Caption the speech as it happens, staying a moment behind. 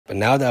But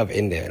now that I'm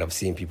in there and I've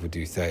seen people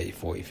do 30,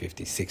 40,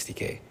 50,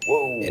 60K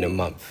in a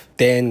month,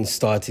 then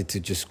started to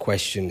just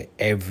question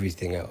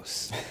everything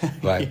else,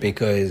 right?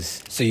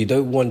 Because, so you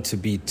don't want to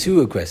be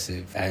too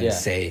aggressive and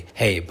say,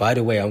 hey, by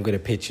the way, I'm going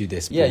to pitch you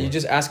this. Yeah, you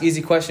just ask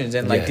easy questions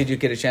and like, did you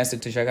get a chance to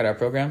check out our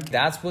program?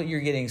 That's what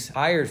you're getting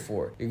hired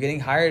for. You're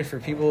getting hired for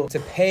people to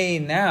pay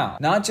now,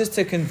 not just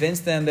to convince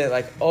them that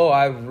like, oh,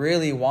 I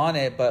really want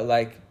it, but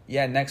like,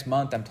 yeah, next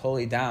month I'm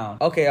totally down.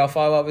 Okay, I'll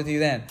follow up with you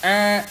then.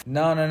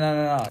 No.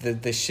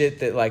 The shit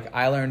that like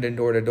I learned in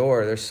door to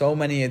door. There's so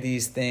many of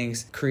these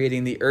things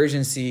creating the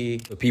urgency.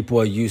 People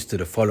are used to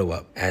the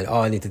follow-up and,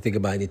 I need to think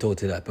about it, I need to talk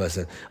to that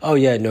person. Oh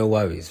yeah, no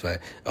worries, right?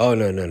 Oh,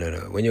 no.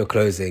 When you're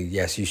closing,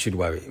 yes, you should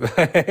worry.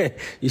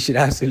 You should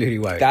absolutely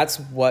worry. That's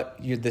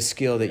the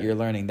skill that you're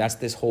learning. That's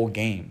this whole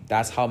game.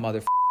 That's how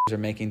motherfuckers are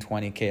making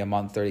 20K a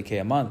month,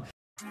 30K a month.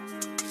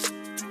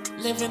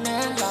 Living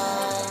that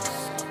life.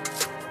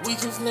 We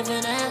just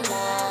living that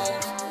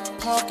life.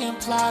 Parking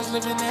plots,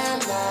 living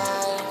that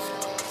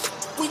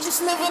life. We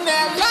just living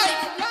that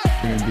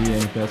life. We're gonna be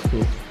in, that's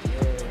cool.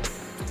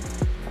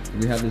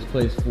 We have this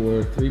place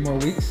for 3 more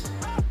weeks.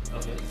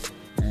 Okay.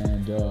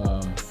 And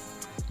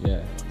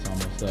yeah, it's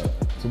almost up.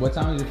 So what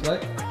time is your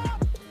flight?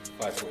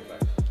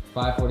 5:45.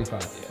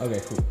 5:45. Yeah.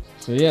 Okay, cool.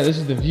 So yeah, this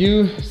is the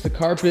view. It's the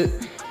carpet,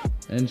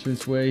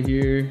 entranceway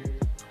here,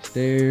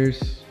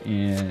 stairs,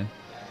 and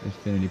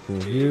infinity pool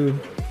view.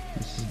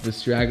 This is the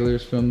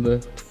stragglers from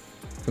the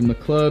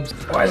clubs.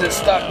 Why is it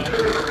stuck?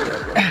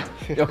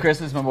 Yo, Chris,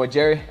 this is my boy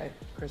Jerry. Hey,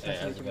 Chris,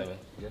 nice to meet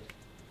you.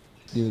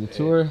 Give you the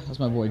tour. That's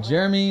my boy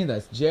Jeremy.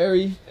 That's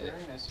Jerry.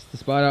 It's the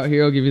spot out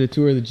here. I'll give you the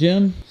tour of the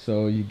gym.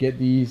 So you get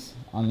these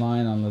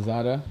online on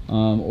Lazada.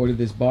 Ordered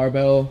this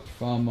barbell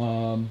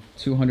from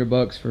 200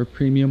 bucks for a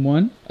premium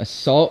one.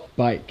 Assault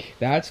bike.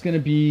 That's gonna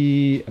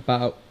be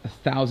about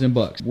 1,000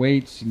 bucks.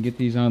 Weights, you can get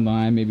these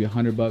online, maybe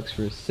 100 bucks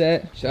for a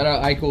set. Shout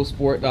out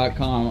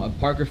iCoolSport.com.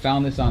 Parker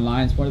found this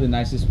online. It's one of the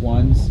nicest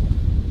ones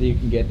that you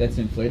can get that's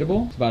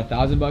inflatable. It's about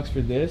 1,000 bucks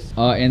for this.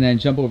 And then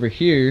jump over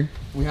here.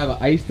 We have an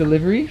ice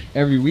delivery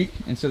every week.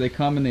 And so they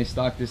come and they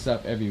stock this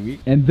up every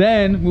week. And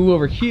then move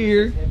over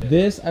here.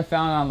 This I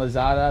found on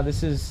Lazada.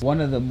 This is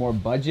one of the more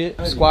budget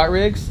squat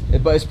rigs,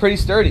 but it's pretty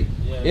sturdy.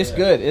 It's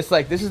good. It's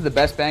like, this is the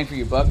best bang for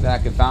your buck that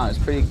I could find.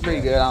 It's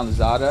pretty good on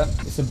Lazada.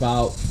 It's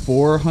about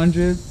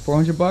 400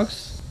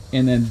 bucks.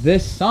 And then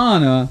this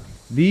sauna,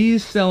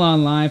 these sell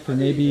online for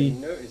maybe...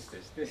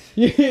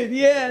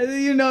 yeah,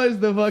 you notice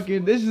the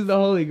fucking, this is the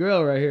holy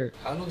grail right here.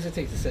 How long does it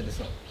take to set this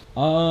up?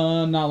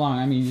 Not long.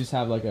 I mean, you just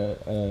have like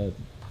a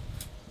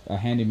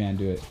handyman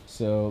do it.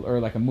 So,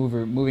 or like a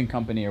moving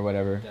company or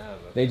whatever. Yeah,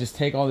 they just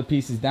take all the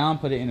pieces down,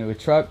 put it into a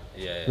truck,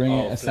 bring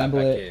it, assemble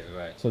it.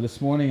 Right. So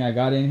this morning I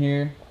got in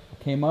here,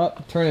 came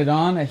up, turn it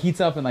on, it heats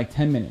up in like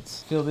 10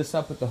 minutes. Fill this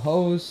up with the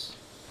hose.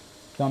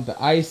 Dump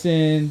the ice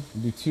in,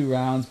 do 2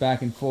 rounds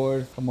back and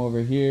forth, come over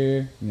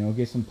here, you know,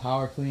 get some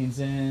power cleans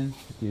in,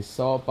 get the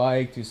assault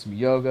bike, do some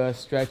yoga,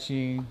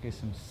 stretching, get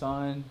some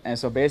sun. And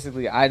so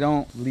basically I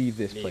don't leave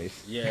this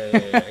place. Yeah,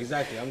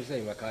 exactly. I'm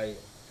saying, like, I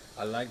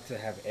like to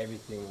have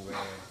everything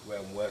where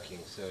I'm working,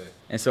 so.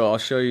 And so I'll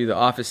show you the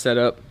office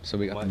setup. So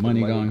we got the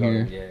money going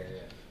here. Yeah.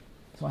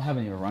 So I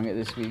haven't even rung it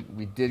this week.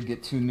 We did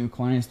get 2 new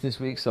clients this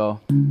week, so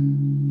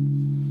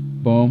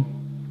boom.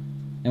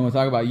 And we'll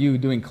talk about you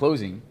doing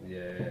closing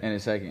in a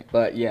second.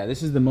 But yeah,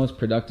 this is the most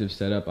productive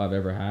setup I've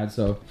ever had.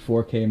 So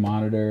 4K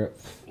monitor,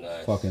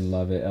 nice. Fucking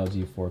love it.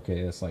 LG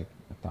 4K, that's like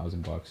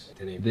 1,000 bucks.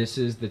 This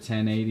is the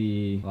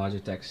 1080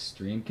 Logitech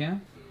StreamCam,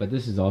 but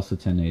this is also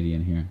 1080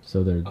 in here.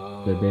 So they're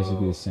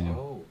basically the same.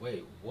 Oh,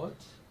 wait, what?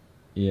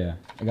 Yeah,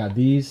 I got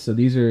these. So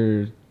these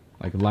are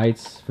like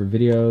lights for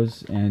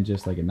videos and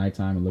just like at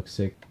nighttime it looks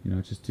sick. You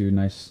know, just do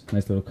nice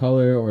little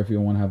color, or if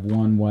you want to have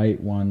one white,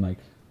 one like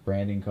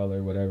branding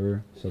color,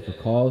 whatever. So for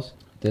calls,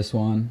 this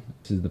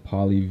is the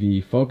Poly V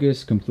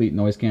Focus, complete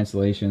noise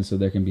cancellation, so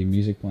there can be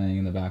music playing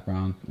in the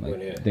background.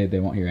 Like they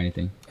won't hear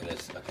anything. And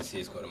I can see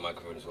it's got a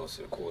microphone as well,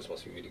 so the calls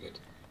must be really good.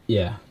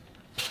 Yeah.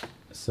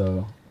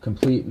 So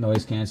complete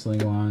noise canceling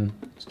one.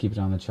 Just keep it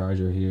on the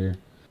charger here.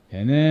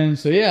 And then,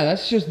 so yeah,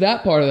 that's just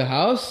that part of the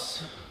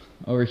house.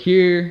 Over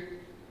here,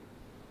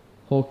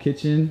 whole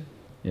kitchen.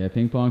 Yeah,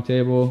 ping pong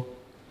table.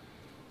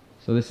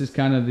 So this is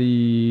kind of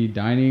the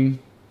dining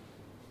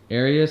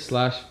area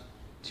slash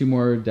 2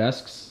 more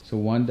desks. So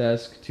 1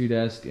 desk, 2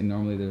 desks, and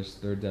normally there's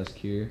 3rd desk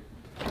here.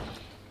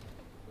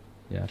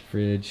 Yeah,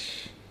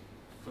 fridge.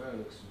 Fur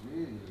looks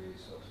really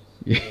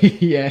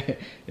soft. Yeah,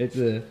 it's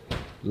a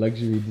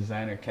luxury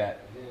designer cat.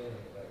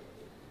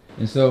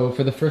 And so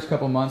for the first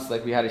couple months,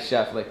 like we had a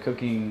chef like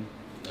cooking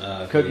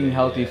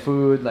healthy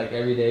food like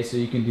every day, so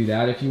you can do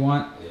that if you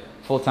want. Yeah.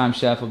 Full-time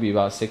chef will be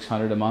about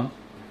 $600 a month.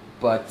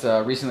 But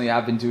recently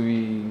I've been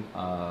doing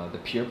the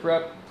Pure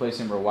Prep place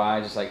in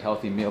Rawai, just like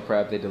healthy meal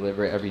prep. They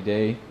deliver it every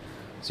day.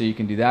 So you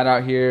can do that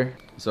out here.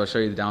 So I'll show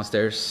you the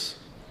downstairs.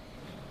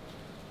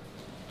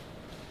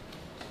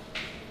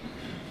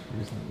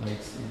 Here's the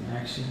lights in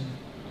action.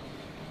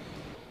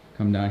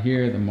 Come down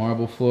here, the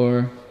marble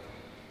floor.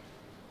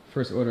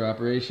 First order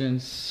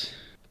operations.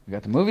 We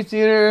got the movie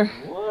theater.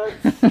 What?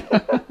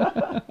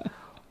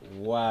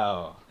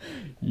 Wow.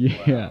 Yeah.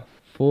 Wow.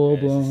 Full Yeah,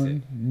 this is blown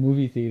sick.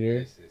 movie theater.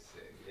 This is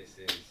sick. This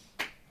is.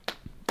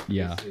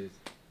 Yeah. This is,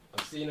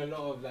 I've seen a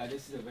lot of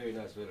this is a very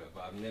nice villa,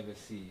 but I've never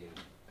seen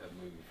a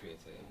movie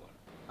theater in one.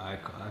 I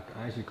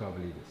actually can't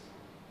believe this.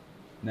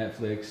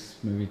 Netflix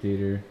movie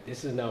theater.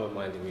 This is now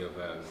reminding me of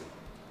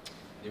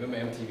you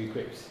remember MTV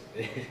Cribs?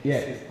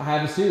 Yeah, I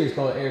have a series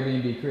called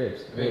Airbnb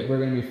Cribs. Really? We're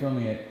going to be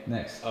filming it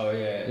next. Oh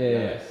yeah.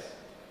 Yeah. Nice.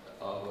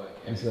 Artwork.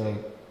 And so,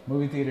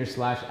 movie theater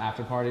 /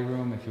 after party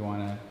room if you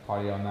want to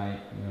party all night.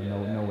 You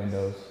know, no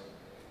windows.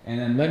 And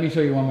then let me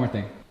show you one more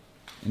thing.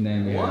 And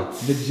then we have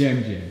the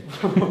gym.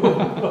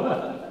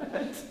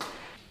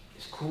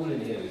 It's cool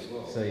in here as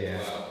well. So yeah,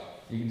 Wow.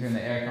 you can turn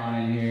the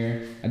aircon in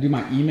here. I do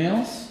my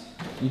emails.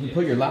 You can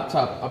put your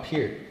laptop up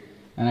here.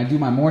 And I do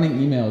my morning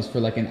emails for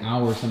like an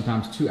hour,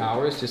 sometimes 2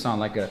 hours, just on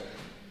like a,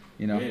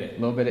 Really?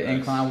 little bit of Nice.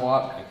 incline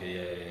walk.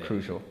 Okay, yeah.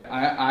 Crucial.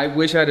 I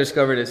wish I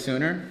discovered it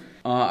sooner,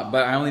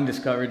 but I only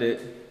discovered it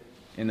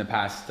in the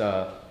past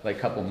like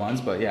couple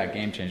months. But yeah,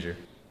 game changer.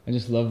 I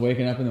just love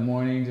waking up in the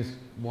morning, just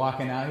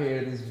walking out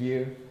here to this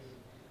view.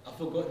 I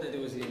forgot that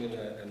there was even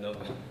another.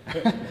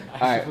 All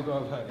right.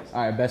 forgot about this.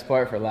 All right, best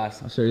part for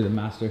last. I'll show you the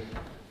master.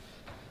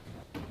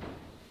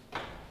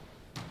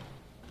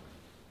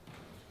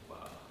 Wow.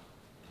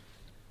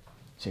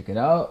 Check it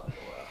out.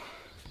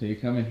 So you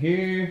come in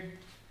here.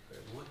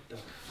 What the?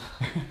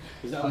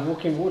 Is that a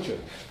walk-in wardrobe?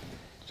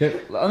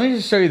 Let me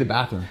just show you the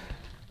bathroom.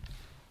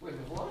 Wait,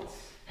 what?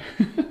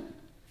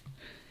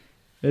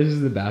 This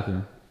is the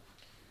bathroom.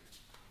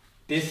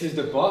 This is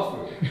the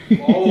bathroom.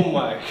 Oh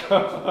my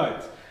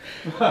god.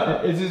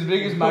 It's as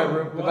big as my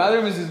room. The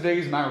bathroom is as big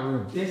as my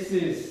room. This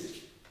is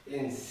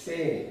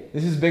insane.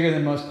 This is bigger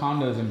than most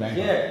condos in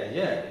Bangkok.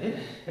 Yeah.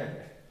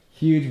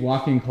 Huge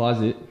walk-in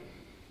closet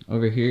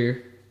over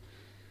here.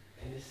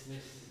 And this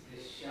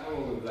shower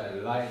with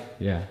that light.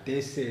 Yeah.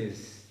 This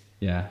is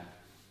Yeah.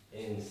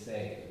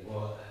 insane.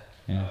 What?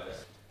 Yeah. Oh,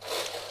 that's-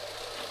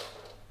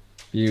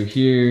 View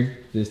here,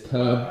 this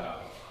tub, wow.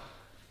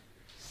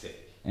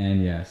 Sick.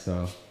 and yeah,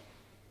 so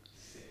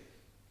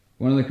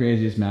one of the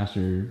craziest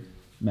master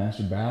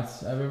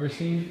baths I've ever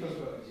seen.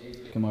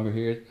 Come over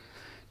here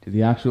to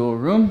the actual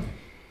room.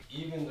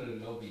 Even the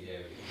lobby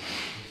area.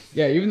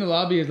 Yeah, even the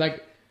lobby is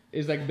like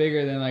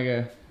bigger than like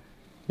a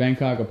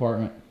Bangkok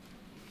apartment.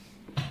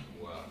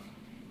 Wow.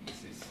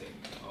 This is sick.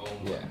 Oh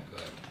my Yeah.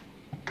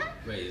 god.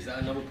 Wait, is that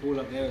another pool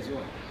up there as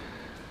well?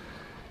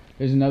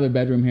 There's another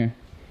bedroom here.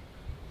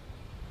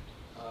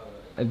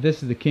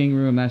 This is the king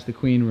room, that's the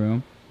queen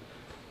room.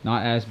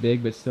 Not as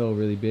big, but still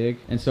really big.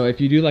 And so if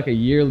you do like a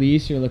year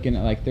lease, you're looking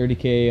at like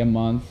 30K a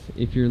month.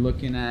 If you're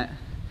looking at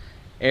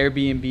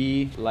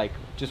Airbnb, like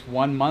just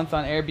 1 month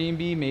on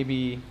Airbnb,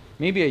 maybe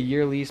a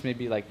year lease,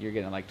 maybe like you're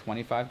getting like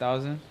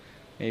 25,000.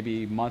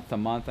 Maybe month to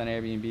month on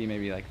Airbnb,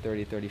 maybe like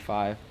 30,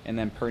 35. And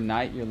then per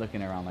night, you're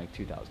looking around like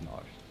 $2,000.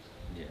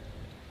 Yeah.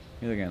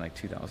 You're looking at like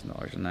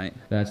 $2,000 a night.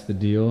 That's the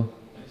deal.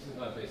 This is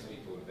like basically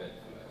for event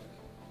for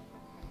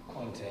like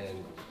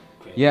content.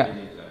 Yeah. Like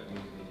music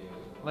video.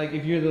 Like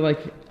if you're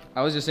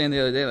I was just saying the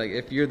other day, like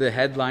if you're the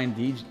headline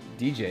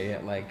DJ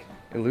at like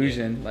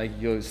Illusion, like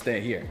you'll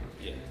stay here.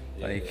 Yeah.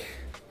 Like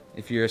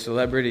if you're a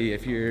celebrity,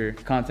 if you're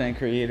content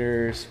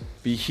creators,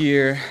 be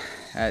here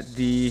at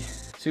the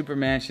Super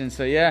Mansion.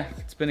 So yeah,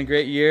 it's been a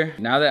great year.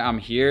 Now that I'm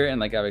here and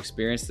like I've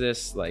experienced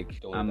this,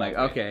 like I'm like,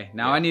 okay,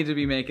 now I need to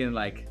be making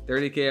like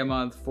 30K a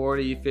month,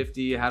 40,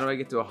 50. How do I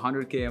get to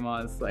 100K a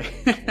month? Like,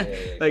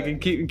 like and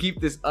keep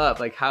this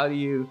up. Like how do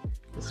you?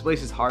 This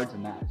place is hard to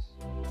match.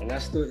 And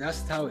that's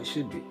how it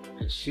should be.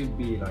 It should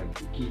be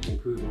like you keep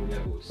improving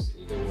levels.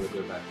 You don't want to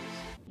go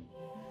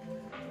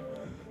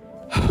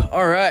backwards.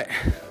 All right.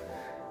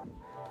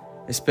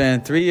 It's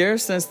been 3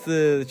 years since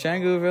the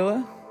Canggu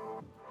Villa.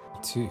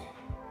 2.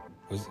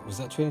 Was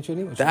that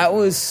 2020? That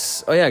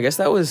was, I guess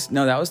that was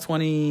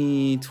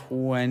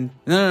 2020.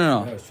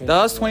 No.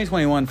 That was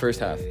 2021 first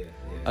half. Yeah.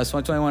 That was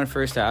 2021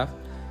 first half.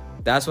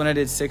 That's when I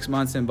did 6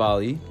 months in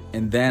Bali.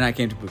 And then I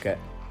came to Phuket.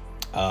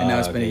 And now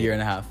it's been a year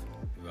and a half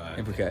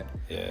in Phuket.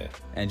 Yeah.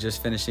 And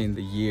just finishing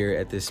the year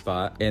at this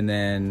spot. And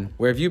then,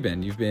 where have you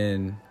been? You've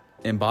been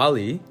in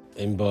Bali.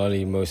 In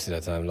Bali most of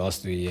the time.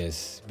 Last 3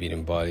 years, been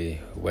in Bali.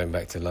 Went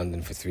back to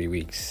London for 3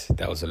 weeks.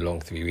 That was a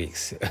long 3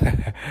 weeks.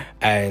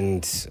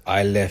 And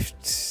I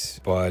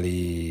left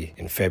Bali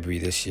in February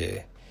this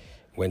year.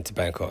 Went to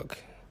Bangkok.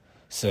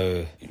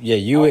 So yeah,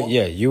 you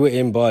were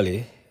in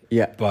Bali.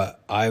 Yeah. But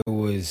I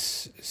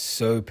was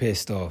so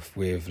pissed off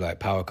with like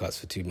power cuts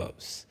for 2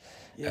 months.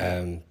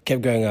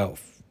 Kept going out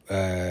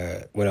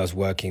when I was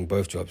working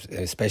both jobs,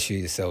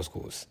 especially the sales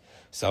calls.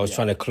 So I was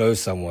trying to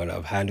close someone.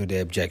 I've handled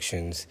their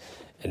objections.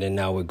 And then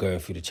now we're going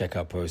through the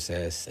checkout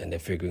process and they're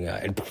figuring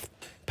out, and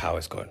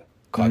power's gone.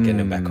 Can't get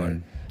them back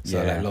on. So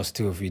I like lost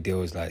 2 or 3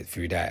 deals like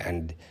through that.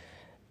 And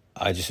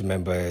I just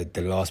remember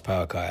the last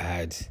power cut I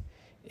had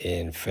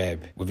in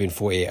Feb. Within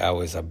 48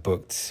 hours, I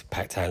booked,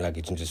 packed hand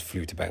luggage and just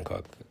flew to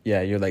Bangkok.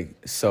 Yeah, you're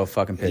like so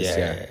fucking pissed.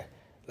 Yeah.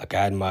 Like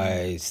I had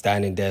my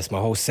standing desk, my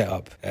whole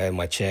setup,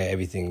 my chair,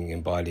 everything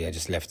in Bali. I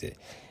just left it.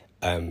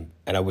 And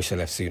I wish I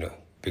left sooner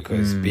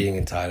because being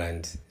in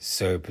Thailand is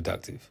so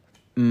productive.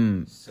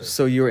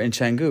 So you were in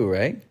Canggu,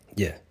 right?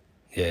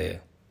 Yeah.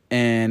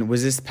 And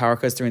was this power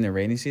cuts during the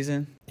rainy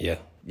season? Yeah.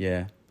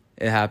 Yeah,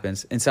 it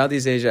happens. In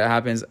Southeast Asia, it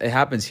happens. It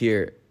happens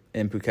here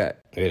in Phuket.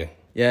 Really?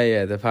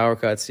 Yeah, the power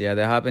cuts, they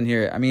happen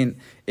here. I mean,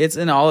 it's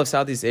in all of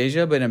Southeast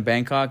Asia, but in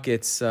Bangkok,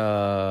 it's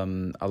a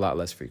lot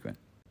less frequent.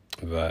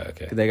 Right,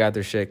 okay. They got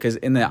their shit. Because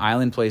in the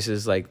island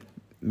places, like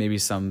maybe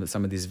some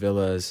of these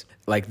villas,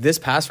 like this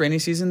past rainy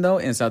season, though,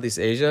 in Southeast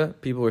Asia,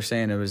 people were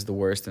saying it was the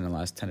worst in the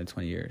last 10 to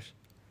 20 years.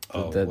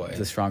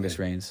 The strongest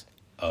rains.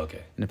 Oh,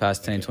 okay. In the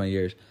past 10 to 20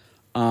 years.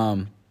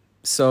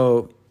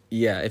 So,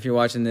 yeah, if you're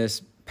watching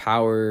this,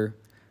 power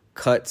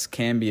cuts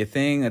can be a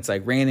thing. It's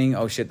like raining.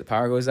 Oh, shit, the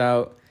power goes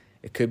out.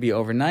 It could be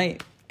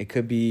overnight. It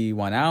could be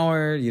 1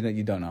 hour.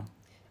 You don't know.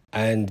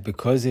 And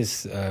because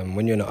it's,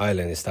 when you're on an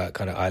island, it's that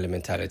kind of island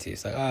mentality.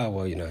 It's like,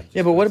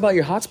 Yeah, but what about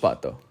your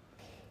hotspot, though?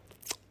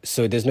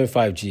 So there's no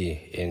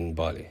 5G in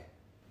Bali,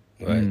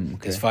 right? Okay.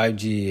 There's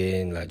 5G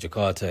in like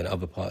Jakarta and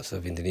other parts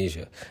of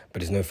Indonesia,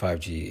 but there's no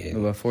 5G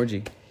in... What about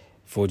 4G?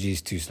 4G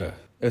is too slow.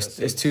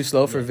 It's too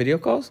slow for video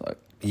calls?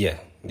 Yeah.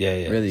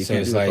 Really? You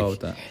can't do a call with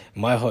that?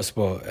 My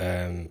hotspot,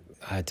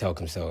 I had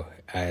Telkomsel,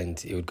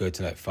 and it would go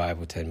to like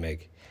 5 or 10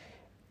 meg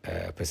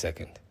per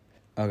second.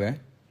 Okay.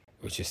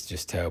 Which is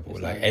just terrible.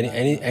 Like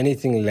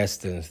anything less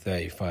than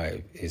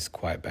 35 is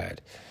quite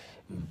bad.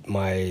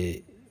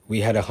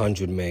 We had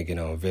 100 meg in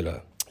our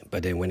villa,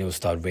 but then when it would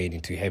start raining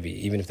too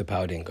heavy, even if the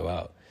power didn't go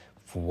out,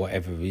 for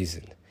whatever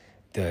reason,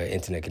 the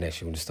internet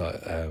connection would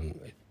start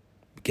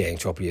getting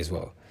choppy as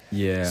well.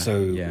 Yeah.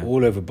 So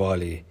all over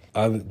Bali.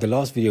 The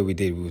last video we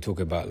did, we were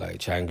talking about like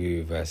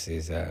Canggu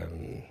versus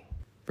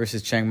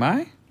Chiang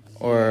Mai,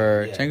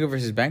 or Canggu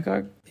versus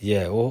Bangkok.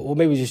 Yeah, or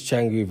maybe just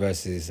Canggu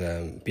versus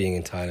being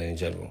in Thailand in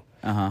general.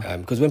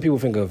 Because when people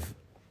think of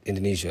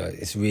Indonesia,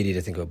 it's really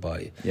to think of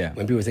Bali. Yeah.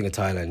 When people think of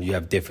Thailand, you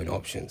have different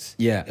options.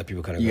 Yeah. That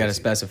people kind of you got to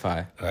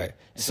specify. Right.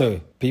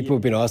 So people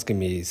have been asking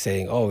me,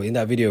 saying, "Oh, in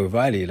that video with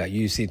Riley, like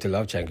you seem to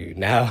love Canggu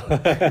now."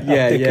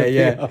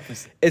 Yeah.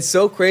 It's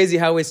so crazy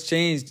how it's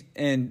changed,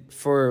 and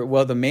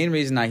the main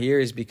reason I hear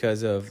is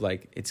because of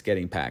like it's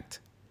getting packed.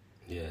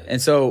 Yeah.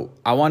 And so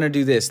I want to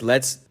do this.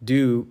 Let's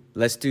do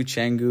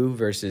Canggu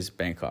versus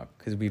Bangkok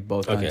because we've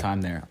both done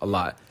time there a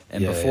lot.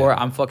 And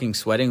I'm fucking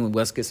sweating.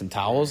 Let's get some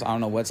towels. I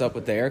don't know what's up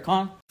with the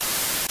aircon.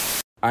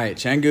 All right,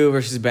 Canggu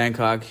versus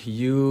Bangkok.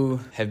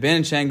 You have been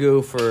in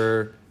Canggu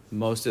for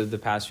most of the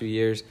past few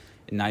years,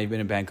 and now you've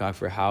been in Bangkok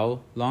for how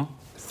long?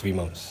 3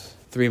 months.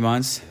 3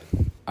 months.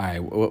 All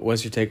right,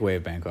 what's your takeaway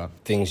of Bangkok?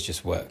 Things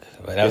just work.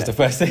 Right? That was the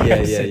first thing.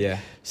 Yeah.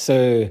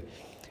 So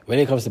when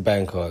it comes to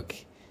Bangkok,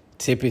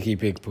 typically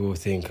people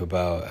think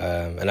about,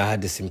 and I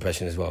had this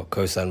impression as well,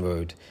 Koh San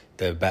Road,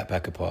 the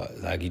backpacker part.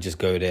 Like you just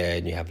go there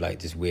and you have like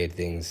just weird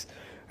things,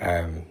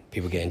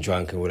 people getting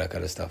drunk and all that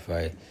kind of stuff,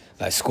 right?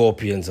 Like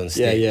scorpions on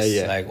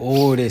sticks, like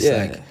all this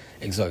like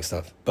exotic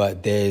stuff.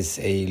 But there's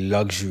a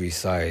luxury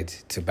side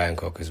to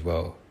Bangkok as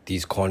well.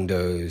 These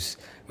condos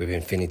with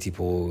infinity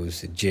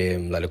pools, a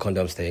gym, like the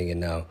condo I'm staying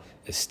in now,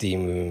 a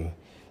steam room,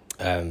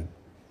 and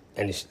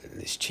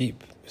it's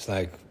cheap. It's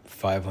like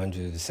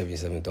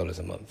 $577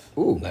 a month.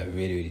 Ooh. Like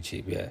really, really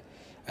cheap, yeah.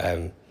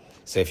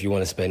 So if you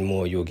want to spend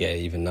more, you'll get an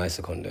even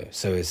nicer condo.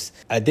 So it's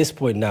at this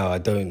point now, I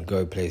don't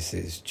go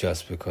places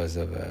just because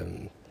of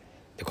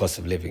the cost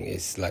of living.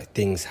 It's like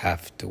things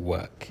have to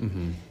work.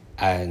 Mm-hmm.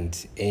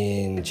 And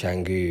in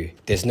Canggu,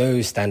 there's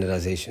no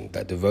standardization.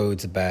 Like the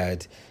roads are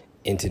bad,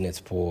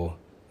 internet's poor,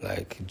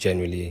 like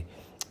generally.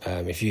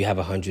 If you have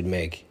 100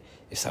 meg,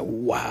 it's like,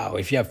 wow.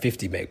 If you have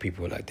 50 meg,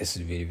 people are like, this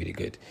is really, really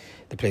good.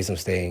 The place I'm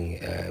staying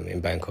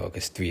in Bangkok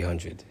is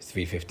 300,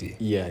 350.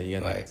 Yeah, you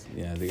got right.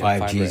 They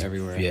got 5G's fiber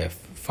everywhere. Yeah,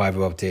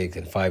 fiber optic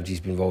and 5G's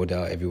been rolled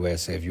out everywhere.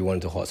 So if you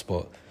wanted a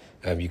hotspot,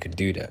 you could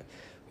do that.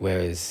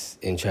 Whereas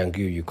in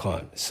Canggu, you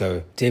can't.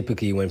 So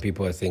typically when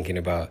people are thinking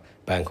about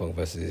Bangkok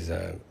versus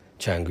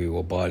Canggu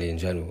or Bali in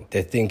general,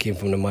 they're thinking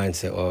from the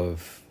mindset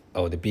of,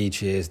 the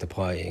beaches, the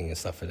partying and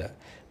stuff like that.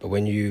 But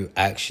when you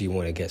actually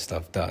want to get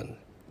stuff done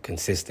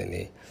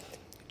consistently,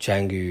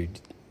 Canggu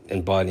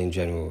and Bali in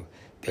general,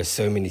 there's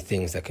so many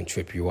things that can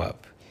trip you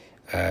up.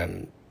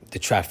 The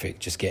traffic,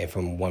 just getting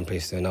from one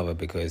place to another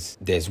because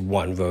there's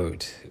one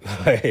road,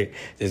 right?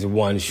 There's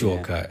one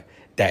shortcut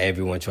that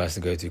everyone tries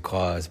to go to,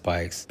 cars,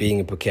 bikes. Being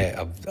in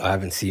Phuket, I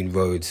haven't seen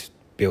roads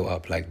built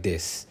up like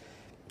this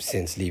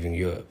since leaving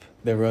Europe.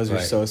 The roads are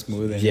so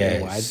smooth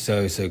and wide.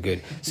 so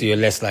good. So you're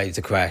less likely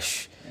to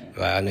crash.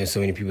 Right? I know so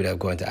many people that have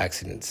gone into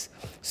accidents.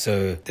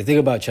 So the thing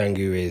about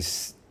Canggu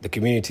is the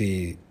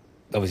community.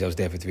 Obviously, I was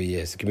there for 3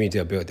 years. The community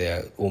I built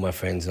there, all my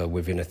friends are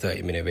within a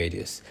 30-minute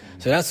radius.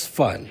 So that's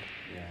fun.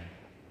 Yeah.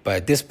 But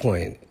at this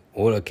point,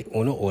 not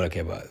all I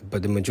care about,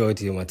 but the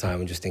majority of my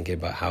time, I'm just thinking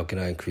about how can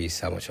I increase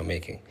how much I'm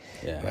making.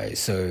 Yeah. Right.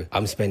 So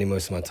I'm spending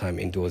most of my time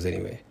indoors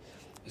anyway.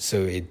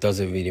 So it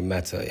doesn't really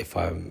matter if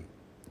I'm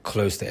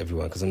close to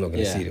everyone because I'm not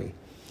going to see them.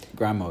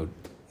 Grind mode.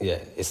 Yeah,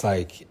 it's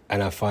like,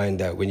 and I find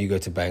that when you go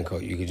to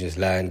Bangkok, you can just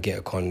land, get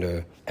a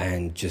condo,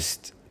 and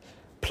just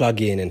plug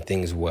in and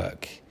things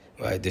work.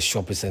 Right, there's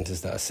shopping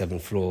centers that are 7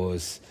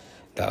 floors.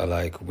 that are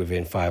like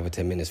within 5 or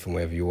 10 minutes from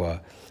wherever you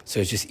are. So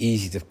it's just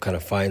easy to kind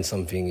of find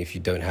something if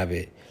you don't have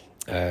it.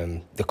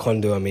 The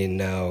condo I'm in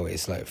now,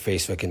 it's like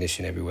face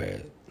recognition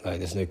everywhere. Like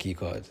there's no key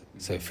card.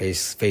 So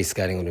face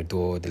scanning on the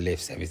door, the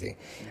lifts, everything.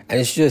 And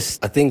it's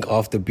just, I think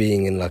after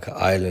being in like an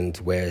island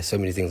where so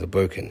many things are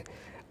broken,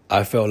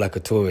 I felt like a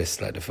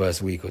tourist like the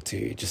first week or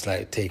two, just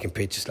like taking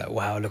pictures like,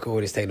 wow, look at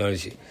all this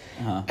technology.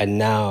 And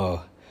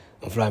now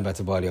I'm flying back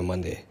to Bali on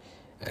Monday.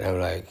 And I'm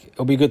like,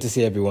 it'll be good to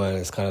see everyone.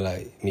 It's kind of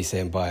like me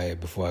saying bye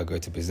before I go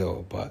to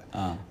Brazil. But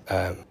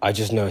I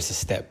just know it's a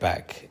step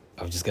back.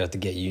 I'm just going to have to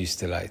get used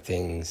to like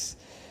things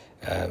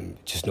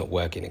just not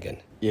working again.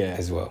 Yeah.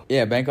 As well.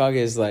 Yeah, Bangkok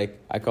is like,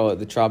 I call it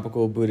the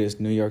tropical Buddhist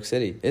New York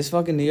City. It's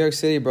fucking New York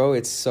City, bro.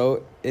 It's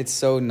so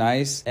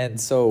nice. And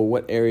so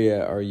what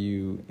area are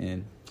you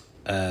in?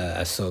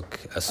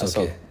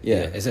 Asok.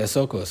 Yeah. Is it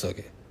Asok or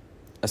Asoke?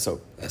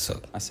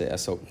 Asok. I say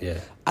Asok. Yeah.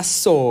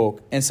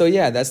 Asok. And so,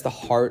 yeah, that's the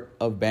heart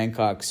of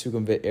Bangkok,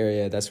 Sukhumvit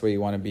area. That's where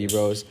you want to be,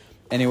 bros.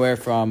 Anywhere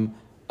from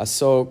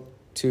Asok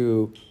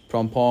to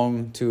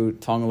Prompong to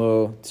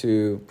Tonglo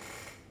to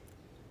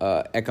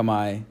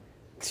Ekamai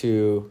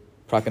to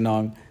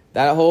Prakanong.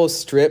 That whole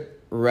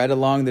strip right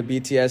along the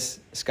BTS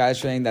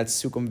SkyTrain,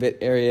 that's Sukhumvit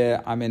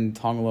area. I'm in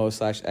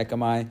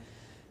Tonglo/Ekamai.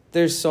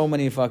 There's so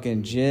many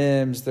fucking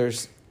gyms.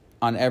 There's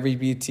on every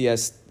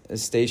BTS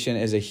station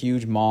is a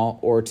huge mall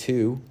or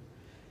two.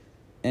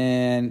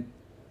 And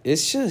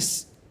it's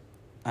just,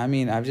 I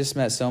mean, I've just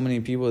met so many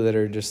people that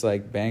are just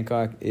like,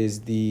 Bangkok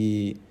is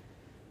the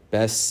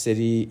best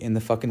city in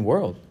the fucking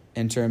world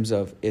in terms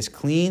of it's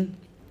clean.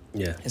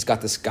 Yeah. It's got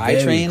the Very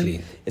SkyTrain.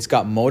 clean. It's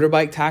got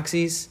motorbike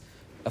taxis.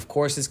 Of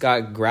course, it's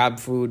got Grab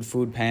Food,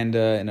 Food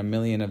Panda, and a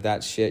million of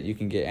that shit. You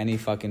can get any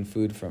fucking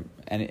food from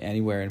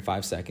anywhere in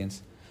 5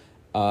 seconds.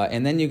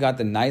 And then you got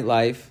the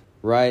nightlife,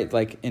 right?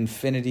 Like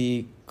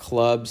infinity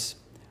clubs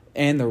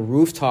and the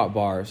rooftop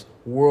bars.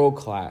 World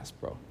class,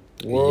 bro.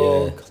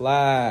 World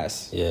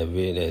class. Yeah,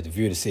 really, the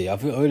view of the city.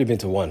 I've only been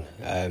to one.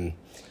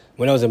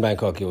 When I was in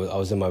Bangkok, I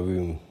was in my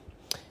room.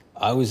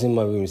 I was in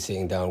my room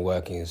sitting down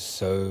working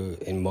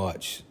in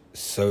March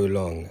so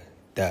long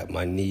that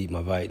my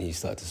right knee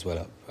started to swell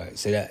up. Right,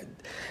 so that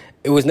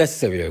it was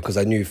necessary though, because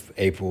I knew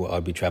April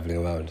I'd be traveling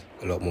around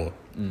a lot more.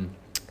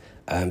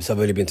 So I've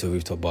only been to a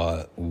rooftop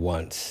bar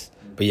once,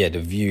 but yeah,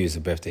 the views are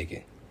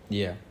breathtaking.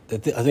 Yeah. I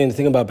think the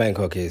thing about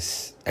Bangkok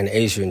is, and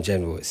Asia in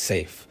general, it's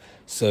safe.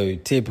 So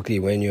typically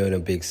when you're in a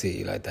big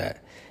city like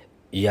that,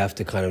 you have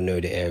to kind of know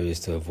the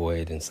areas to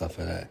avoid and stuff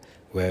like that.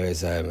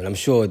 Whereas, and I'm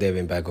sure they're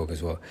in Bangkok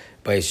as well,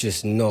 but it's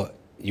just not,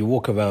 you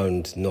walk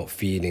around not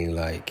feeling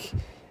like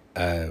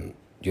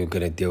you're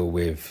going to deal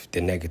with the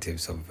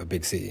negatives of a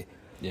big city.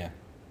 Yeah.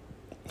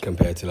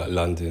 Compared to like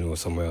London or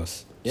somewhere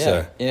else. Yeah.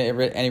 So,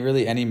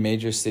 Any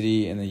major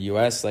city in the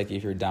U.S., like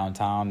if you're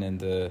downtown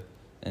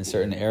in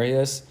certain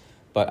areas,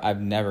 but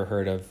I've never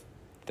heard of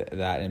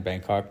that in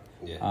Bangkok.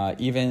 Yeah.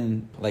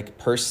 Even like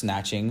purse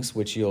snatchings,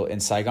 which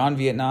in Saigon,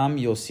 Vietnam,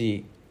 you'll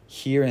see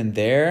here and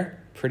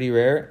there, pretty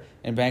rare.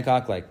 In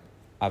Bangkok, like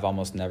I've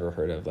almost never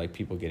heard of like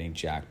people getting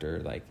jacked or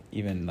like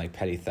even like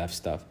petty theft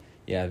stuff.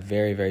 Yeah,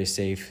 very, very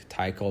safe.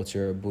 Thai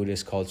culture,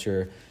 Buddhist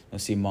culture. You'll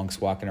see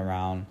monks walking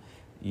around,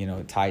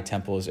 Thai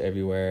temples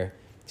everywhere.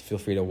 Feel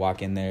free to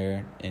walk in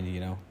there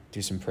and,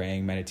 do some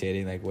praying,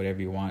 meditating, like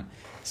whatever you want.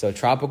 So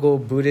tropical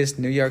Buddhist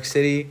New York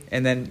City.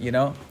 And then,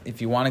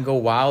 if you want to go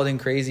wild and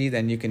crazy,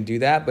 then you can do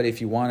that. But if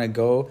you want to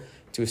go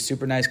to a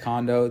super nice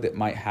condo that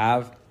might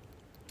have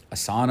a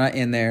sauna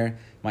in there,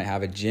 might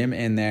have a gym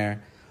in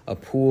there, a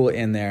pool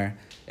in there,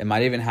 it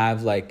might even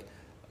have like,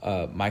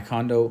 my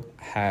condo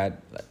had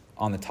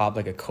on the top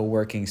like a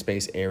co-working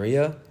space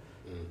area.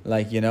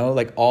 Like,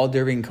 like all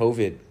during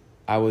COVID,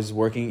 I was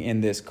working in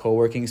this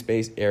co-working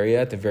space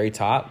area at the very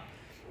top,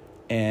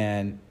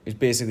 and it's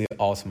basically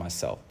all to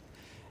myself.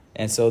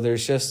 And so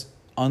there's just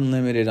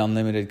unlimited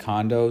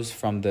condos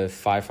from the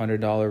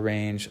 $500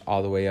 range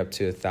all the way up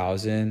to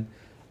 $1,000,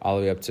 all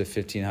the way up to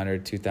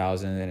 $1,500,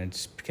 $2,000, and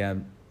it's kind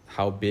of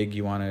how big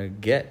you want to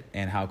get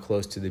and how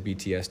close to the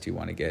BTS do you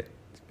want to get.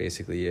 That's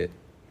basically it.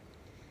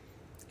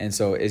 And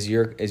so is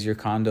your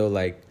condo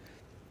like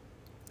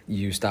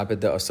you stop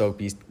at the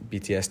Asok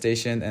BTS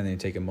station and then you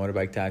take a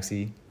motorbike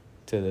taxi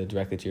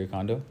directly to your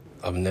condo?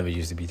 I've never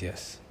used the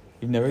BTS.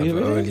 You've never used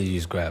it? I've only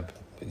used Grab.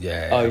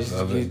 Yeah. Oh,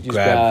 you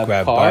grab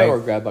car bike, or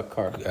grab a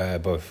car?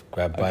 Both.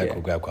 Grab bike Okay.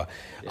 or Grab car.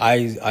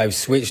 Yeah. I've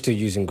switched to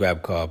using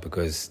Grab car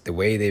because the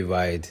way they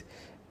ride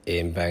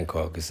in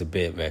Bangkok is a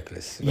bit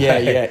reckless. Yeah,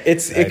 right? yeah.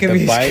 It can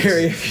be bikes,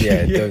 scary.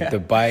 Yeah, the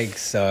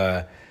bikes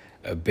are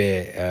a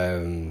bit...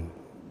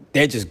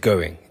 they're just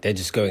going.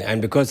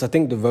 And because I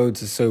think the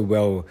roads are so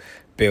well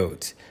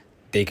built,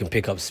 they can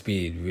pick up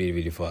speed really,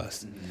 really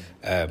fast.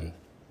 Mm-hmm.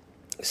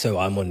 So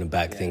I'm on the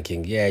back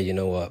thinking, you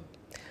know what?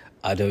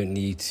 I don't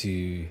need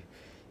to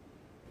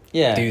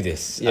do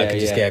this. I can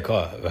just get a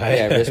car, right?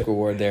 Yeah, risk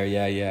reward there.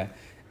 Yeah.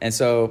 And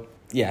so,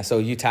 so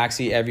you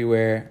taxi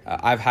everywhere.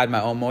 I've had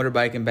my own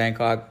motorbike in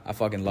Bangkok. I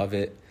fucking love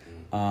it.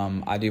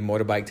 I do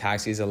motorbike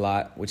taxis a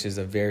lot, which is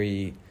a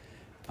very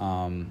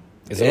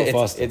It's a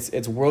lot faster.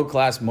 It's world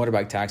class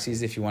motorbike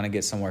taxis if you want to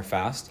get somewhere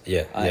fast.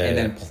 Yeah, and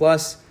then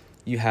plus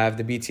you have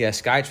the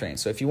BTS SkyTrain.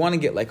 So if you want to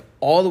get like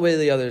all the way to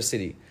the other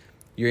city,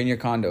 you're in your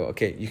condo.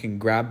 Okay, you can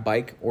grab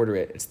bike, order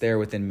it. It's there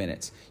within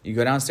minutes. You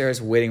go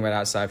downstairs, waiting right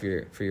outside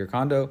for your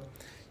condo.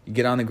 You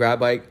get on the grab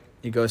bike.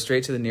 You go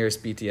straight to the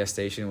nearest BTS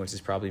station, which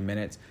is probably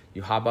minutes.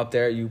 You hop up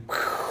there. You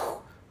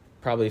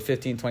probably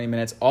 15, 20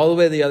 minutes all the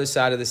way to the other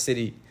side of the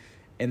city,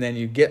 and then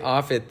you get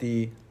off at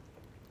the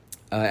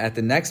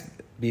next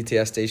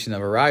BTS station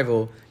of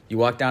arrival. You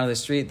walk down to the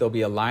street. There'll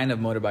be a line of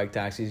motorbike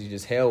taxis. You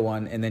just hail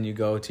one, and then you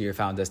go to your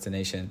found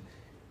destination.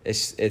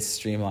 It's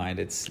streamlined.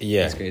 It's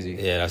crazy.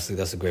 Yeah,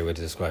 that's a great way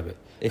to describe it.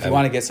 If you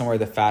want to get somewhere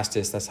the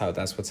fastest, that's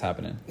what's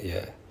happening.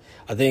 Yeah,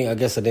 I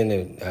guess I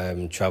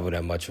didn't travel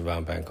that much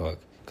around Bangkok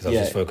because I was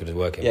just focused on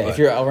working. Yeah, if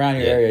you're around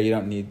your area, you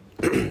don't need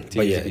to use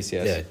the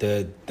BCS.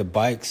 Yeah, the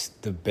bikes.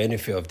 The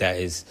benefit of that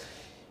is,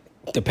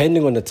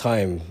 depending on the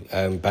time,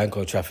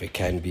 Bangkok traffic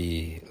can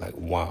be like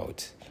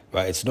wild.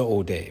 Right, it's not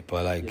all day,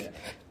 but like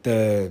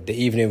the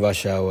evening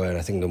rush hour and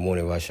I think the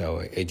morning rush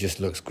hour, it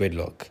just looks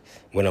gridlock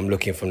when I'm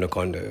looking from the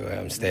condo where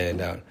I'm staring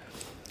down.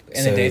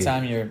 In the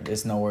daytime,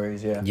 it's no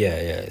worries. Yeah,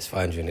 it's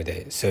fine during the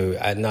day. So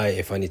at night,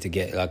 if I need to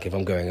get if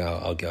I'm going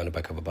out, I'll get on the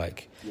back of a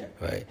bike. Yeah,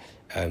 right.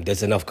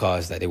 There's enough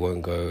cars that they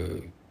won't go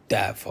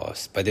that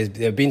fast, but there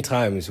have been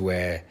times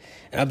where,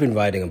 and I've been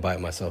riding a bike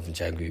myself in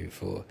Canggu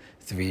for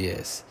 3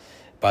 years,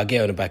 but I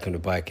get on the back of the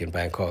bike in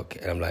Bangkok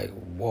and I'm like,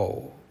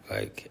 whoa,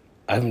 like.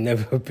 I've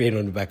never been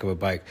on the back of a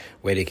bike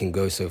where they can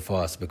go so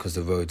fast because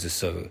the roads are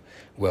so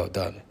well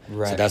done.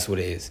 Right. So that's what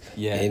it is.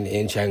 Yeah.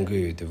 In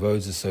Canggu, the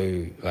roads are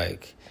so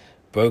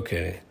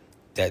broken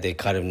that they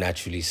kind of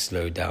naturally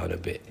slow down a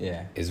bit.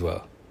 Yeah. As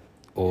well,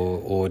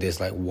 or there's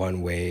like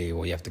one way,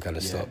 or you have to kind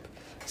of stop.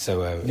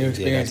 So new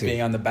experience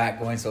being on the back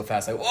going so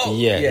fast, like whoa.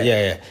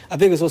 Yeah. I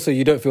think it's also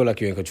you don't feel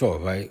like you're in control,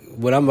 right?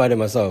 When I'm riding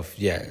myself,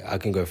 I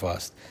can go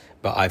fast,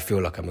 but I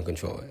feel like I'm in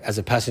control. As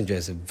a passenger,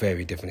 it's a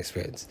very different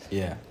experience.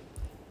 Yeah.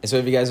 And so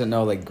if you guys don't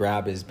know, like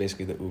Grab is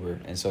basically the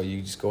Uber. And so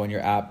you just go on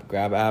your app,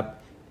 Grab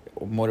app,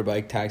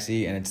 motorbike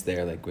taxi, and it's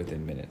there like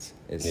within minutes.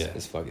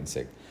 It's fucking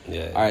sick.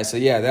 Yeah. All right, so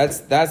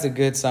that's a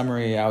good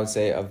summary, I would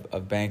say,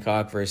 of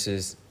Bangkok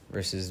versus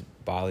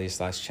Bali /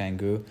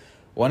 Canggu.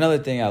 One other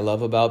thing I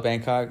love about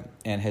Bangkok,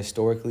 and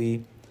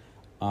historically,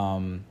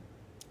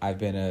 I've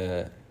been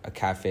a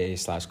cafe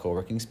 /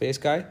 co-working space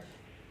guy,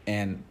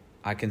 and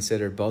I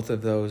consider both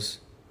of those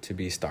to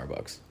be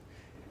Starbucks.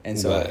 And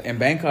so in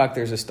Bangkok,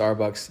 there's a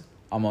Starbucks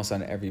almost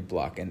on every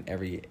block and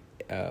every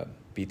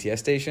BTS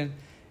station.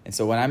 And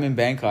so when I'm in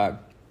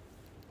Bangkok,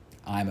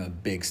 I'm a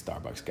big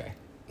Starbucks guy.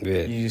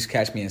 Yeah. You just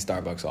catch me in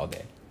Starbucks all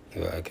day.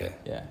 Okay.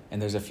 Yeah,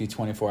 and there's a few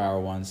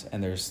 24-hour ones,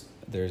 and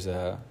there's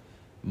a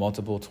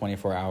multiple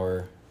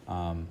 24-hour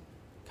kind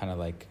of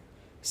like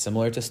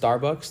similar to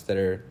Starbucks that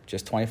are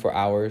just 24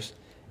 hours.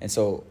 And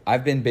so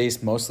I've been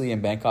based mostly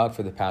in Bangkok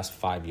for the past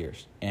 5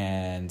 years.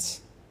 And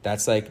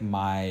that's like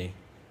my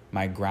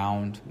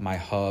ground, my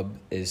hub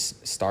is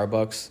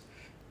Starbucks.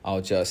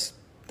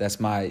 That's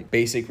my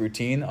basic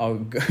routine. I'll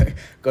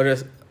go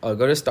to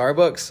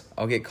Starbucks,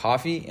 I'll get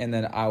coffee, and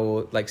then I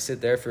will like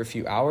sit there for a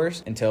few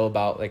hours until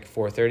about like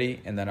 4:30,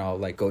 and then I'll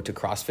like go to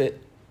CrossFit,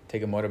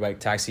 take a motorbike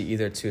taxi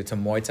either to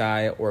Muay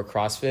Thai or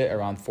CrossFit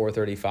around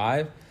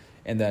 4:35,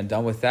 and then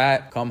done with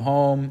that, come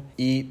home,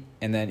 eat,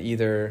 and then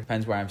either,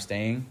 depends where I'm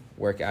staying,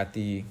 work at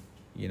the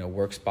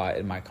work spot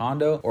in my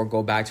condo, or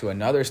go back to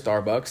another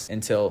Starbucks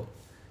until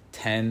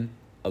 10,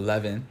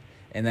 11,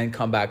 and then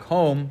come back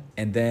home,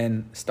 and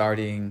then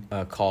starting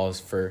calls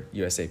for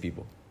USA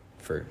people,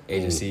 for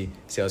agency,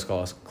 sales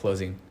calls,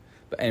 closing.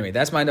 But anyway,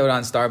 that's my note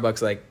on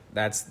Starbucks. Like,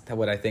 that's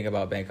what I think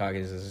about Bangkok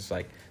is just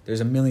like,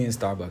 there's a million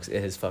Starbucks. It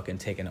has fucking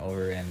taken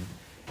over, and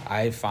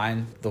I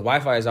find the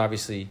Wi-Fi is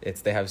obviously,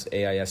 they have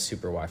AIS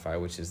super Wi-Fi,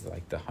 which is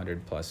like the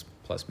 100 plus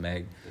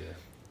meg. Yeah.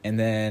 And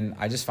then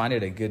I just find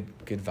it a good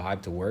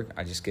vibe to work.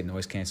 I just get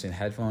noise canceling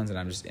headphones, and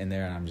I'm just in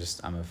there, and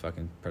I'm a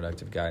fucking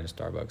productive guy in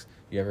Starbucks.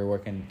 You ever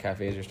work in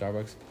cafes or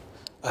Starbucks?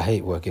 I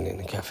hate working in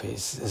the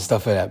cafes and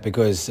stuff like that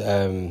because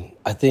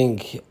I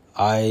think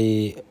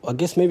I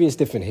guess maybe it's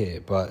different here,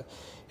 but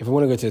if I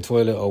want to go to the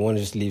toilet or want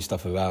to just leave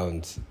stuff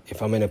around,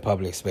 if I'm in a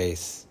public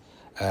space,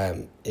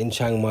 in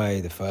Chiang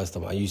Mai the first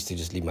time I used to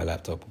just leave my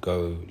laptop,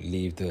 go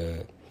leave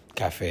the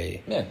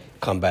cafe,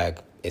 come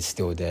back. It's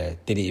still there.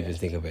 Didn't even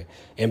think of it.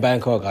 In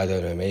Bangkok, I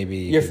don't know. Maybe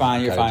you're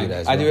fine. You're fine.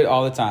 I do it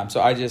all the time. So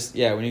I just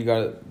when you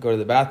go to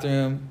the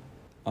bathroom,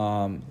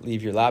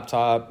 leave your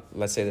laptop.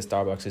 Let's say the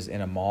Starbucks is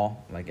in a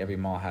mall. Like every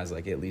mall has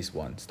like at least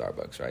one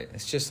Starbucks, right?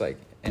 It's just like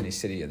any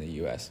city in the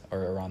U.S.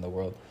 or around the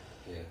world.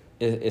 Yeah,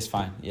 it's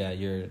fine. Yeah,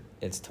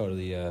 it's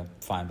totally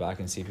fine. But I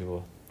can see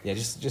people. Yeah,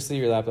 just leave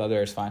your laptop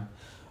there. It's fine.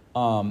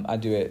 I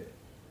do it,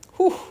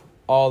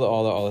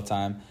 all the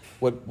time.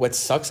 What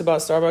sucks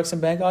about Starbucks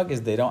in Bangkok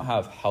is they don't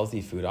have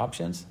healthy food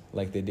options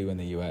like they do in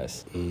the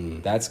U.S.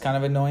 That's kind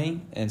of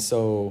annoying. And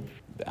so,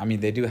 I mean,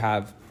 they do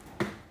have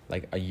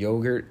like a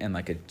yogurt and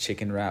like a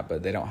chicken wrap,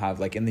 but they don't have,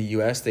 like in the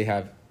U.S., they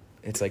have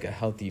it's like a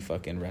healthy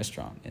fucking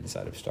restaurant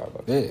inside of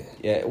Starbucks. Really?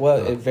 Yeah.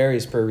 Well, it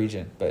varies per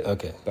region, but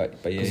Okay.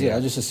 But yeah, 'Cause, I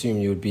just assume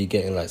you would be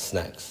getting like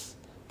snacks,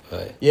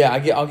 right? Yeah,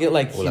 I'll get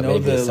like Or you like know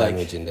maybe a the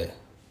sandwich like in there.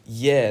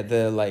 yeah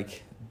the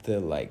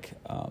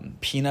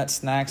peanut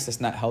snacks that's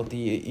not healthy.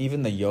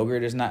 Even the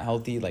yogurt is not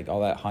healthy. Like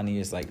all that honey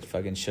is like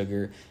fucking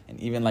sugar, and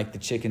even like the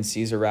chicken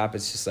Caesar wrap,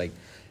 it's just like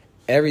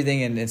everything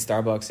in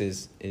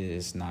Starbucks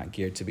is not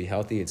geared to be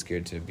healthy. It's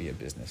geared to be a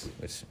business.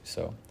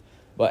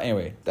 But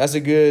anyway, that's a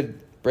good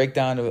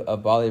breakdown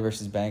of Bali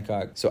versus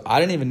Bangkok. So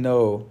I didn't even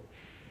know,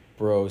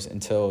 bros,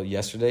 until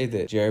yesterday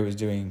that Jerry was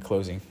doing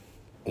closing.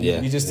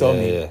 You just told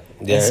me.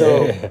 Yeah. And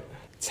so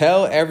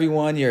tell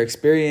everyone your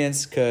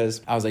experience,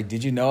 because I was like,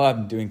 did you know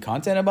I'm doing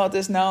content about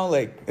this now?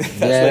 Like that's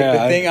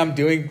the thing I'm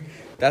doing.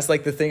 That's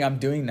like the thing I'm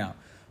doing now.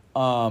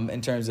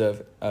 In terms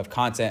of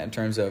content, in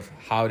terms of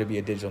how to be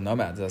a digital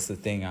nomad. That's the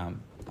thing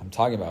I'm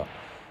talking about.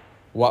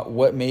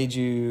 What made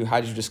you,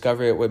 how did you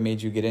discover it? What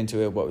made you get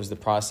into it? What was the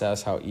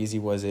process? How easy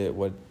was it?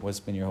 What's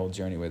been your whole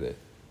journey with it?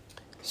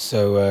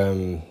 So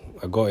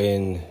I got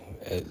in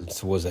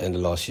towards the end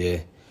of last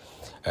year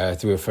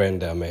through a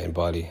friend that I met in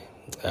Bali.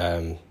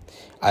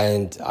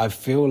 And I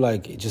feel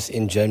like just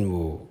in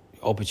general,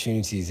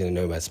 opportunities in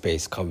the nomad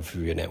space come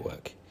through your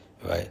network,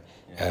 right?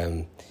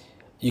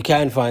 You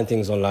can find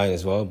things online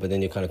as well, but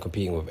then you're kind of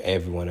competing with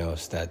everyone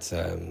else that's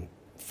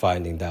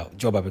finding that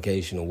job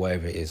application or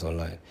whatever it is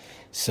online.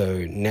 So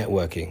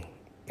networking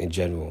in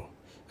general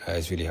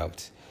has really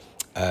helped.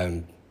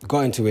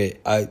 Got into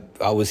it, I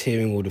was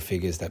hearing all the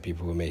figures that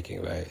people were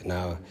making, right?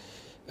 Now,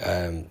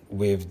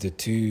 with the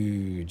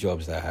two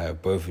jobs that I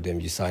have, both of them,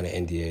 you sign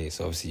an NDA,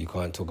 so obviously you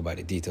can't talk about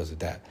the details of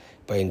that.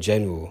 But in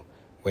general,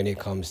 when it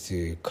comes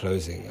to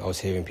closing, I was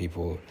hearing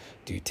people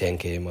do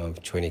 10K a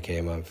month, 20K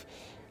a month.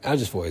 I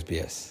just thought it was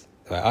BS.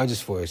 Like, I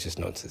just thought it was just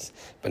nonsense.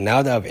 But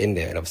now that I'm in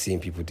there and I've seen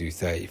people do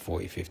 30,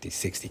 40, 50,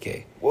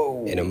 60K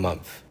in a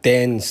month,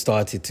 then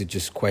started to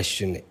just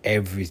question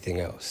everything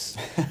else,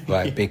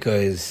 right?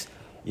 Because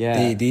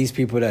these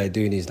people that are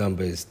doing these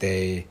numbers,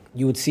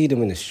 you would see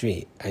them in the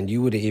street and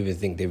you wouldn't even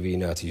think they really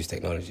know how to use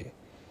technology,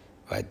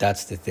 right?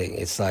 That's the thing.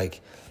 It's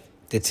like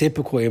the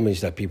typical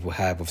image that people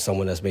have of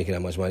someone that's making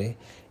that much money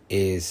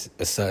is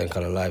a certain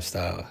kind of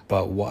lifestyle.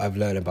 But what I've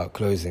learned about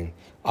closing,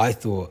 I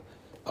thought,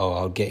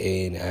 I'll get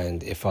in,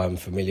 and if I'm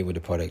familiar with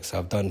the products,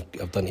 I've done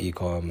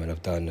e-com and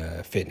I've done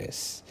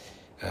fitness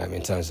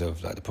in terms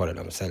of like the product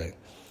I'm selling.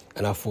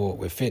 And I thought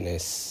with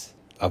fitness,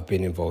 I've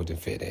been involved in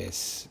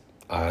fitness,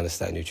 I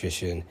understand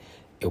nutrition,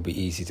 it'll be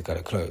easy to kind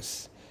of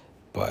close.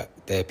 But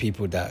there are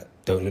people that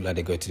don't look like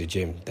they go to the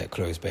gym that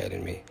close better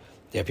than me.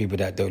 There are people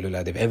that don't look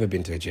like they've ever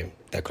been to a gym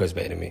that close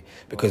better than me.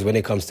 Because when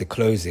it comes to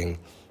closing,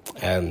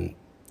 I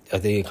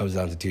think it comes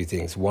down to two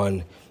things.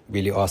 One,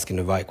 really asking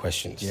the right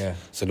questions. Yeah.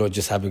 So not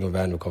just having a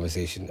random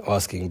conversation,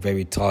 asking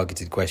very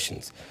targeted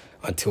questions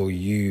until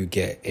you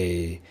get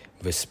a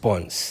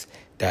response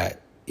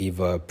that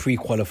either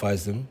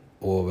pre-qualifies them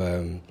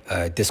or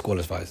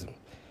disqualifies them.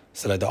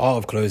 So like the art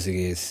of closing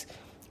is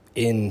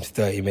in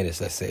 30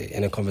 minutes, let's say,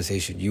 in a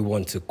conversation, you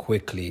want to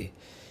quickly,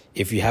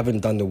 if you haven't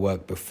done the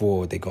work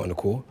before they got on the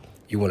call,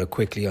 you want to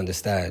quickly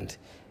understand,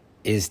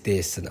 is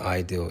this an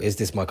ideal? Is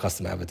this my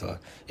customer avatar?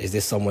 Is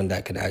this someone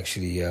that can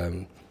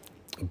actually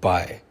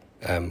buy?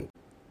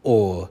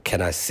 Or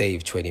can I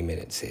save 20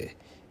 minutes here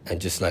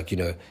and just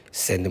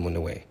send them on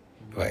the way,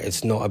 right?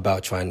 It's not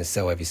about trying to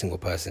sell every single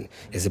person.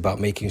 It's about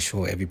making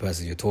sure every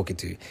person you're talking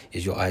to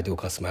is your ideal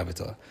customer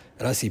avatar.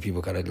 And I see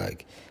people kind of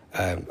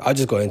I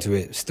just got into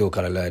it, still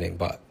kind of learning.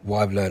 But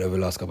what I've learned over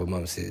the last couple of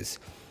months is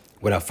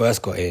when I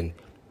first got in,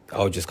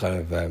 I would just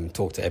kind of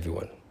talk to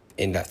everyone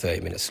in that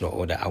 30-minute slot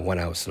or that 1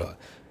 hour slot.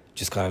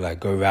 Just kind of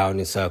go around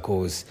in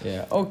circles.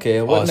 Yeah.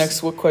 Okay. What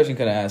next? What question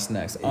can I ask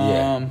next?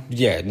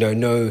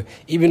 No.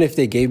 Even if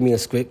they gave me a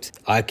script,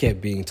 I kept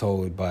being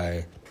told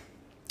by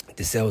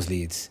the sales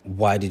leads,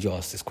 "Why did you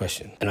ask this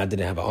question?" And I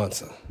didn't have an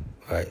answer,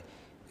 right?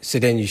 So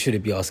then you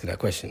shouldn't be asking that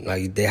question.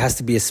 There has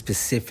to be a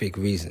specific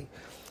reason.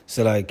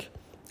 So let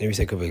me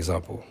take an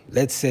example.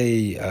 Let's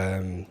say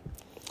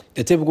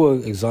the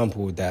typical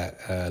example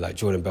that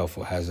Jordan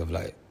Belfort has of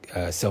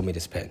sell me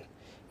this pen.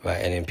 Right,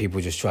 and then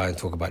people just try and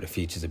talk about the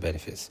features and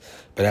benefits.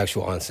 But the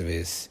actual answer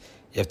is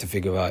you have to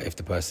figure out if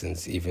the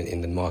person's even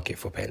in the market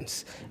for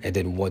pens. And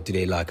then what do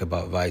they like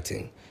about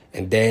writing?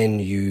 And then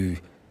you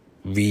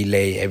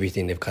relay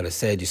everything they've kind of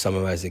said, you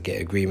summarize it, get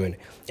agreement,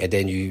 and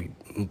then you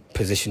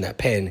position that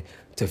pen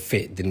to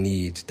fit the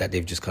need that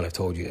they've just kind of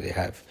told you that they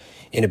have.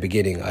 In the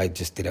beginning, I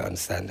just didn't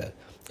understand that.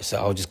 So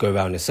I'll just go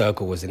around in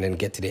circles and then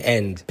get to the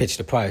end, pitch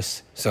the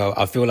price. So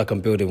I feel like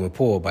I'm building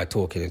rapport by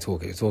talking and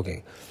talking and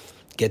talking.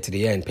 Get to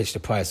the end, pitch the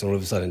price, and all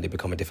of a sudden they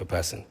become a different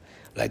person.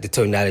 The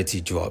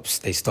tonality drops.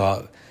 They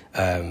start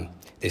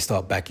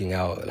backing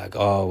out.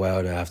 No,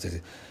 I have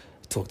to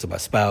talk to my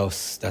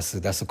spouse.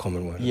 That's a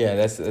common one. Yeah,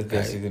 that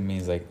basically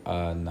means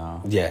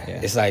no. Yeah,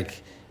 it's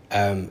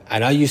and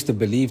I used to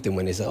believe them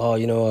when they say,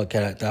 do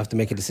I have to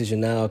make a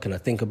decision now? Can I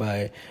think about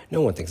it?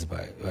 No one thinks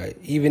about it, right?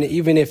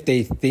 Even if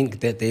they think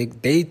that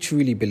they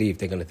truly believe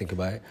they're going to think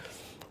about it,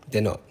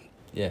 they're not.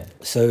 Yeah.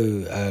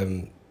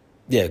 So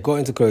Yeah, got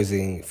into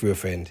closing through a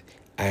friend,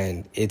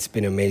 and it's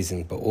been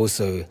amazing. But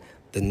also,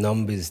 the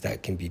numbers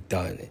that can be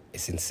done,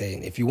 it's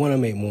insane. If you want to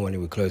make more money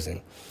with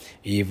closing,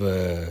 you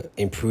either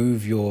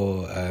improve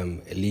your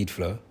lead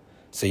flow,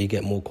 so you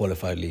get more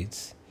qualified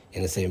leads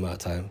in the same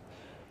amount of time,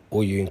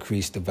 or you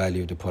increase the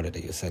value of the product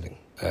that you're selling.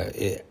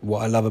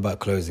 What I love about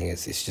closing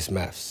is it's just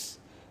maths,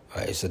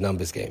 right? It's a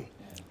numbers game.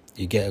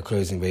 You get a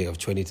closing rate of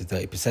 20 to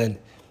 30%, and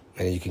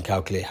then you can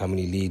calculate how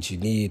many leads you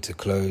need to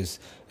close,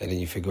 and then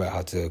you figure out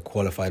how to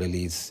qualify the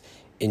leads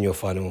in your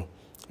funnel.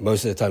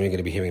 Most of the time you're going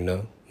to be hearing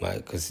no, right?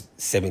 Because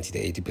 70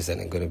 to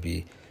 80% are going to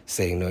be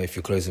saying no. If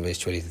your closing rate is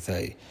 20 to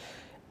 30,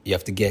 you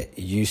have to get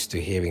used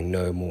to hearing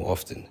no more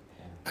often.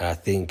 And I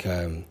think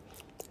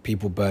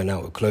people burn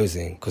out with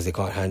closing because they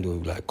can't handle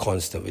like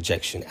constant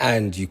rejection,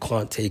 and you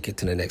can't take it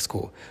to the next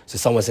call. So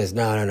someone says,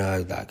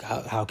 no, like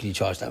how can you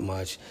charge that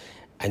much?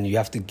 And you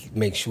have to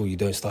make sure you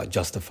don't start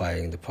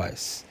justifying the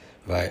price,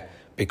 right?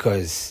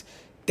 Because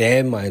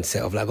their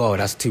mindset of like, oh,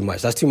 that's too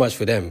much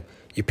for them.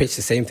 You pitch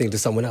the same thing to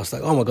someone else,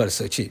 like, oh my God, it's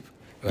so cheap,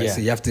 right? Yeah.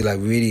 So you have to like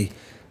really...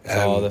 It's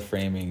all the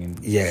framing.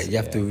 And you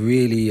have to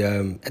really,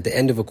 at the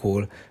end of a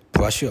call,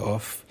 brush it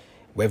off,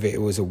 whether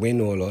it was a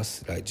win or a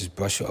loss, like just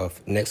brush it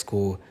off. Next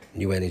call,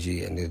 new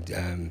energy, and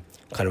then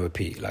kind of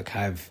repeat. Like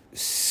have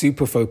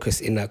super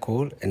focus in that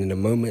call, and in the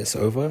moment it's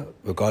over,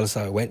 regardless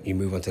of how it went, you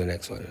move on to the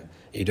next one.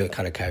 You don't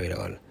kind of carry that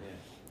on.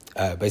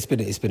 But it's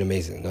been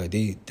amazing. No,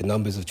 the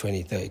numbers of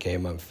 20, 30K a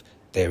month,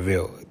 they're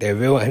real. They're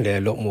real, and they're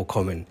a lot more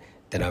common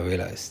than I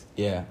realized.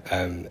 Yeah.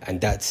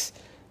 And that's,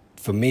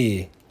 for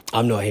me,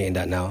 I'm not hitting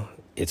that now.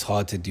 It's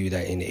hard to do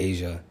that in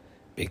Asia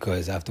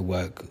because I have to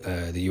work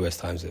the US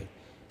time zone.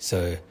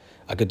 So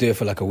I could do it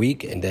for like a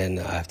week, and then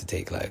I have to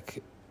take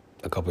like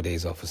a couple of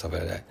days off or something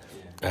like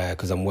that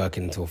because I'm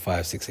working until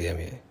 5, 6 a.m.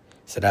 here.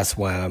 So that's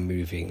why I'm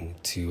moving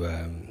to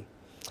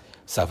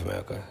South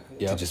America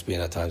to just be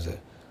in that time zone.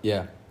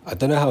 Yeah. I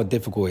don't know how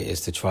difficult it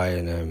is to try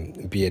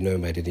and be a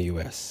nomad in the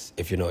US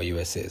if you're not a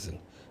US citizen.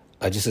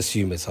 I just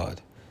assume it's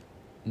hard.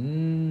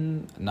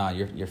 No,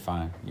 you're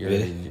fine.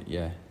 Really?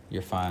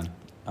 You're fine.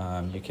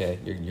 UK,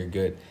 you're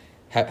good.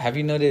 Have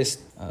you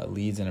noticed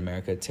leads in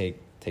America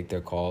take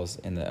their calls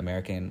in the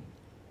American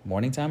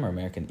morning time or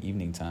American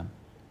evening time?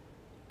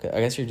 I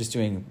guess you're just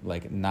doing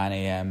like 9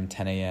 a.m.,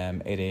 10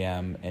 a.m., 8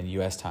 a.m. in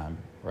US time,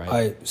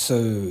 right?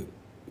 So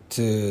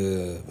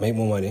to make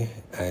more money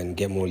and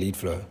get more lead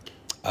flow,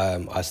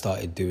 I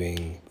started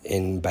doing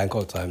in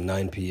Bangkok time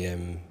 9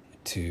 p.m.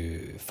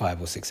 to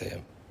 5 or 6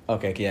 a.m.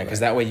 Okay, yeah, because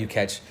that way you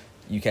catch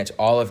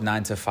all of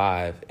 9 to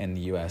 5 in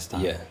the US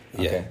time. Yeah.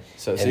 Okay.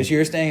 So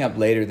you're staying up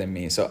later than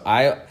me. So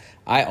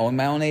I own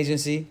my own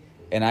agency,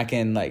 and I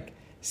can like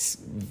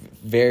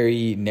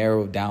very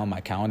narrow down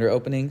my calendar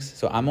openings.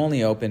 So I'm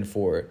only open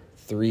for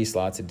 3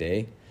 slots a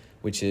day,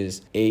 which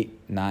is 8,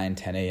 9,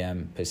 10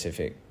 a.m.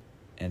 Pacific.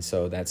 And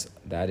so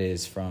that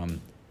is from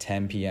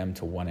 10 p.m.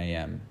 to 1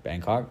 a.m.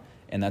 Bangkok.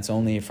 And that's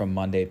only from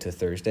Monday to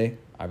Thursday.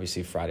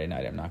 Obviously Friday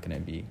night I'm not going to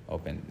be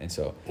open. And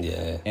so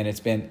and it's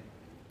been,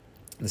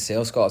 the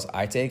sales calls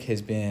I take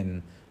has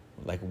been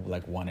like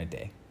 1 a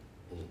day.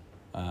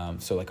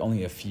 So like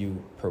only a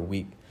few per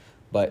week.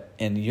 But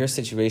in your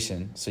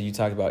situation, so you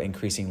talked about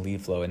increasing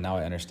lead flow, and now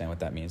I understand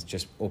what that means,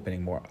 just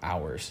opening more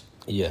hours.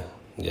 Yeah.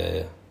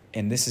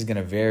 And this is going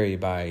to vary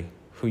by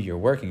who you're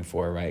working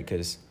for, right?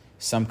 Because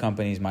some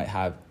companies might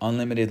have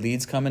unlimited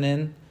leads coming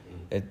in,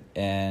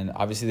 and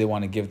obviously they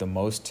want to give the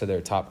most to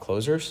their top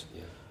closers.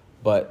 Yeah.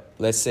 But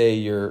let's say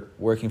you're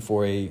working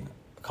for a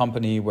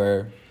company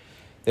where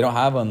they don't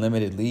have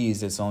unlimited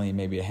leads, it's only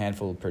maybe a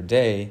handful per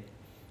day.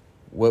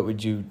 What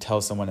would you tell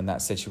someone in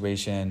that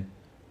situation?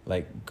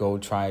 Like, go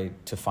try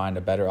to find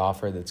a better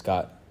offer that's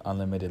got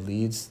unlimited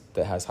leads,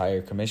 that has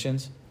higher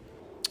commissions?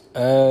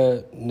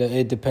 No,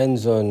 it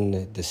depends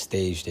on the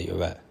stage that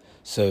you're at.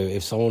 So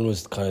if someone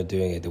was kind of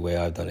doing it the way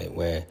I've done it,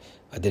 where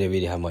I didn't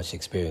really have much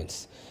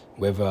experience,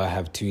 whether I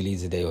have 2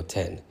 leads a day or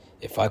 10,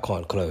 if I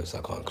can't close, I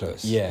can't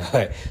close. Yeah.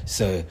 Right?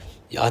 So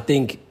I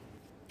think,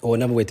 or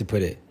another way to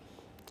put it,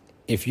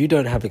 if you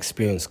don't have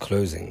experience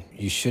closing,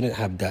 you shouldn't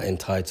have that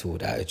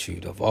entitled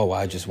attitude of, oh,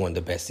 I just want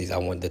the besties, I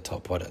want the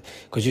top product,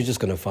 because you're just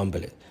going to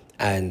fumble it.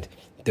 And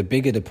the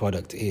bigger the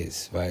product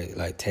is, right,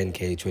 like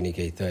 10K,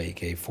 20K,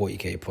 30K,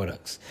 40K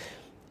products,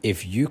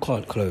 if you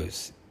can't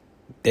close,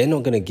 they're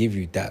not going to give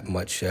you that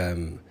much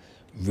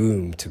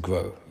room to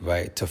grow,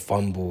 right, to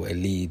fumble a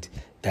lead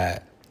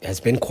that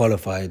has been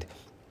qualified.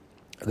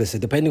 Like I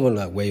said, depending on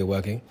like where you're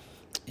working,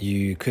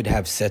 you could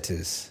have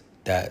setters.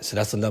 So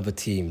that's another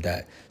team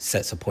that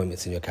sets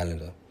appointments in your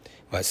calendar,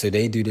 right? So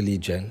they do the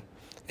lead gen,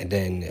 and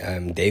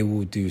then they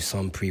will do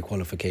some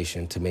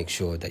pre-qualification to make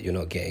sure that you're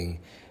not getting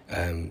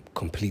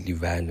completely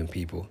random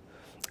people.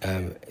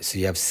 So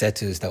you have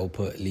setters that will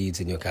put leads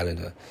in your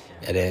calendar,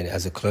 and then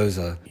as a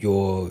closer,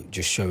 you're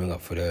just showing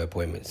up for the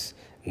appointments.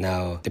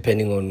 Now,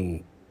 depending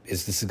on,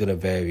 this is going to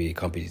vary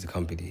company to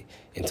company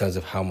in terms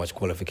of how much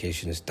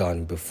qualification is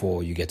done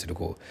before you get to the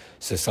call.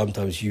 So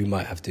sometimes you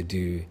might have to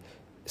do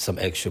some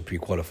extra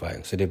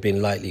pre-qualifying. So they've been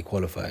lightly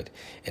qualified,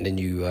 and then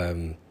you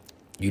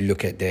you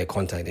look at their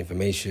contact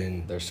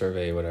information, Their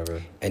survey,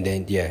 whatever. and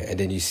then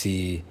you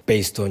see,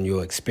 based on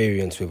your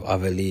experience with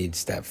other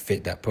leads that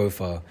fit that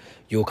profile,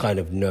 you'll kind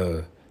of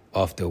know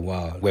after a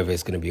while whether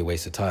it's going to be a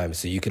waste of time.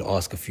 So you can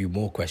ask a few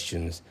more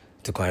questions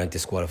to kind of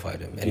disqualify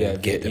them and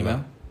then get them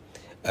email?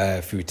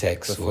 out through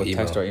text Before or email.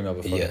 text or email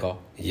before the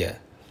call. Yeah,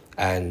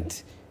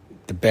 and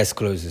the best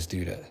closers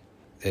do that.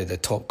 The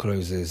top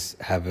closers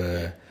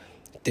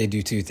they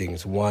do two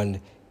things. One,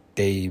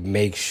 they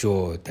make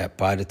sure that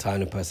by the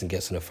time the person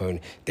gets on the phone,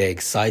 they're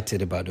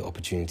excited about the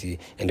opportunity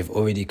and they've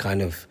already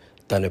kind of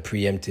done a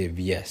preemptive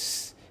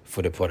yes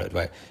for the product,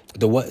 right?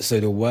 The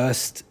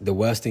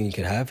worst thing you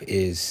can have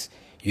is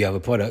you have a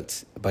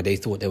product, but they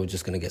thought they were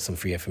just going to get some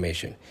free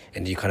information,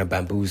 and you kind of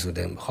bamboozle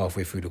them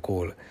halfway through the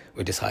call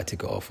with this high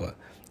ticket offer,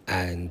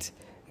 and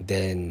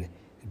then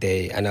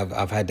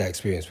I've had that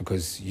experience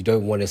because you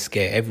don't want to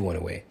scare everyone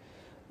away.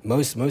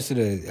 Most of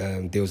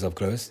the deals I've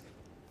closed,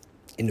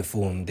 in the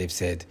form they've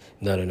said,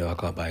 no, I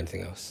can't buy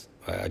anything else.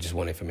 Right? I just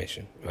want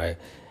information, right?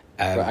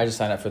 I just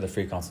signed up for the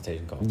free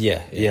consultation call.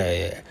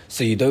 Yeah.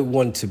 So you don't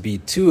want to be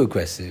too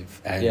aggressive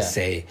and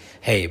say,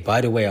 hey, by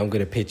the way, I'm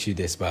going to pitch you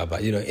this, but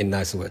in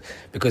nicer words,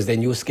 because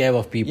then you'll scare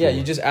off people. Yeah,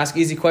 you just ask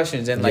easy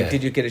questions and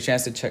did you get a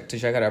chance to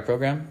check out our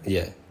program?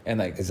 Yeah. And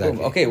exactly.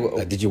 Boom, okay.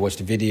 Like, did you watch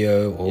the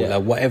video or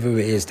whatever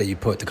it is that you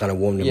put to kind of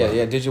warm them up?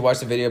 Yeah. Did you watch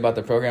the video about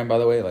the program, by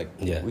the way?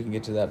 We can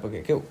get to that.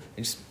 Okay, cool.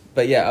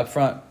 Up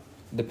front,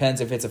 depends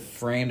if it's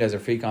framed as a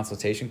free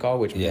consultation call,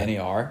 which many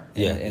are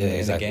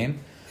in the game.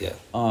 Yeah.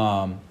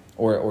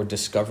 Or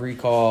discovery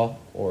call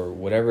or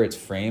whatever it's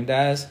framed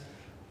as.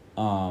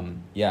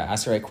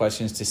 Ask the right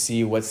questions to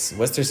see what's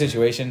their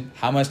situation,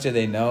 how much do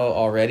they know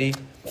already,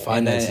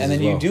 finances, and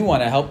then you do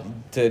want to help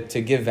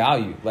to give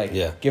value,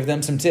 give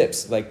them some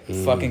tips,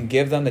 fucking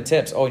give them the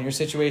tips. Oh, in your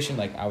situation,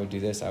 I would do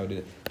this, I would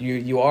do that.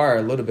 You are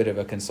a little bit of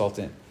a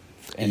consultant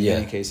in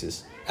many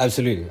cases.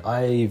 Absolutely.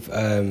 I've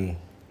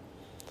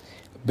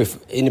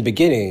in the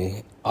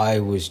beginning I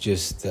was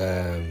just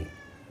trying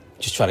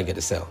to get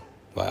the sale.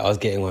 Right, I was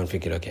getting one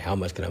thinking, okay, how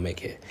much can I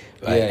make here?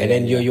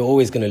 Right, you're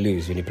always going to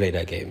lose when you play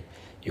that game.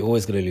 You're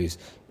always going to lose.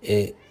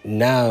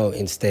 Now,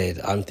 instead,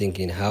 I'm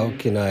thinking, how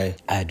can I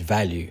add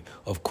value?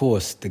 Of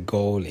course, the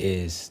goal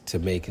is to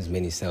make as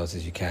many sales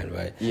as you can,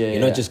 right? You're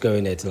not just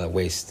going there to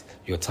waste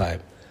your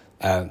time.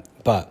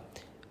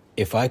 But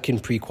if I can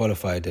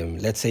pre-qualify them,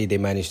 let's say they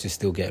manage to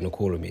still get on a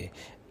call with me,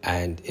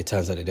 and it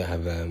turns out they don't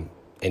have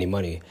any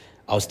money,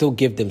 I'll still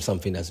give them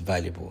something that's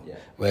valuable. Yeah.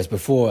 Whereas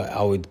before,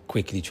 I would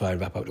quickly try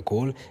and wrap up the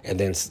call. And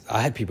then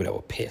I had people that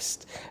were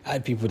pissed. I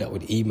had people that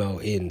would email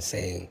in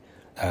saying,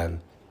 I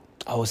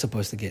was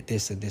supposed to get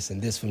this and this and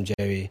this from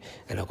Jerry,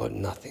 and I got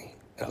nothing.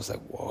 And I was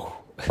like, whoa.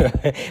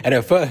 And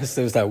at first,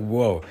 it was like,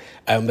 whoa.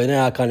 But then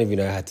I kind of,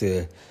 had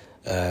to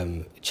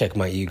check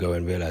my ego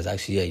and realize,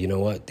 actually, you know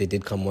what? They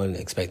did come on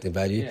expecting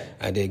value. Yeah.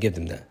 I did give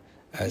them that.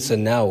 So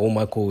now all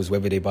my calls,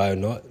 whether they buy or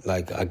not,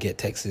 I get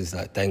texts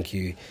like, thank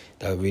you,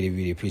 that I really,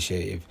 really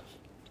appreciate it.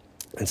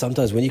 And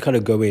sometimes when you kind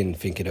of go in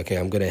thinking, okay,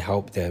 I'm going to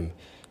help them,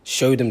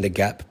 show them the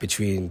gap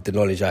between the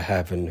knowledge I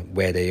have and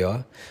where they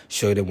are,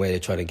 show them where they're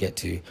trying to get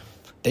to,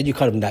 then you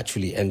kind of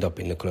naturally end up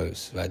in the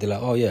close, right? They're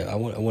like, oh yeah, I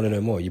want to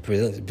know more. You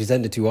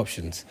present the two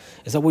options.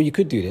 It's like, well, you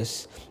could do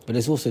this, but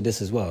there's also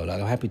this as well. I'm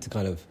happy to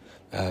kind of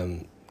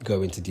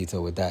go into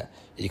detail with that.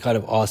 You kind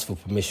of ask for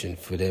permission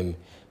for them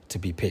to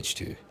be pitched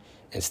to,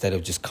 instead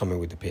of just coming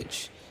with the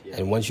pitch. Yeah.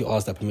 And once you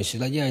ask that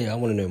permission, I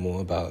want to know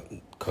more about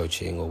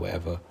coaching or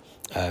whatever,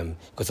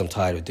 because I'm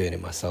tired of doing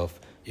it myself.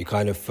 You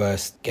kind of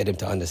first get them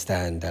to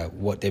understand that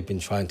what they've been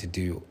trying to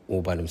do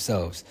all by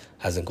themselves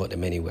hasn't got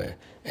them anywhere.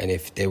 And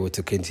if they were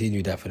to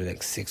continue that for the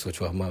next 6 or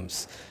 12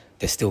 months,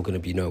 they're still going to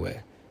be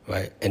nowhere,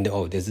 right? And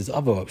there's this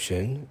other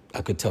option.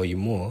 I could tell you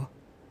more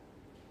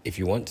if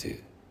you want to.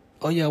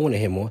 Oh yeah, I want to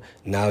hear more.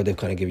 Now they've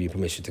kind of given you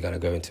permission to kind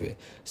of go into it.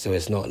 So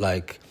it's not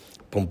like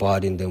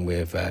bombarding them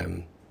with,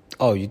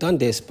 you've done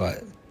this,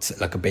 but it's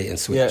like a bait and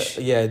switch.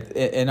 Yeah.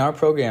 In our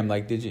program,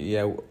 did you?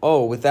 Yeah.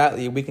 Oh, with that,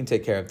 we can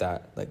take care of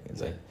that.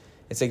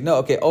 It's like no.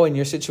 Okay. Oh, in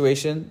your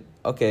situation,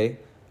 okay.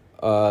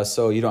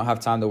 So you don't have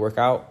time to work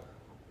out.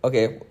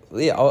 Okay.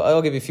 Yeah.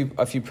 I'll give you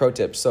a few pro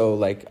tips. So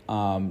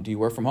do you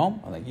work from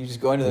home? You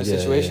just go into the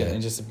situation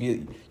and just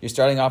you're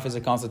starting off as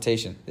a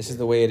consultation. This is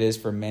the way it is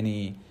for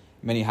many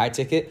high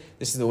ticket.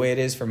 This is the way it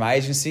is for my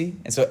agency.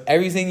 And so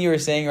everything you were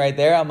saying right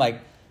there, I'm like,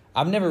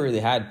 I've never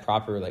really had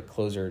proper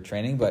closer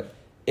training, but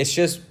it's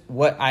just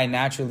what I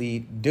naturally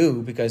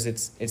do because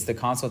it's the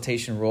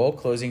consultation role,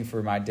 closing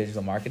for my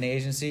digital marketing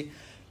agency.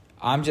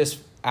 I'm just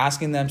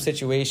asking them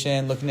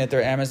situation, looking at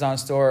their Amazon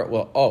store.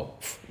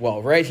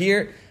 Well, right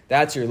here,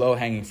 that's your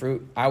low-hanging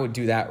fruit. I would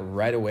do that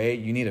right away.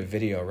 You need a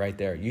video right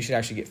there. You should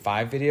actually get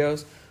 5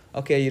 videos.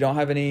 Okay, you don't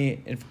have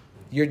any.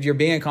 You're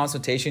being a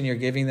consultation. You're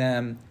giving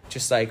them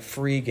just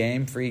free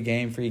game.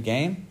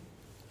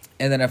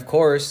 And then, of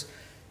course,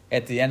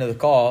 at the end of the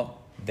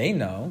call, they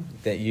know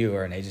that you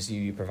are an agency,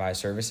 you provide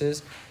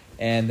services.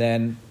 And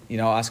then,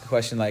 I'll ask a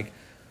question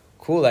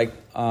cool,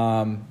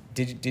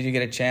 did you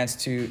get a chance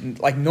to,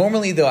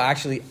 normally they'll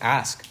actually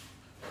ask.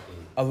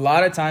 A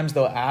lot of times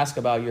they'll ask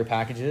about your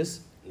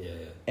packages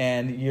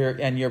and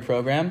your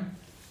program,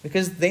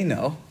 because they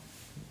know,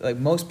 like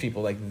most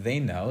people, like they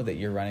know that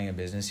you're running a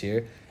business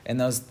here, and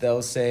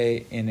they'll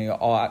say, and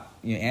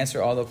you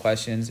answer all the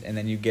questions, and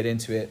then you get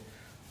into it,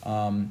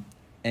 and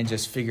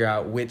just figure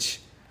out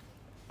which.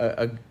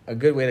 A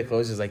good way to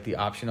close is like the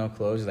optional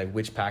close is like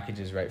which package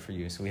is right for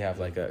you. So we have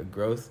like a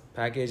growth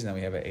package, and then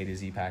we have an A to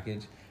Z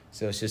package.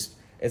 So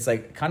it's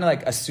like kind of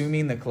like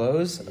assuming the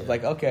close. Yeah.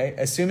 Like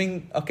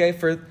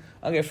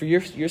for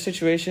your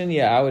situation,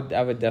 yeah, I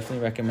would definitely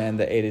recommend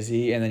the A to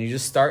Z, and then you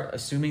just start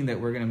assuming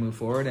that we're gonna move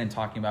forward and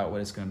talking about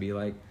what it's gonna be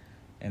like,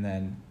 and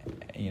then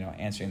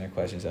answering their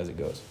questions as it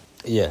goes.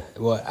 Yeah,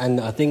 well, and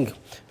I think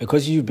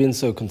because you've been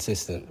so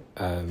consistent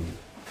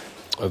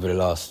over the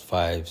last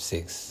 5,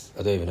 6.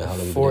 I don't even know how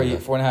long.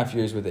 4.5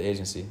 years with the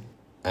agency,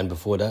 and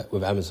before that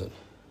with Amazon.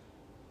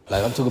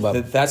 Like I'm talking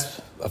about. That's.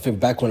 I think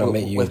back when I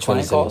met you in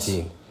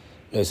 2017.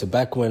 No, so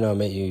back when I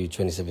met you in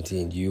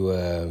 2017, you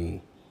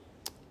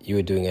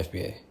were doing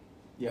FBA,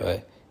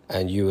 right?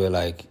 And you were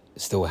like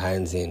still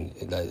hands in.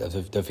 Like I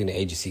don't think the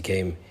agency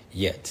came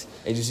yet.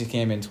 Agency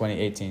came in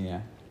 2018,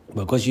 yeah.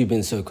 Because you've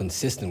been so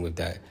consistent with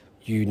that,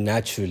 you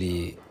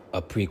naturally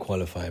are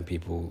pre-qualifying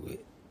people.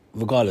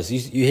 Regardless,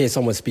 you hear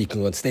someone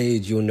speaking on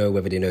stage, you'll know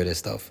whether they know their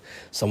stuff.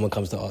 Someone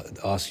comes to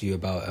ask you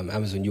about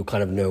Amazon, you'll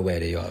kind of know where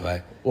they are,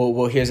 right?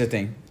 Well, here's the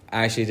thing.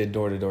 I actually did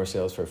door-to-door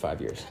sales for 5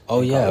 years.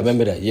 Oh, yeah, college. I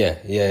remember that.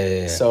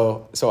 Yeah.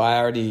 So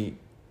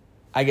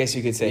I guess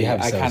you could say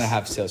I kind of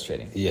have sales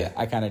trading. Yeah.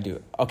 I kind of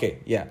do. Okay,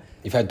 yeah.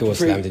 You've had doors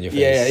slammed in your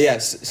face. Yeah.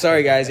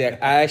 Sorry, guys. Yeah,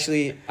 I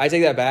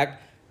take that back.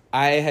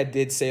 I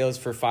did sales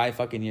for 5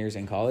 fucking years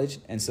in college,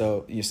 and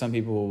so some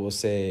people will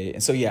say,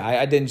 and so yeah,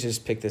 I didn't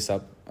just pick this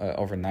up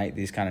overnight.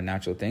 These kind of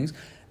natural things.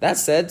 That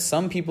said,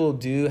 some people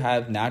do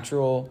have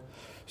natural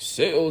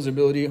sales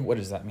ability. What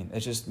does that mean?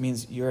 It just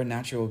means you're a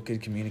natural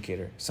good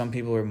communicator. Some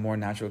people are more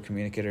natural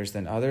communicators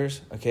than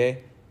others. Okay,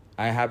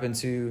 I happen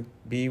to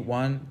be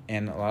one,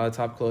 and a lot of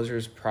top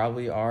closers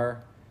probably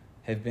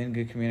have been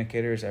good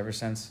communicators ever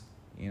since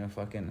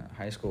fucking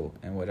high school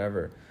and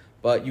whatever.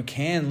 But you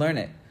can learn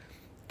it.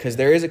 Because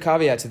there is a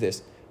caveat to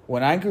this.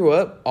 When I grew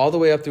up, all the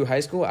way up through high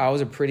school, I was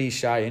a pretty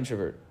shy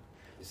introvert.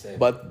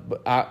 But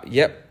a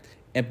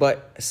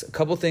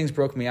couple things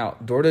broke me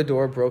out.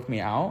 Door-to-door broke me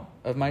out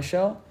of my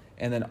shell.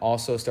 And then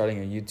also starting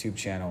a YouTube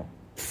channel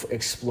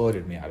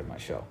exploded me out of my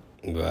shell.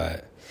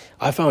 Right.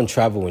 I found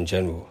travel in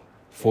general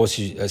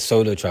forces you,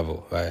 solo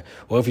travel, right?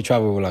 Or if you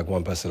travel with like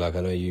one person, like I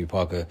know you,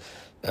 Parker,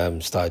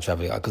 started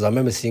traveling. Because I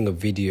remember seeing a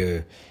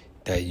video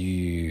that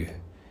you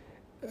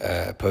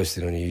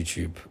posted on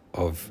YouTube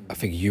of, I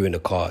think, you in the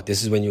car.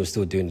 This is when you were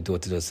still doing the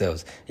door-to-door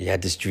sales. You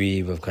had this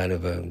dream of kind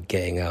of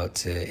getting out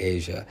to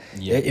Asia.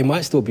 Yeah. It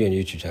might still be on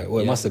YouTube channel.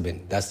 Well, it must have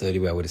been. That's the only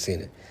way I would have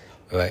seen it,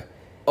 right?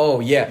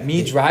 Oh, yeah.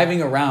 Me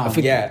driving around.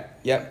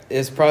 Yep.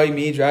 It's probably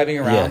me driving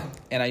around. Yeah.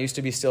 And I used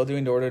to be still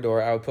doing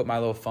door-to-door. I would put my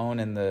little phone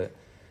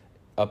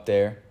up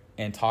there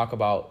and talk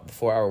about the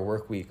 4-Hour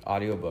Workweek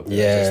audiobook that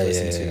I just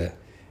listened to.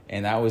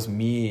 And that was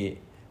me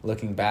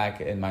looking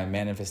back in my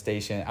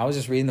manifestation. I was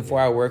just reading the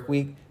 4-Hour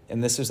Workweek,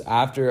 and this was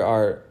after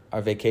our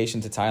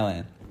vacation to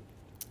Thailand.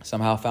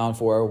 Somehow found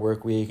 4-Hour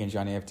Workweek and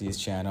Johnny FD's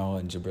channel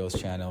and Jabril's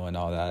channel and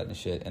all that and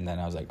shit. And then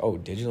I was like, oh,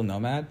 digital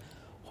nomad?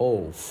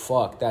 Oh,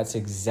 fuck, that's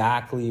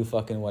exactly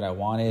fucking what I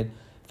wanted.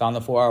 Found the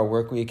 4-Hour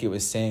Workweek. It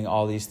was saying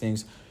all these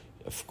things.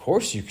 Of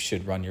course you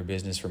should run your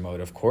business remote.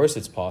 Of course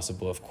it's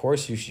possible. Of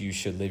course you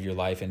should live your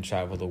life and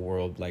travel the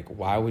world. Like,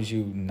 why would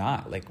you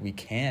not? Like, we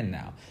can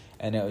now.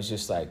 And it was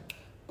just like,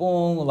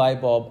 boom,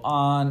 light bulb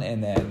on.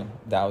 And then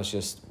that was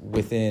just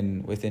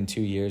within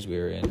 2 years we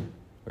were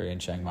in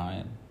Chiang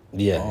Mai.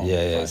 Yeah,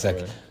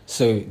 exactly.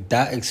 So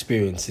that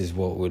experience is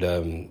what would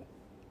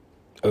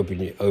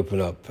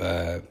open up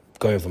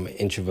going from an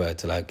introvert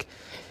to like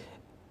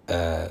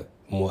a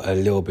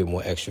little bit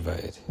more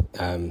extroverted.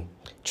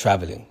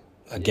 Traveling,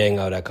 getting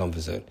out of that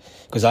comfort zone.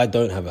 Because I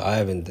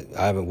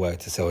haven't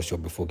worked a sales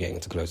job before getting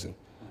into closing,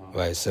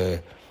 right? So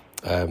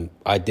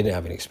I didn't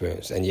have an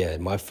experience, and yeah,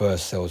 my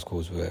first sales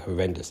calls were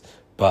horrendous.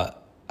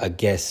 But I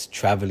guess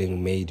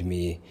traveling made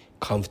me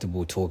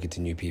comfortable talking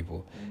to new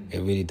people. It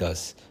really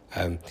does.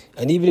 And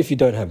even if you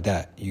don't have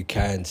that, you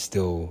can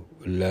still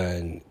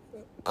learn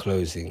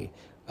closing,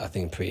 I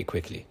think, pretty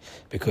quickly,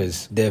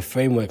 because there are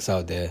frameworks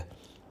out there,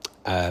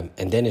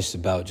 and then it's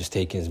about just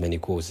taking as many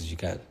calls as you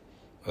can,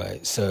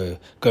 right? So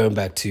going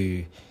back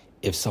to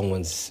if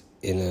someone's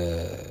in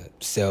a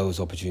sales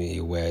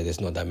opportunity where there's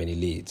not that many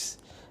leads,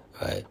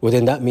 right? Well,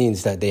 then that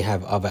means that they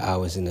have other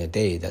hours in their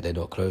day that they're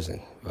not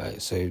closing,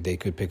 right? So they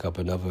could pick up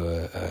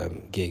another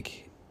gig,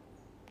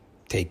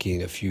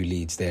 taking a few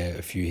leads there,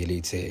 a few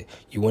leads here.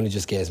 You want to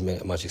just get as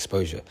much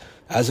exposure.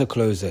 As a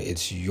closer,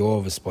 it's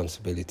your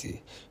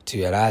responsibility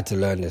to, and I had to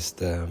learn this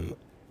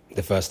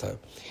the first time,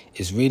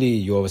 it's really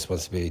your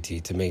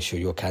responsibility to make sure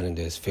your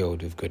calendar is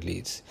filled with good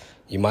leads.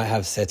 You might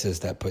have setters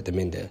that put them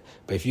in there,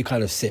 but if you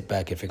kind of sit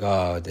back and think,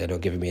 oh, they're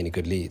not giving me any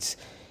good leads,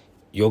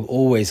 you're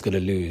always going to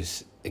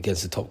lose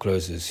against the top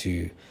closers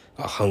who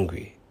are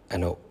hungry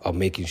and are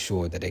making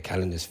sure that their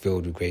calendar is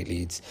filled with great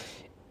leads.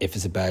 If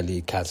it's a bad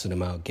lead, cancel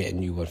them out, get a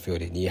new one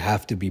filled in. You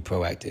have to be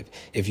proactive.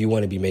 If you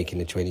want to be making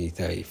the 20,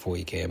 30,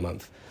 40K a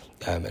month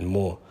and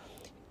more,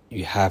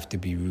 you have to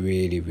be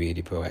really,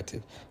 really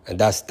proactive. And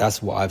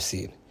that's what I've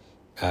seen,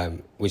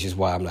 which is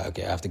why I'm like,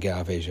 okay, I have to get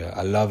out of Asia.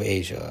 I love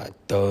Asia. I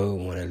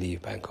don't want to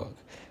leave Bangkok.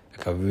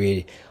 Like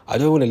I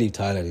don't want to leave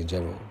Thailand in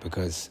general,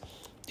 because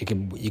you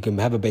can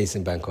have a base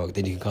in Bangkok,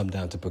 then you can come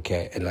down to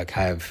Phuket and like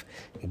have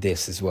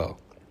this as well.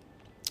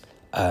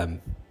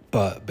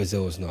 But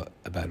Brazil is not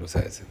a bad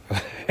alternative.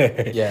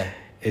 Yeah.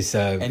 It's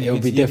it'll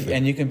be different.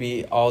 And you can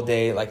be all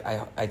day, like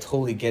I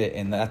totally get it.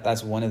 And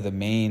that's one of the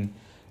main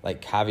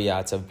like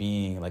caveats of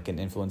being like an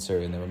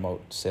influencer in the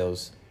remote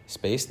sales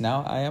space.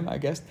 Now I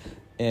guess,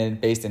 and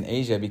based in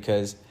Asia,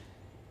 because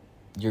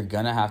you're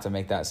gonna have to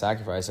make that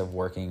sacrifice of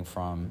working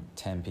from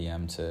 10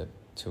 p.m. to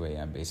 2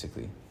 a.m.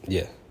 basically.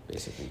 Yeah.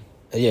 Basically.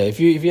 Yeah, if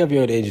you have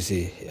your own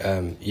agency,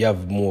 you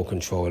have more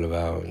control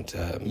around.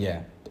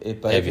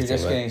 But if you're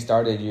just getting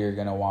started, you're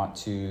going to want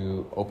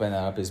to open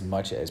that up as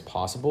much as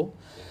possible.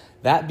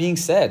 That being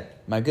said,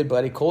 my good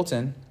buddy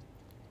Colton,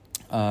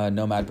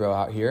 Nomad Bro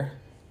out here,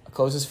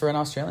 closes for an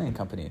Australian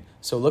company.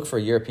 So look for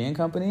European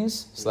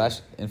companies /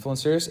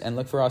 influencers, and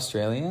look for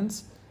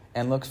Australians,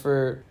 and look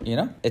for,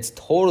 it's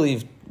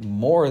totally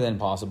more than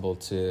possible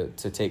to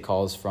take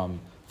calls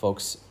from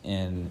folks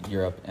in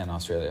Europe and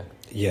Australia.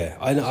 Yeah,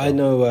 I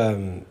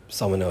know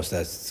someone else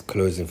that's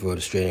closing for an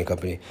Australian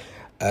company.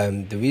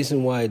 The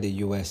reason why the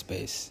US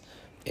base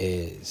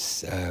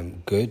is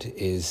good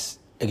is,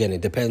 again,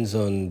 it depends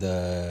on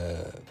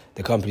the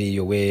company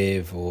you're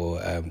with or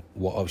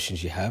what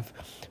options you have.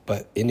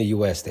 But in the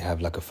US, they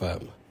have like a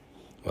firm,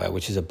 right,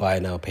 which is a buy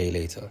now, pay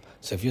later.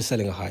 So if you're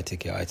selling a high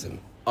ticket item,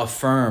 a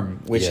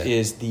firm, which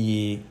is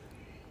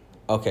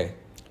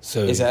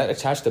so is that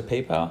attached to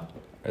PayPal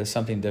or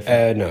something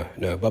different?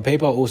 No. But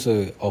PayPal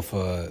also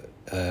offer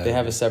they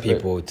have a separate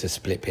people to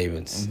split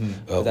payments.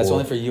 Mm-hmm. That's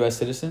only for US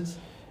citizens?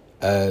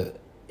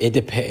 It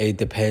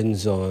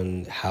depends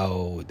on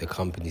how the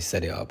company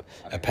set it up.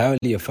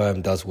 Apparently, a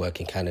firm does work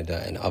in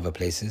Canada and other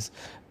places,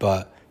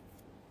 but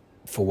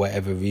for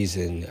whatever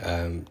reason,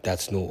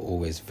 that's not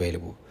always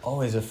available. Oh,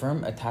 is a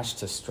firm attached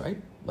to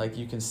Stripe? Like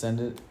you can send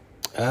it?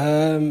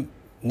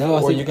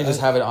 No, or you can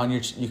just have it on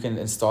you can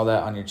install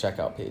that on your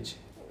checkout page.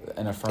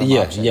 And a firm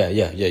option.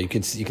 Yeah. You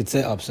could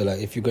set up, so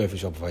like if you're going for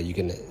Shopify, you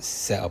can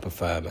set up a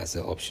firm as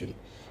an option,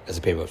 as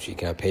a payment option. You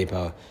can have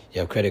PayPal, you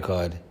have credit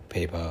card,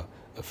 PayPal,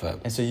 a firm.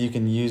 And so you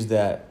can use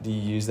that. Do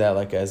you use that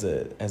like as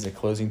a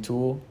closing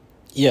tool?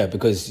 Yeah,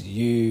 because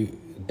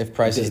if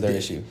price is their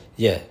issue.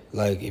 Yeah,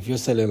 like if you're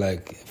selling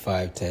like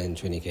 5, 10,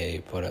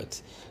 20K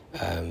products,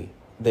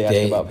 they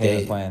ask about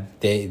payment plan.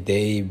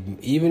 They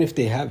even if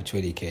they have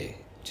 20K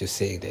just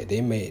sitting there,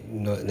 they may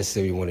not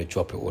necessarily want to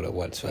drop it all at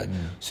once, right?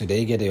 So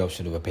they get the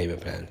option of a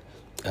payment plan,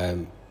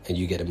 and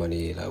you get the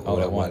money like all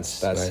at once.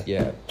 That's right?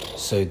 Yeah.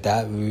 So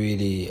that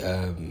really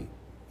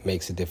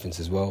makes a difference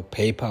as well.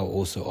 PayPal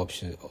also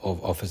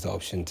offers the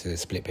option to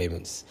split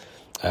payments.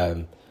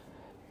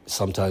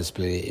 Sometimes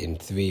split it in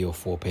 3 or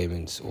 4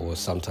 payments, or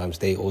sometimes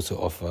they also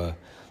offer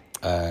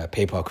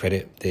PayPal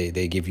credit.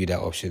 They give you that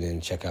option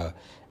in checkout,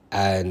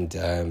 and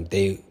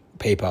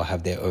PayPal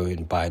have their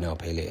own buy now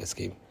pay later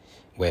scheme,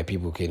 where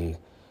people can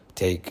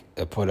take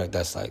a product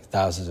that's like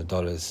thousands of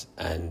dollars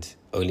and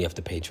only have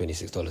to pay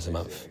 $26 a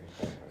month,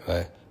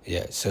 right?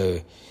 Yeah.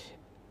 So,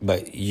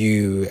 but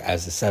you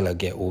as a seller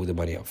get all the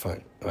money up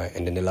front, right?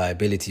 And then the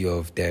liability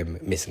of them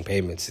missing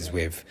payments is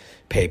with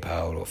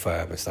PayPal or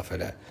firm and stuff like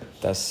that.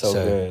 That's so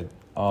good.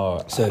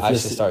 Oh, so I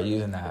should start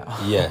using that.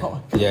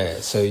 Yeah.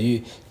 So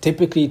you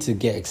typically, to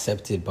get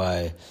accepted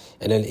by,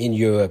 and then in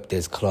Europe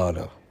there's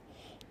Klarna.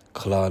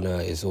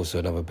 Klarna is also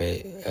another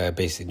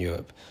based in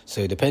Europe.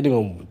 So depending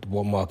on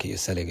what market you're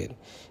selling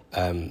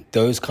in,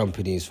 those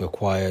companies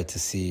require to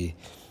see,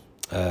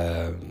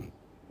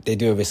 they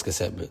do a risk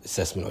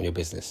assessment on your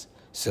business.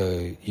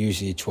 So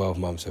usually 12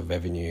 months of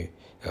revenue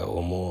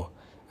or more,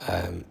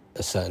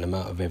 a certain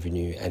amount of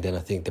revenue. And then I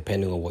think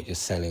depending on what you're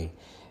selling,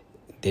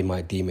 they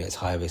might deem it as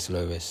high risk,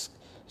 low risk.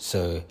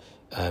 So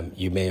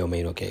you may or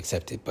may not get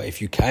accepted. But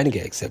if you can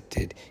get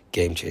accepted,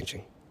 game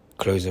changing.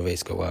 Closing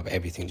rates go up,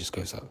 everything just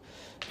goes up.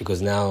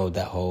 Because now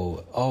that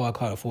whole, I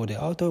can't afford it.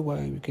 Oh, don't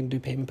worry, we can do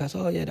payment pass.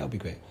 Oh, yeah, that'll be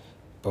great.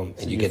 Boom.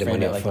 So and you get the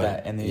money up like front.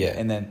 that.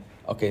 And then,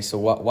 okay, so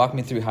walk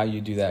me through how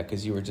you do that,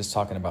 because you were just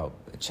talking about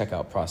the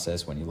checkout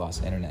process when you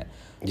lost internet.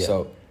 Yeah.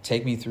 So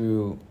take me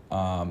through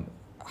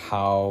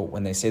how,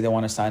 when they say they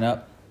want to sign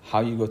up, how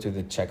you go through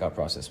the checkout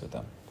process with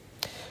them.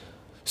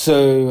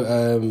 So,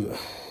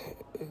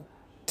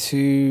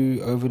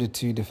 over the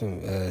two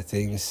different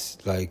things,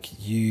 like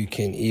you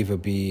can either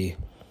be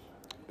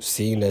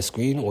seeing their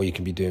screen or you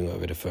can be doing it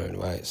over the phone,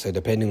 right? So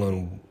depending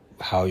on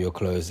how you're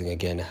closing,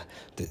 again,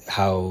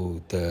 how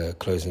the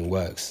closing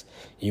works,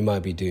 you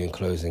might be doing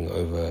closing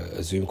over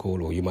a Zoom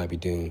call, or you might be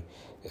doing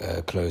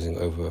closing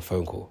over a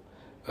phone call,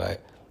 right?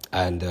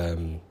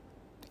 And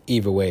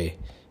either way,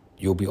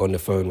 you'll be on the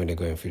phone when they're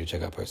going through the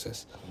checkout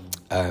process.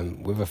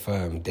 With a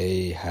firm,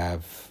 they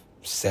have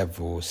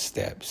several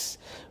steps,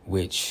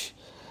 which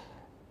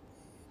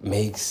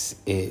makes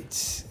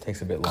it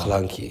Takes a bit long.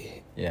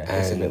 clunky. Yeah, it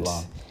takes a bit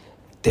long.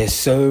 There's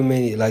so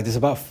many, like there's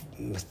about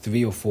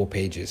 3 or 4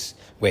 pages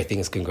where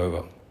things can go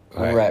wrong.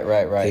 Right.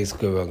 Things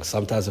go wrong.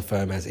 Sometimes a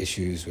firm has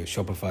issues with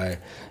Shopify.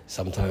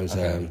 Sometimes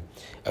a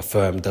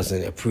firm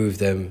doesn't approve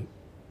them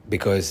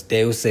because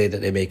they'll say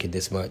that they're making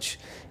this much,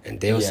 and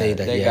they'll say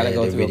that they gotta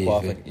go they're through really a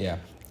qualification. Yeah.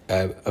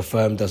 a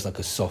firm does like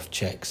a soft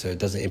check, so it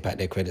doesn't impact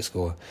their credit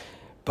score.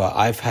 But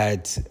I've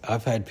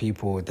had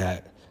people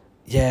that,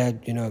 I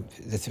think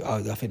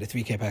the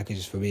 3K package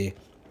is for me,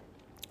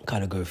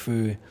 kind of go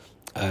through,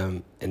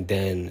 and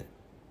then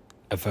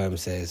a firm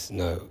says,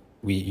 no,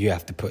 you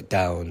have to put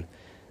down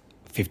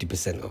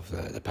 50%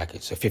 of the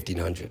package, so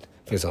 1,500,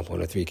 for example,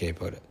 on a 3K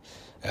product,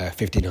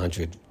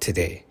 1,500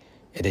 today,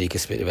 and then you can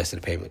split the rest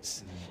of the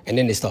payments. And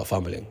then they start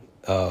fumbling.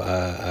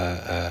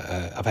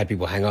 I've had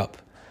people hang up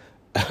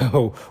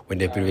when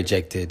they've been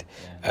rejected,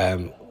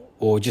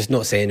 or just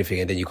not say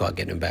anything, and then you can't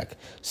get them back.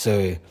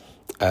 So,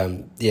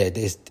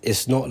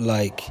 it's not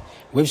like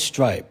with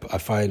Stripe. I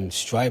find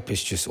Stripe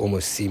is just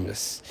almost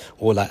seamless,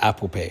 or like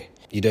Apple Pay.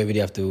 You don't really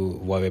have to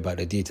worry about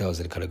the details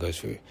that it kind of goes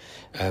through.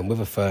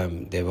 With a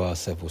firm, there are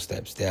several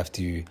steps. They have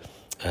to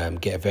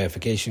get a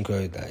verification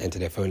code, enter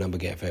their phone number,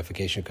 get a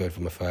verification code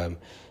from a firm.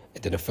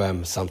 And then a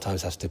firm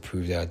sometimes has to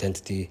prove their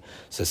identity.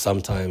 So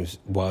sometimes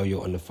while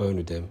you're on the phone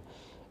with them,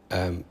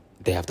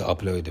 they have to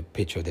upload a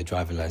picture of their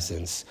driver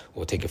license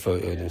or take a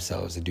photo of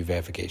themselves and do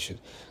verification.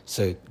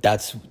 So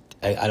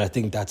I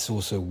think that's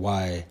also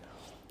why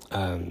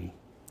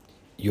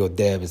you're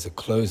there as a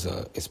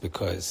closer, is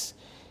because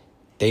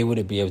they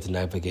wouldn't be able to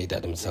navigate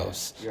that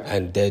themselves.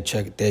 And their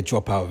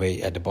dropout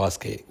rate at the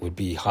basket would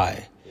be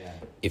high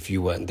if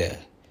you weren't there.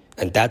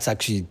 And that's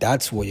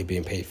what you're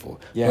being paid for.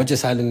 Not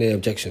just handling the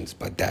objections,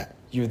 but that.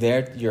 You're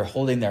there, you're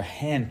holding their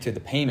hand to the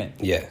payment.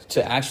 Yeah.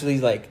 To actually,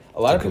 like,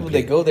 a lot of people,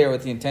 they go there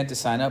with the intent to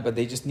sign up, but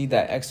they just need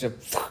that extra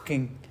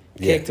fucking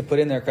kick to put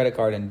in their credit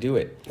card and do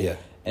it. Yeah.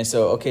 And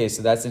so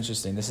that's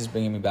interesting. This is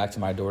bringing me back to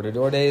my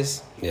door-to-door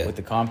days with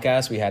the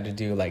Comcast. We had to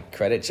do, like,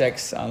 credit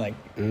checks on, like,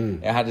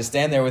 I had to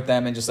stand there with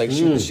them and just, like,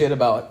 shoot the shit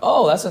about, like,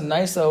 oh, that's a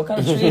nice, what kind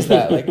of tree is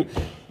that? Like,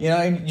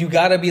 and you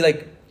got to be,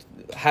 like,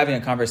 having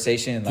a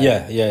conversation.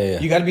 Like,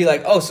 You got to be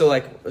like,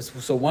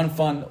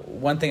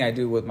 one thing I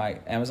do with my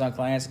Amazon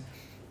clients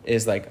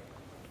is, like,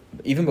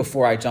 even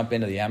before I jump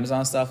into the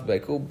Amazon stuff, be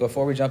like, cool,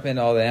 before we jump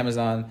into all the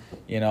Amazon,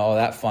 all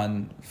that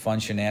fun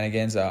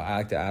shenanigans, I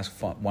like to ask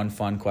one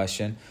fun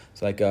question.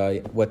 It's like,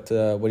 what do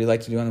you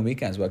like to do on the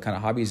weekends? What kind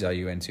of hobbies are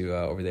you into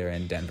over there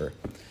in Denver?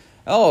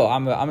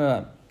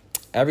 Oh,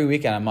 every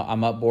weekend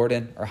I'm up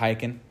boarding or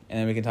hiking, and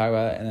then we can talk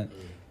about it. And then,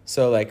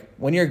 so, like,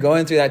 when you're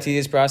going through that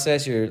tedious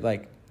process, you're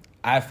like,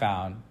 I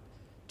found,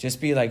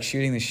 just be like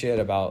shooting the shit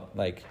about,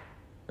 like,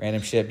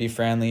 random shit, be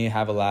friendly,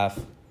 have a laugh.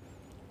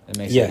 It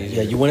makes it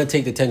easier. You want to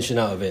take the tension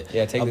out of it.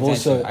 Yeah, take the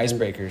tension.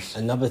 Icebreakers.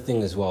 Another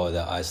thing as well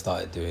that I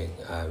started doing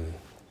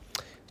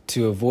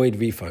to avoid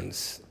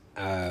refunds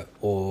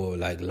or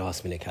like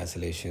last minute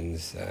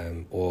cancellations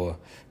or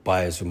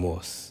buyer's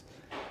remorse.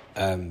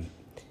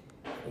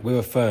 With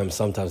a firm,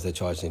 sometimes they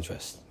charge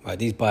interest. Right,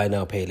 these buy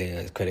now, pay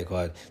later credit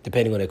card,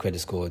 depending on their credit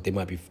score, they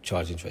might be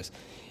charged interest.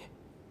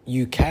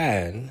 You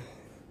can,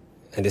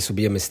 and this will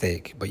be a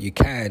mistake, but you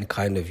can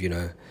kind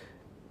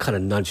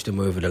of nudge them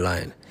over the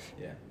line.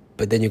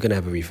 But then you're going to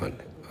have a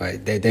refund,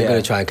 right? They're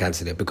going to try and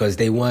cancel it because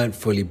they weren't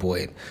fully bought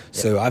in.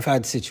 So I've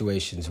had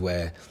situations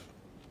where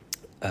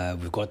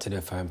we've got to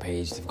the firm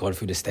page, they've gone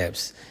through the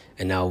steps,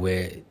 and now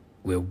we're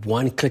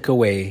one click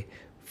away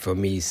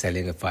from me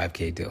selling a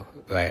 5K deal,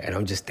 right? And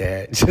I'm just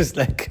there, just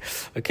like,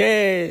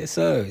 okay,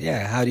 so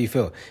how do you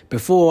feel?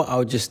 Before, I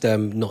would just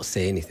not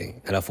say anything,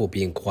 and I thought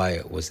being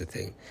quiet was the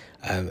thing.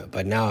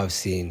 But now I've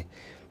seen,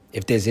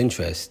 if there's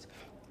interest,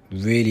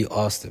 really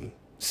ask them.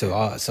 So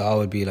I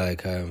would be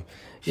like,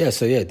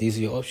 these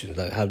are your options.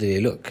 Like, how do they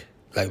look?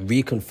 Like,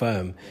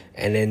 reconfirm.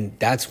 And then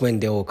that's when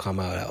they will come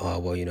out like, oh,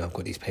 well, I've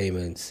got these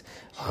payments.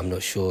 I'm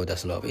not sure.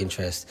 That's a lot of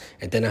interest.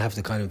 And then I have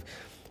to kind of,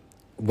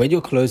 when you're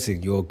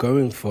closing, you're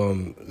going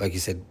from, like you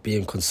said,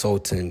 being a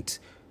consultant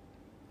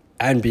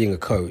and being a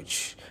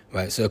coach,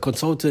 right? So a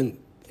consultant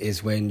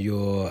is when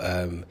you're,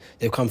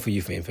 they've come for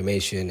you for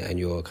information and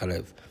you're kind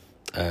of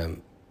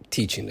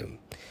teaching them.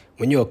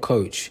 When you're a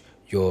coach,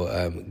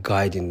 you're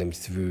guiding them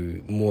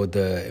through more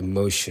the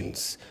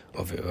emotions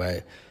of it,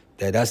 right?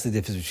 That's the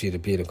difference between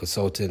being a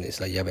consultant. It's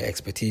like you have an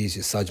expertise,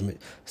 you're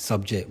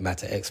subject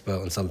matter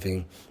expert on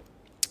something.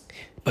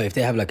 But if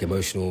they have like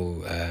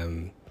emotional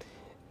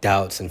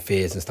doubts and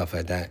fears and stuff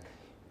like that,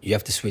 you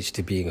have to switch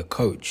to being a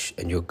coach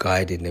and you're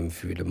guiding them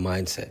through the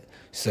mindset.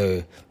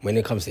 So when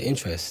it comes to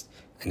interest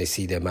and they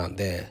see the amount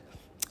there,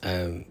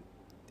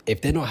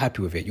 if they're not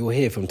happy with it, you'll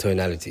hear from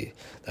tonality.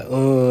 Like,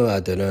 oh,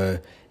 I don't know.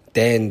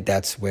 Then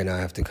that's when I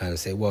have to kind of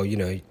say, well,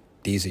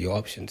 these are your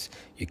options.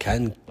 You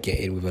can get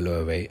in with a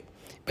lower rate,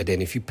 but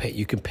then if you pay,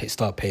 you can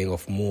start paying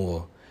off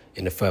more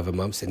in the further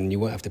months, and you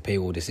won't have to pay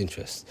all this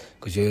interest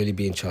because you're only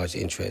being charged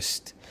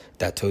interest,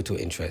 that total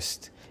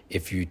interest,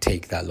 if you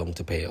take that long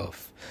to pay it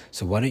off.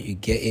 So why don't you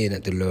get in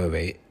at the lower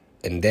rate,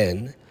 and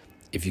then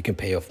if you can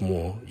pay off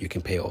more, you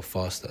can pay it off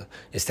faster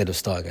instead of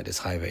starting at this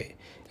high rate.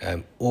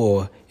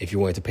 Or if you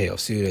wanted to pay it off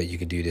sooner, you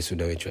could do this with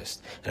no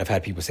interest. And I've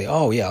had people say,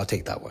 oh yeah, I'll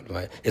take that one,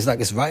 right? It's like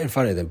it's right in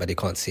front of them, but they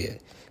can't see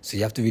it. So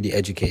you have to really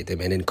educate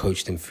them and then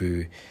coach them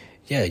through,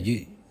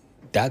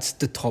 that's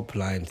the top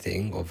line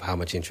thing of how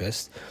much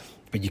interest,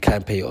 but you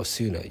can pay it off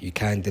sooner. You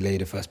can delay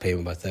the first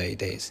payment by 30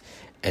 days.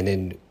 And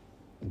then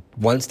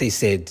once they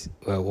said,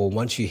 or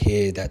once you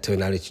hear that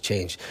tonality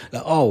change,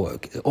 like, oh,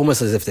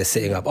 almost as if they're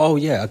sitting up, oh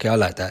yeah, okay, I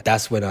like that.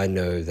 That's when I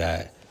know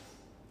that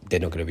they're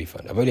not going to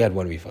refund. I've only had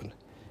one refund.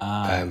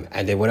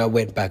 And then when I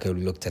went back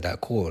and looked at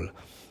that call,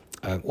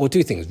 or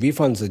two things,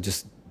 refunds are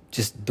just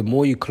the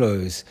more you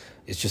close,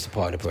 it's just a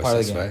part of the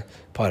process, right?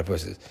 Part of the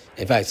process.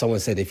 In fact, someone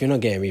said, if you're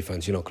not getting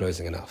refunds, you're not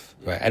closing enough,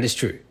 right? And it's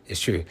true.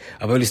 It's true.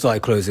 I've only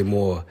started closing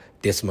more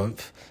this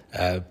month,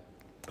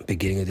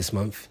 beginning of this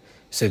month.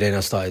 So then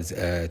I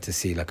started to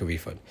see like a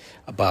refund.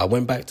 But I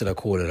went back to the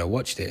call and I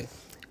watched it.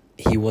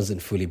 He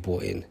wasn't fully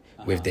bought in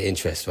with the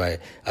interest, right?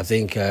 I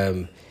think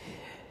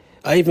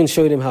I even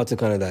showed him how to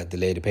kind of like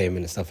delay the payment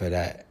and stuff like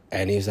that.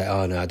 And he was like,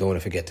 oh no, I don't want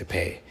to forget to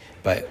pay.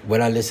 But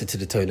when I listened to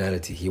the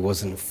tonality, he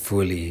wasn't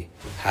fully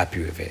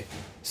happy with it.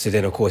 So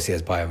then, of course, he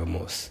has buyer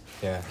remorse.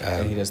 Yeah,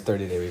 and he does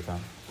 30-day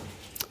refund.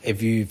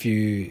 If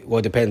you, well,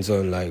 it depends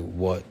on like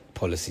what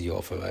policy you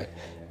offer, right?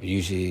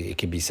 Usually it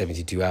could be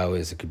 72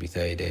 hours, it could be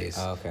 30 days,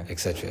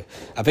 etc.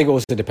 I think it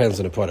also depends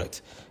on the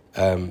product.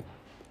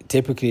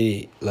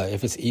 Typically, like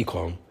if it's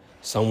e-com,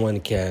 someone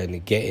can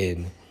get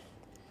in,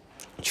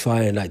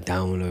 try and like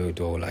download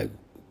or like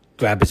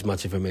grab as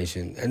much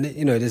information, and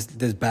you know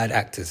there's bad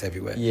actors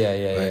everywhere. Yeah.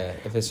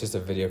 If it's just a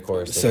video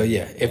course. So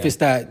if it's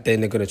that, then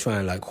they're gonna try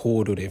and like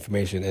hoard all the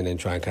information and then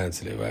try and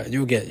cancel it, right?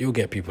 You'll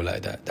get people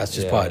like that. That's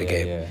just part of the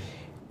game. Yeah.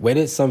 When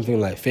it's something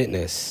like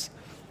fitness,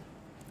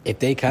 if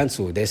they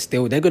cancel,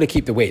 they're gonna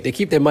keep the weight. They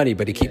keep their money,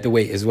 but they keep the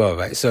weight as well,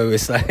 right? So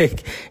it's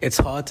like it's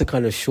hard to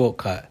kind of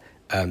shortcut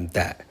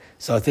that.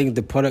 So I think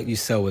the product you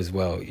sell as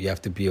well, you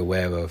have to be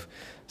aware of.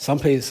 Some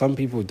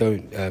people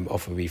don't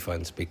offer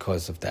refunds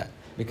because of that.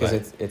 Because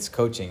it's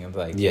coaching of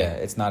like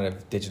it's not a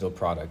digital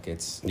product.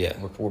 It's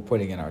we're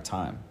putting in our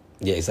time.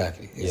 Yeah,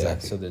 exactly.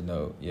 So there's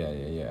no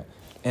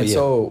And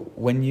so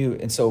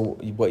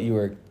what you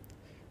were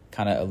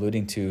kind of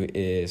alluding to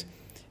is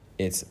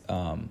it's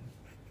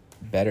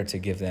better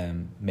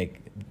to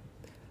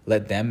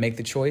let them make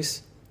the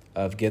choice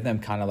of give them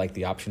kind of like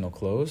the optional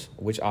close,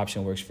 which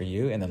option works for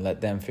you, and then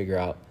let them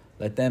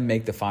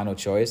make the final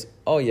choice.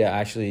 Oh yeah,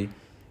 actually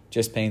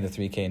just paying the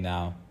 $3,000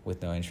 now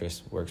with no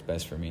interest works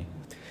best for me.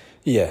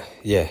 Yeah.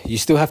 You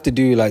still have to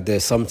do like the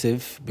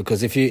assumptive,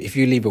 because if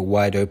you leave it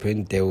wide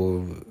open, they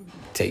will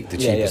take the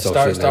cheapest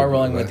option. Start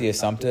rolling with the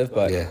assumptive,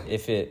 but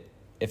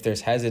if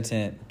there's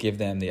hesitant, give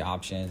them the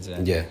options.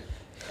 So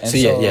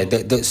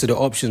the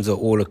options are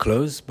all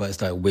closed, but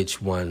it's like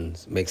which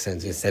ones make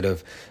sense. Instead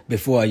of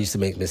before, I used to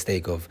make the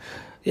mistake of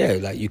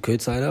like you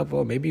could sign up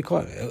or maybe you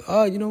can't.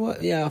 Oh, you know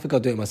what? Yeah, I think I'll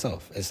do it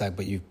myself. It's like,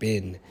 but you've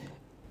been.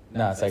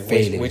 No, it's like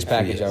which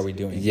package are we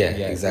doing? Yeah,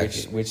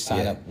 exactly. Which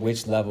sign up,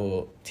 which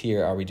level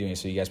tier are we doing?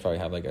 So you guys probably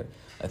have like a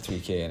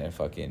 $3,000 and a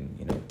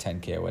fucking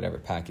 $10,000 or whatever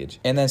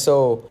package. And then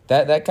so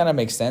that kind of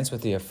makes sense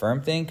with the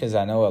Affirm thing, because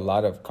I know a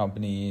lot of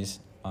companies,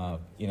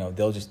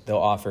 they'll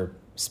offer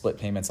split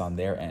payments on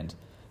their end.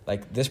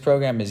 Like this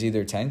program is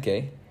either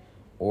 $10,000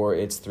 or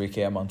it's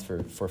 $3,000 a month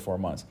for 4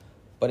 months.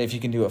 But if you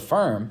can do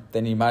Affirm,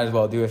 then you might as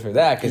well do it for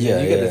that, because you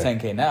get the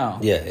 $10,000 now.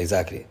 Yeah,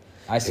 exactly.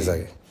 I see.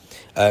 Exactly.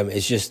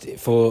 It's just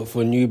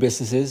for new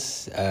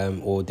businesses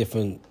or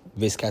different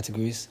risk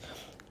categories,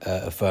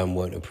 Affirm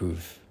won't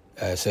approve.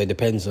 So it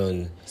depends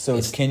on.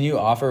 So can you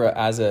offer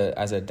as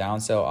a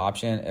downsell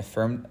option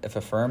if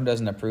Affirm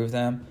doesn't approve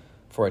them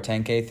for a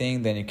 $10,000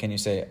 thing? Then can you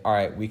say, all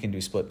right, we can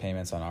do split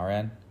payments on our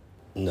end?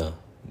 No,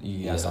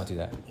 you guys don't do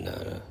that.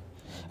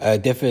 No.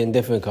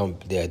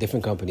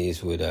 Different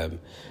companies would.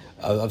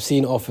 I've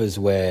seen offers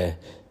where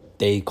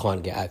they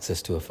can't get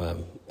access to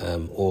Affirm,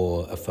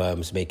 or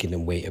Affirm's making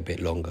them wait a bit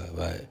longer,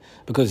 right?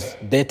 Because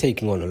they're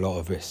taking on a lot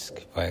of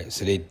risk, right?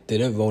 So they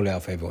don't roll it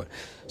out for everyone.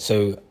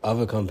 So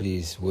other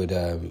companies would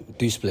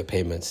do split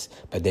payments,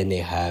 but then they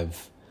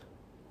have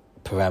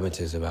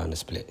parameters around the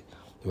split,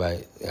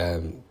 right?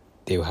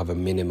 They will have a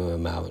minimum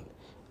amount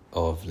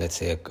of, let's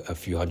say, a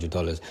few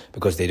 $100s,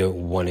 because they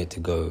don't want it to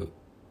go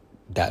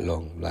that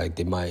long. Like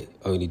they might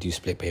only do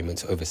split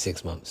payments over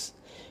 6 months,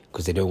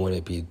 because they don't want it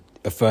to be.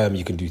 Affirm,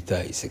 you can do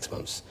 36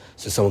 months.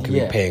 So someone can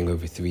be paying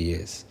over 3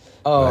 years.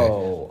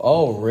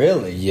 Oh,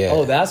 really? Yeah.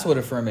 Oh, that's what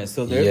Affirm is.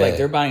 So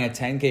they're buying a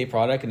 $10,000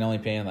 product and only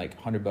paying like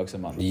 $100 a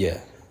month. Yeah.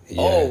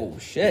 Oh,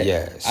 shit.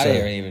 Yeah. I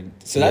didn't even.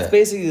 So that's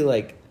basically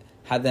like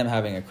them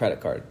having a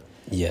credit card.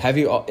 Yeah.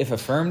 If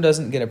Affirm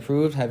doesn't get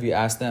approved, have you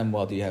asked them,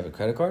 well, do you have a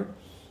credit card?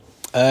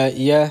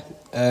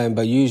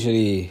 But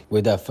usually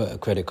with that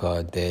credit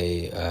card,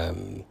 they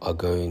are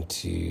going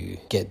to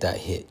get that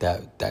hit,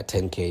 that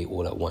 $10,000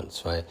 all at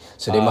once, right?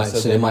 So they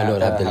might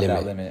not have the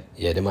limit.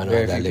 Yeah, they might not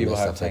have that limit. Very few people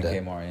have $10,000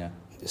 like more, yeah.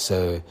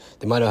 So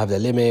they might not have that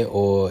limit,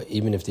 or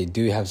even if they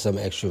do have some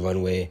extra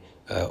runway,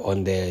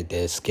 on there.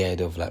 They're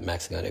scared of like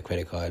maxing out their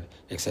credit card,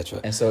 etc.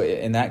 And so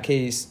in that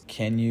case,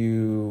 can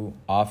you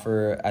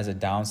offer as a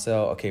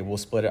downsell, okay, we'll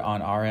split it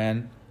on our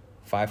end,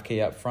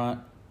 $5K up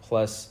front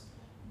plus,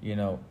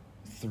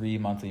 3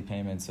 monthly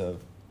payments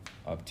of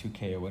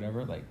 $2K or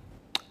whatever, like?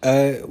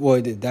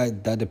 Well,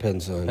 that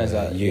depends on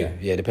you. Yeah.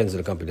 Yeah, it depends on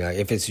the company. Like,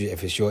 if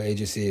it's your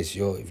agency, it's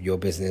your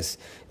business,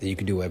 then you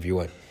can do whatever you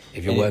want.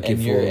 If you're working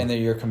and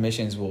then your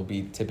commissions will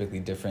be typically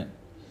different.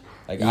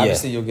 Like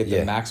obviously you'll get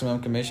the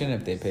maximum commission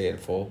if they pay it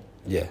full.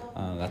 Yeah.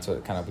 That's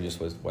what kind of just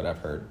was what I've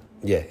heard.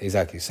 Yeah,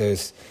 exactly. So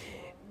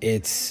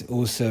it's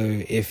also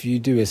if you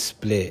do a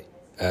split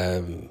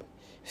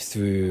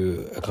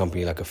through a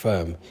company like a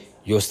firm,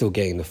 you're still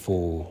getting the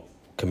full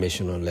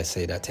commission on, let's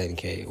say, that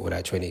 10K or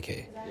that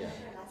 20K.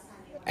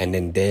 And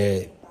then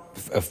it's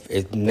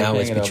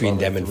between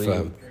them and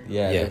firm.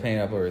 Yeah, they're paying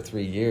up over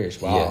 3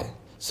 years. Wow. Yeah.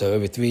 So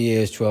over 3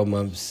 years, 12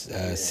 months,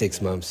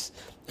 6 months.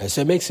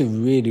 So it makes it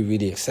really,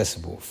 really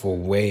accessible for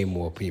way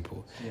more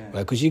people. Yeah. Right?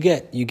 Because you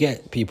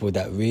get people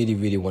that really,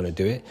 really want to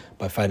do it,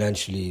 but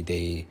financially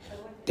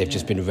they've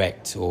just been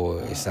wrecked,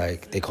 or it's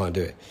like they can't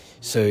do it.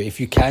 So if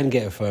you can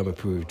get a firm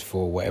approved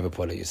for whatever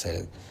product you're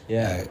selling,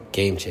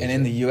 game changer. And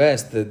in the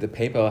US, the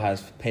PayPal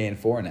has Pay in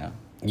 4 now.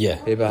 Yeah.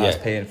 PayPal has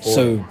Pay in 4.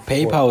 So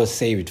PayPal has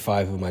saved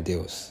 5 of my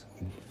deals.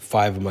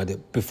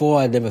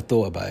 Before I never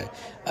thought about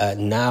it.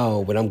 Now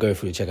when I'm going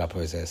through the checkout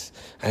process,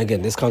 and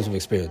again, this comes with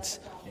experience.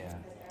 Yeah.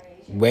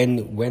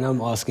 When I'm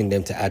asking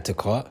them to add to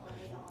cart,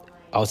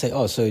 I'll say,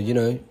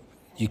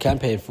 you can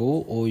pay in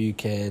full or you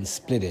can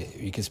split it.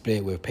 You can split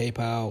it with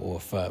PayPal or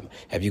Firm.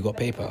 Have you got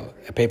a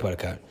PayPal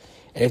account?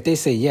 And if they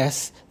say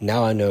yes,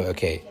 now I know,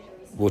 okay,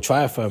 we'll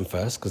try a Firm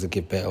first because it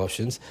gives better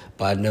options,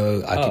 but I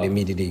know I can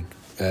immediately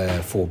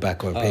fall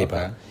back on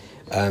PayPal.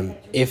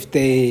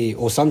 Okay.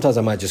 Or sometimes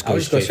I might just go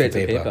straight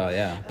to PayPal.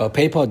 Yeah. But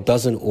PayPal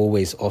doesnn't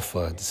always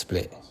offer the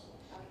split.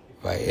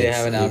 Right? They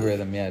have an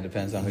algorithm, it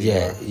depends on who you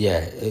are.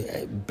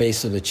 Yeah,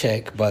 based on the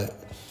check. But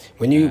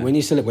when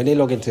they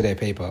log into their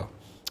PayPal,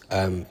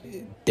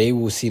 they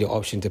will see the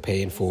option to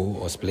pay in full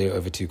or split it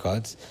over 2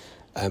 cards.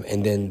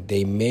 And then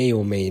they may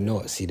or may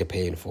not see the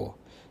pay in full.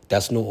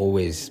 That's not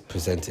always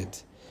presented.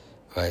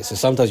 Right? So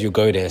sometimes you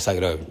go there, it's like,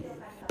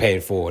 pay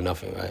in full or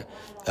nothing, right?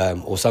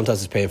 Or sometimes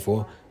it's pay in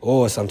full,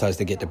 or sometimes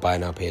they get the buy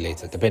now, pay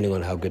later, depending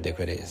on how good their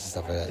credit is and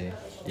stuff like that.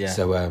 Yeah.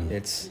 So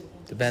it's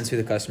depends who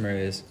the customer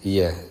is.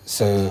 Yeah.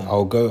 So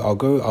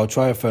I'll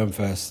try a firm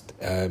first,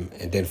 and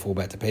then fall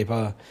back to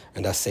PayPal,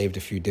 and that saved a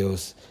few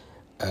deals.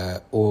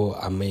 Or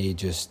I may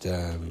just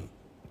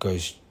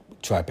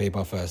try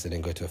PayPal first and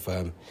then go to a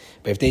firm.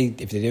 But if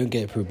they don't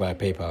get approved by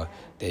PayPal,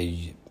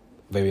 they're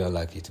very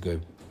unlikely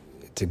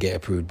to get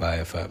approved by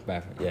a firm.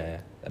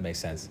 Yeah, that makes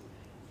sense.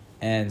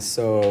 And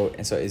so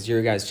is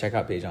your guys'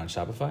 checkout page on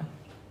Shopify?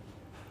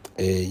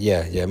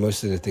 Yeah.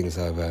 Most of the things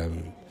I've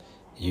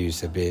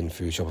used have been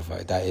through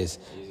Shopify. That is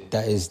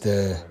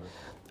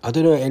I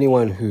don't know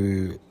anyone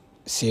who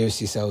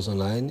seriously sells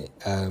online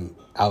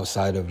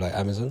outside of like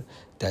Amazon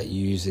that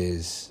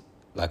uses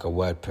like a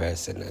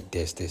WordPress and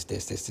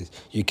this.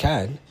 You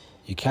can,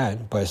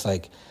 but it's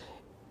like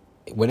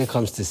when it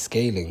comes to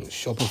scaling,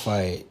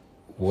 Shopify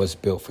was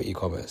built for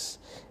e-commerce.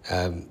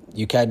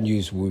 You can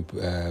use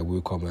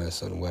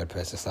WooCommerce on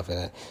WordPress and stuff like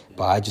that,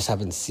 but I just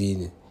haven't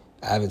seen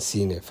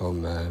it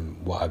from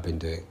what I've been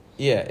doing.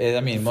 Yeah,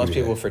 I mean, most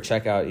people for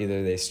checkout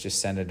either they just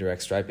send a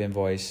direct Stripe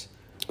invoice,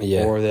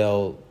 or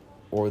they'll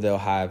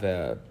have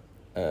a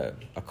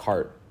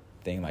cart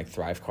thing like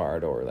Thrive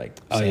Card or like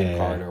Same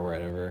Card or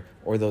whatever,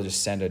 or they'll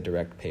just send a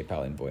direct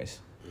PayPal invoice.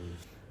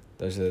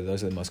 Those are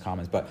the most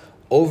common. But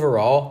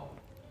overall,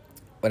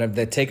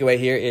 the takeaway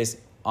here is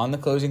on the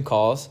closing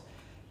calls,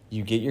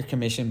 you get your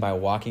commission by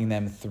walking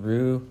them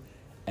through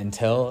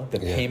until the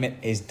payment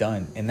is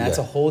done, and that's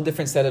a whole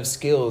different set of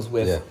skills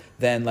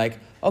than like,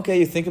 okay,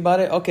 you think about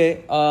it,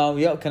 okay,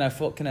 can I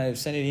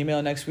send you an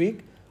email next week?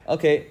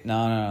 Okay,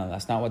 no,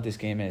 that's not what this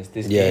game is.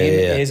 This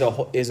game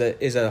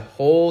is a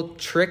whole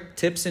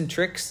tips and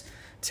tricks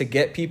to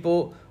get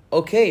people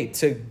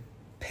to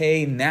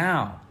pay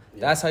now.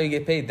 That's how you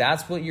get paid.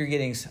 That's what you're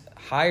getting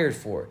hired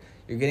for.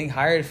 You're getting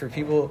hired for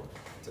people,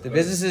 the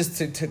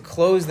businesses to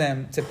close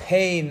them, to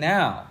pay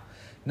now.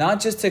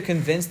 Not just to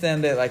convince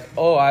them that like,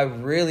 oh, I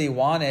really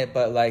want it,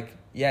 but like,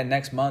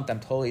 next month I'm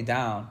totally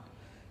down.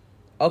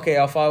 Okay,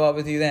 I'll follow up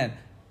with you then.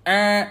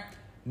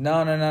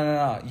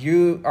 No.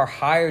 You are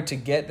hired to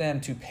get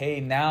them to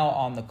pay now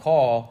on the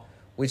call,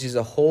 which is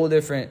a whole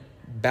different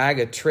bag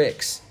of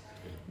tricks.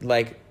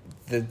 Like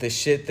the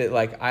shit that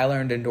like I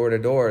learned in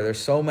door-to-door. There's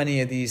so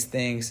many of these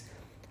things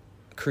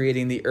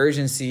creating the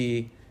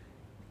urgency.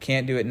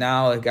 Can't do it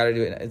now. I got to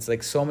do it. It's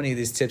like so many of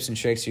these tips and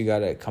tricks you got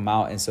to come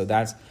out. And so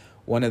that's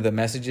one of the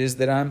messages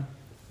that I'm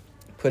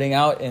putting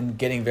out and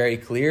getting very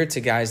clear to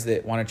guys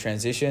that want to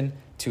transition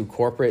to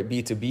corporate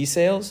B2B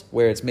sales,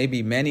 where it's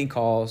maybe many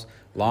calls,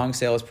 long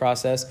sales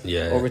process,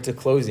 over to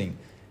closing.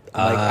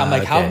 I'm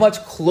like, how much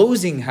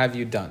closing have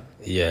you done?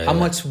 How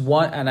much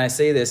and I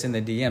say this in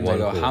the DMs, I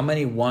go, how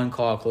many one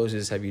call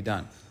closes have you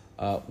done?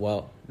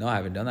 Well, no, I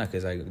haven't done that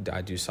because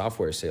I do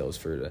software sales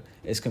for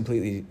it's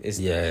completely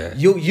Yeah.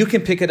 You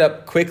can pick it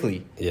up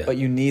quickly, Yeah. but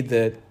you need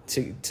the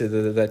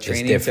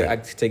training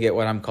different. to get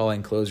what I'm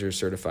calling closer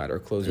certified or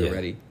closer Yeah.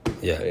 ready.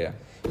 Yeah. So, yeah.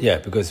 Yeah,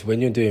 because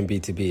when you're doing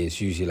B2B, it's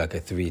usually like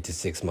a 3 to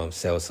 6 month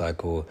sales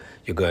cycle.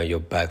 You're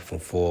back from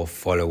 4,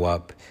 follow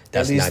up.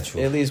 That's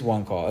natural. At least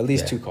one call, at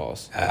least Yeah. 2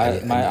 calls.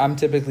 And I'm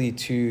typically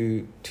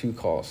two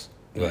calls.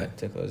 Right.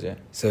 To close, yeah.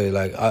 So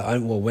like,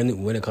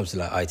 when it comes to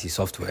like IT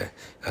software,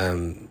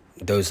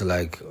 those are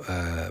like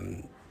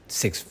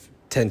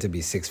tend to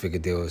be 6-figure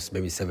deals,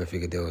 maybe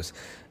 7-figure deals,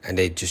 and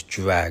they just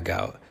drag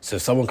out. So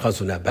if someone comes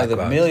from that The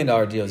background, $1 million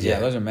deals, yeah, Yeah.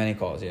 those are many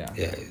calls, yeah.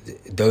 yeah,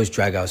 those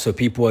drag out. So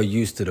people are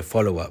used to the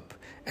follow up.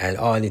 And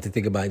I need to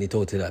think about it, I need to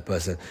talk to that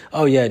person.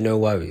 Oh yeah, no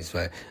worries,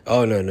 right?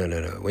 Oh no.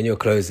 When you're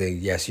closing,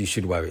 yes, you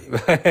should worry.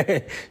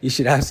 You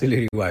should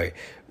absolutely worry.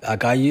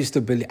 Like I used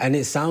to believe, and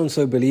it sounds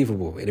so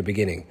believable in the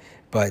beginning,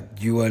 but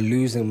you are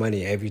losing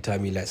money every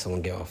time you let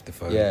someone get off the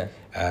phone. Yeah.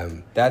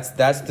 That's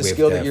the With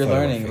skill that their you're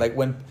follow-up learning.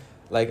 thing.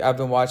 Like I've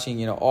been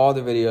watching, all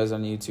the videos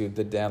on YouTube,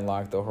 the Dan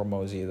Lok, the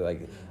Hormozy,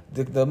 like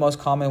the most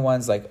common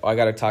ones, like, I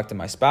got to talk to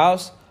my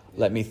spouse.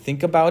 Let me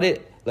think about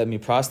it. Let me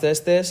process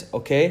this.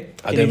 Okay.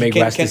 I don't make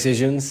rash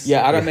decisions.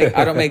 Yeah, I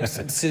don't make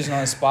decisions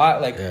on the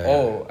spot. Like,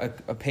 Yeah.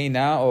 a pay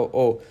now.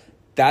 Oh,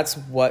 that's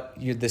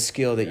the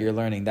skill that you're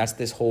learning. That's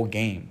this whole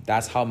game.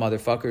 That's how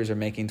motherfuckers are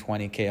making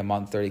 $20K a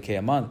month, $30K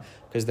a month,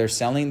 because they're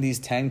selling these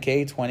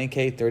 $10K,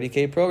 $20K,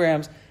 $30K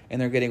programs, and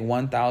they're getting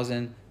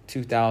 $1,000,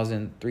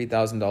 $2,000,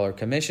 $3,000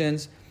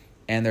 commissions,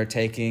 and they're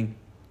taking,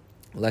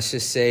 let's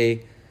just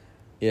say,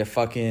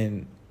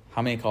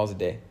 how many calls a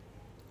day?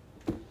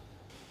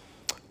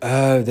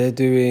 They're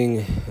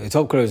doing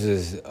top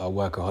closers are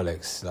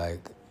workaholics. Like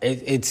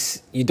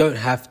it's you don't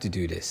have to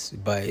do this,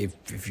 but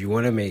if you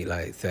want to make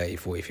like 30,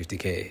 40,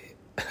 50K,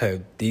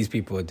 these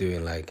people are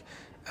doing like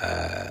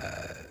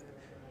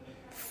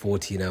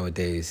 14-hour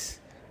days,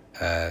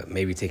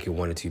 maybe taking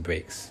 1 or 2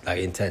 breaks, like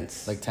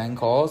intense. Like 10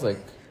 calls, like.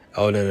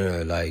 Oh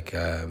no, like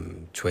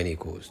 20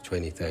 calls,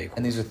 20, 30 calls.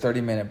 And these are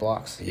 30-minute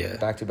blocks. Yeah.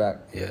 Back to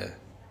back. Yeah.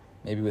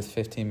 Maybe with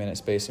 15-minute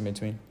space in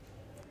between.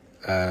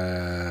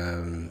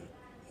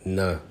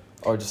 No.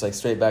 Or just like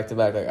straight back to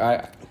back. Like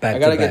I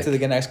Back gotta to get back. to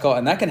the next call,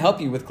 and that can help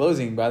you with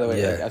closing. By the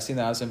way, Yeah. like, I've seen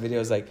that on some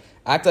videos. Like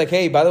act like,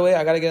 hey, by the way,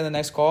 I gotta get on the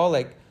next call.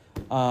 Like,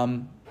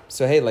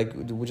 so hey, like,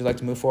 would you like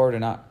to move forward or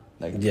not?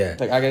 Like, Yeah.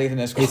 like I gotta get to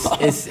the next call.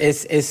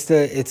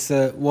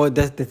 Well,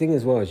 the thing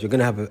as well is you're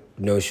gonna have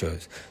no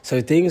shows. So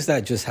things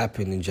that just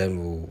happen in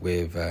general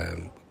with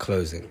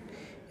closing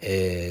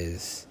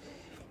is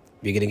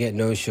you're gonna get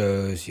no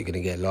shows. You're gonna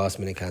get last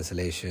minute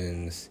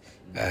cancellations.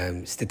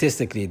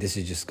 Statistically, this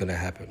is just gonna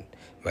happen,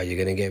 right? You're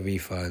gonna get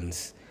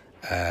refunds,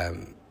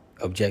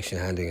 objection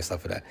handling and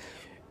stuff like that.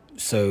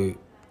 So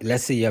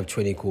let's say you have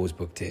 20 calls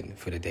booked in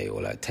for the day,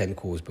 or like 10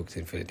 calls booked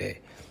in for the day,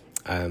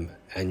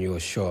 and your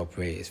show-up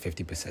rate is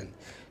 50%.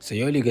 So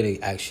you're only gonna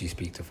actually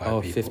speak to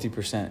 5 people.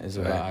 50% is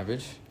about Right.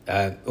 average.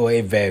 Or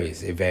it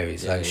varies. It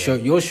varies. Yeah, like yeah.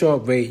 Your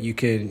show-up rate, you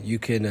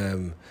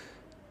can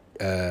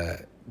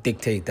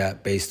dictate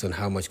that based on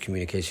how much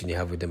communication you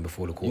have with them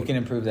before the call. You can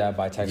improve that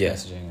by text Yeah.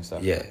 messaging and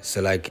stuff. Yeah,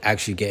 so like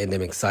actually getting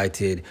them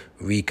excited,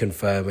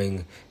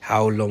 reconfirming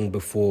how long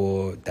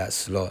before that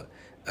slot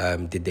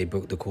did they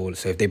book the call.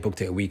 So if they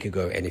booked it a week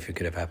ago, anything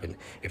could have happened.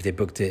 If they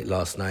booked it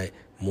last night,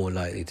 more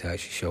likely to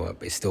actually show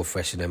up. It's still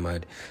fresh in their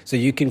mind. So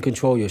you can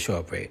control your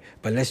show-up rate.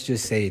 But let's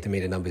just say, to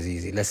make the numbers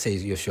easy, let's say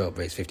your show-up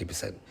rate is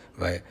 50%,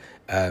 right?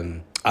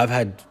 I've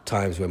had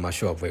times where my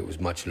show-up rate was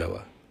much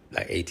lower,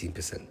 like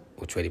 18%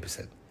 or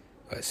 20%.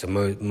 Right? So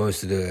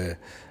most of the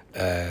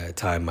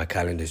time, my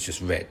calendar is just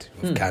red.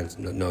 With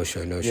no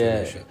show.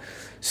 Yeah.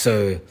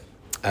 So,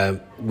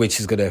 which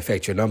is going to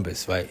affect your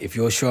numbers, right? If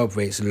your show-up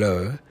rate's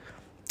low,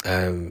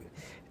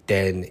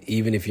 then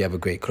even if you have a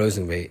great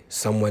closing rate,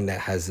 someone that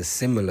has a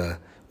similar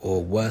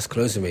or worse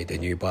closing rate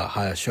than you but a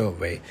higher show-up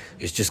rate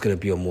is just going to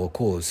be on more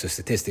calls. So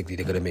statistically,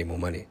 they're going to make more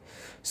money.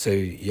 So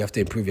you have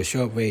to improve your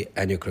show-up rate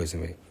and your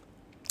closing rate.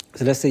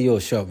 So let's say your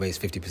show-up rate is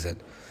 50%.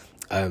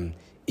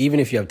 Even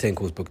if you have 10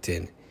 calls booked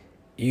in,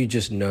 you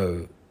just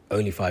know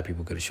only 5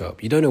 people are going to show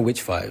up. You don't know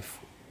which 5,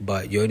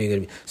 but you're only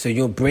going to be... So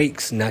your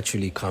breaks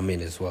naturally come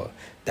in as well.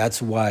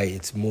 That's why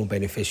it's more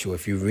beneficial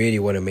if you really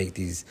want to make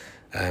these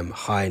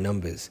high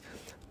numbers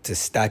to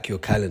stack your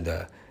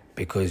calendar,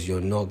 because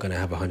you're not going to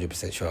have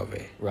 100% show-up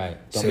rate. Right.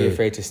 Don't So, be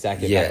afraid to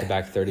stack it yeah, back to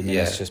back 30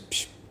 minutes. yeah. Just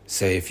psh.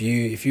 So if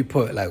you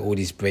put like all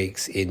these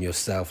breaks in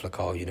yourself, like,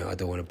 oh, I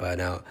don't want to burn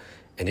out,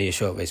 and then your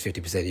show-up rate is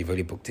 50%, you've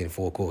already booked in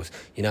 4 calls,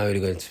 you're now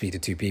only going to speak to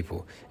 2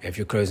 people. And if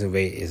your closing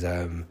rate is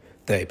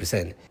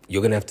 30%,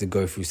 you're going to have to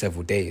go through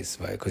several days,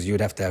 right? Because you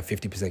would have to have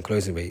 50%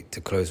 closing rate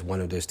to close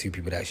one of those 2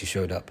 people that actually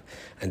showed up.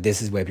 And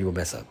this is where people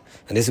mess up.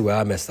 And this is where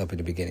I messed up in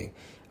the beginning.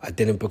 I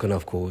didn't book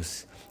enough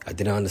calls. I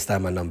didn't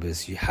understand my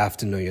numbers. You have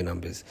to know your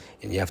numbers,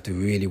 and you have to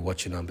really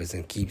watch your numbers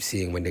and keep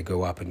seeing when they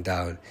go up and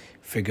down.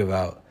 Figure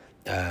out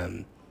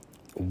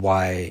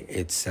why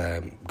it's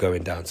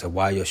going down. So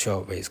why your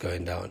show-up rate is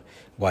going down,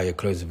 why your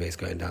closing rate is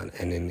going down,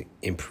 and then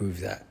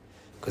improve that.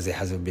 because it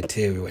has a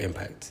material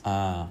impact.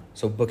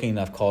 So booking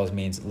enough calls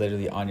means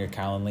literally on your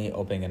Calendly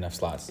opening enough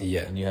slots.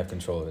 Yeah. And you have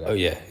control of that. Oh,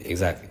 yeah,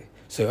 exactly.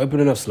 So open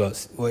enough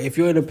slots. Well, if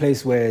you're in a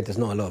place where there's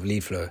not a lot of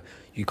lead flow,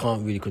 you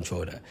can't really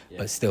control that. Yeah.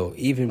 But still,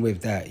 even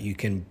with that, you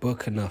can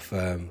book enough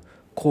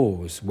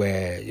calls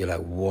where you're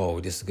like, whoa,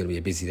 this is going to be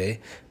a busy day.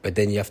 But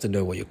then you have to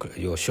know what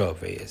your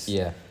show-up rate is.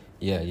 Yeah.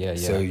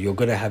 So you're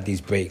going to have these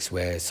breaks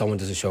where someone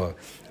doesn't show up.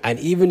 And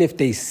even if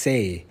they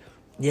say,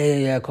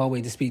 yeah, I can't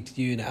wait to speak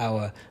to you in an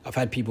hour. I've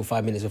had people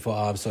 5 minutes before,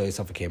 I'm sorry,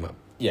 something came up.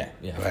 Yeah,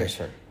 for Right.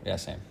 sure. Yeah,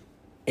 same.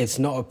 It's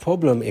not a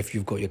problem if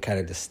you've got your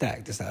calendar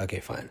stacked. It's like, okay,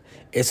 fine.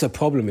 It's a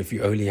problem if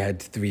you only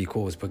had 3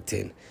 calls booked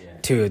in. Yeah.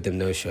 2 of them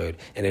no-showed.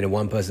 And then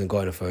one person got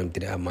on the phone,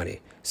 didn't have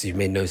money. So you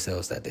made no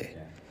sales that day.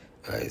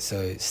 Yeah. All right,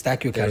 so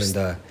stack your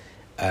calendar.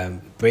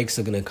 Breaks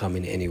are going to come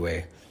in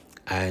anyway.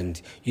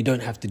 And you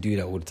don't have to do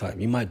that all the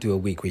time. You might do a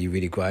week where you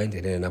really grind,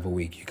 and then another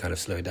week you kind of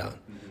slow down.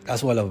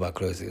 That's what I love about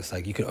closing. It's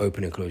like you can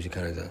open and close your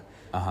calendar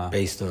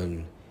based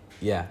on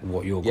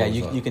what your goals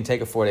are. You can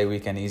take a 4-day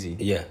weekend easy.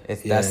 Yeah.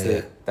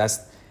 That's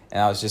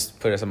and I was just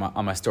put this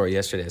on my story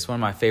yesterday. It's one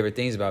of my favorite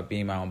things about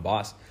being my own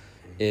boss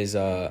is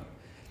you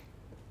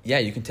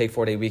can take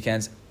 4-day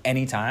weekends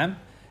anytime.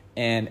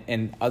 And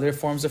in other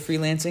forms of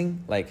freelancing,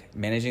 like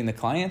managing the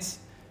clients,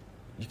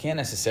 you can't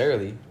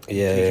necessarily.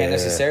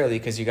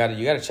 Because you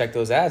gotta check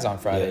those ads on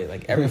Friday,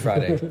 like every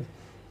Friday.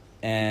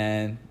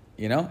 And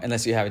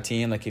unless you have a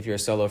team, like if you're a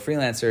solo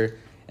freelancer.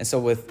 And so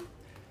with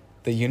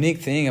the unique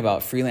thing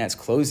about freelance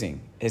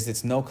closing is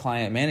it's no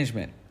client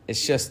management.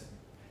 It's just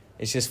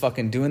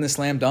fucking doing the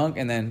slam dunk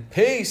and then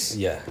peace.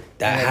 Yeah.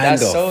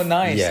 That's so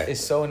nice. Yeah.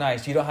 It's so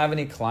nice. You don't have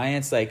any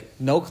clients. Like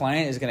no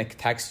client is going to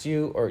text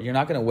you, or you're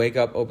not going to wake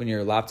up, open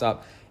your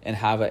laptop and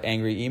have an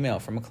angry email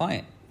from a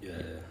client. Yeah.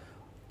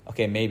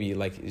 Okay, maybe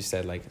like you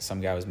said, like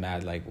some guy was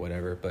mad, like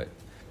whatever, but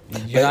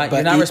you're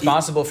not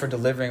responsible for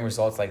delivering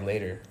results like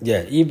later.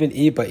 Yeah, even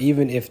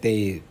if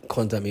they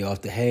contact me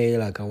after, hey,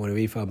 like I want a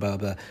refund, blah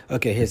blah.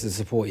 Okay, here's the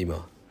support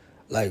email.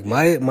 Like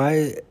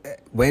my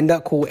when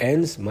that call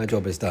ends, my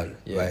job is done.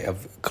 Yeah. Right,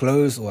 I've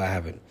closed or I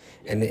haven't,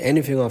 and then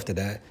anything after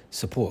that,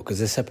 support, because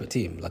it's a separate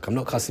team. Like I'm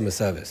not customer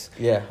service.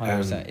 Yeah,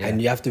 100%.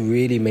 And you have to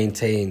really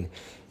maintain.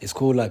 It's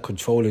called like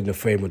controlling the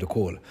frame of the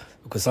call,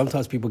 because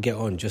sometimes people get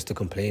on just to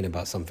complain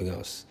about something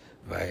else.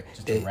 Right.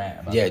 Just to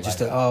rant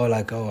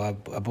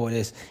about I bought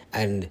this.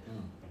 And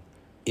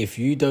if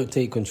you don't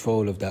take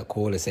control of that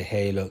call and say,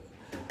 hey, look,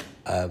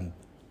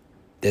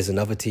 there's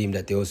another team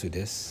that deals with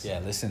this. Yeah,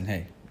 listen,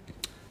 hey.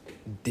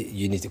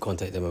 You need to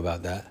contact them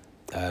about that.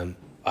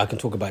 I can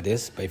talk about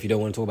this, but if you don't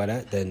want to talk about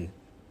that, then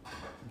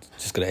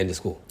just going to end the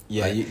call.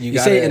 Yeah, right? you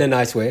say it in a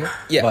nice way.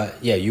 Yeah. But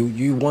yeah,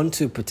 you want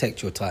to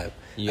protect your time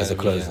as a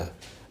closer.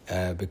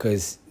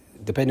 Because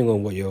depending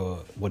on what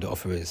the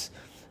offer is,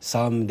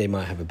 some they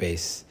might have a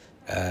base.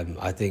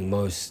 I think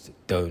most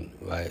don't,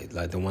 right?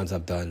 Like the ones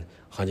I've done,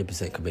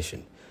 100%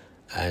 commission.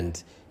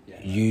 And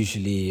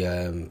usually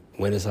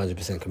when it's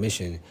 100%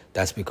 commission,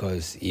 that's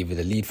because either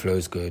the lead flow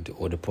is good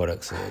or the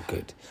products are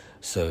good.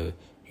 So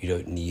you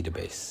don't need a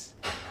base,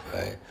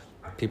 right?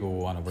 People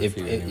will want to work for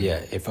you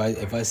anyway. If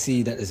I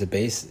see that there's a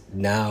base,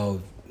 now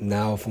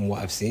from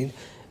what I've seen,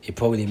 it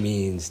probably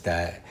means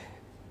that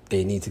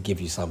they need to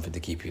give you something to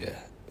keep you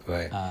there.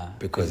 Right,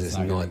 because it's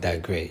not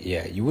that great.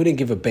 Yeah, you wouldn't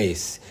give a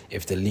base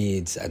if the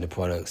leads and the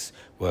products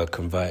were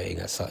converting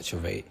at such a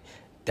rate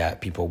that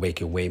people are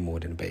making way more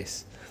than a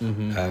base.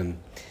 Mm-hmm.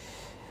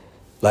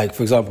 Like,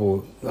 for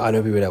example, I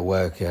know people that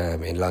work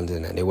in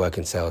London and they work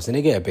in sales and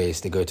they get a base,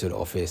 they go to the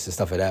office and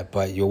stuff like that,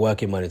 but you're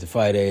working Monday to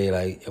Friday.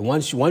 Like,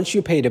 once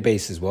you pay the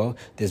base as well,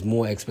 there's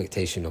more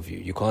expectation of you.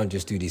 You can't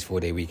just do these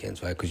 4-day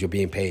weekends, right? Because you're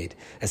being paid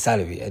a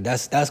salary. And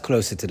that's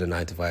closer to the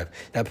 9 to 5.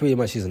 That pretty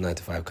much is a 9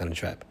 to 5 kind of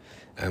trap.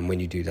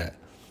 When you do that,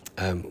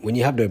 when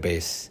you have no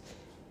base,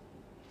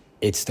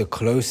 it's the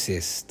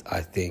closest I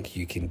think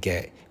you can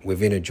get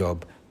within a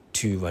job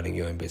to running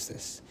your own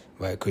business,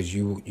 right? Because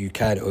you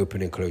can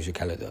open and close your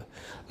calendar.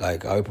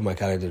 Like I opened my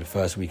calendar the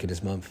first week of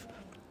this month.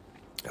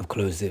 I've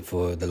closed it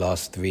for the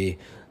last 3.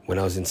 When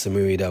I was in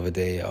Samui the other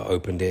day, I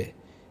opened it,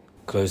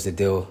 closed the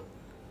deal,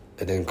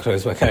 and then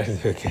closed my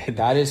calendar again.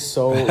 That is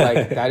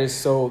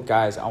so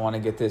guys, I want to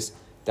get this.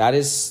 That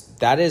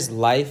is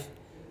life.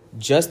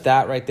 Just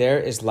that right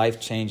there is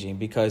life-changing,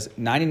 because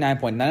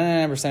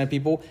 99.99% of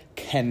people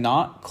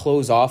cannot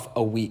close off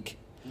a week.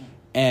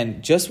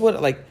 And just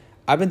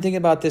I've been thinking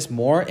about this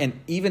more, and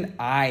even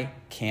I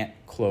can't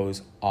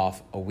close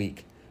off a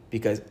week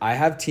because I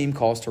have team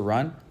calls to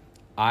run.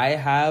 I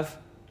have,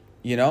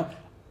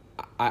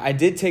 I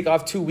did take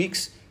off 2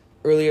 weeks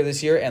earlier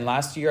this year, and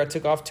last year I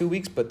took off 2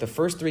 weeks, but the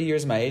first 3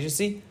 years of my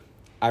agency,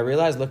 I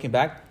realized looking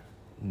back,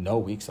 no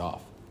weeks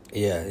off.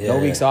 No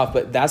weeks off.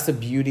 But that's the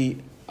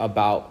beauty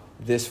about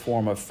this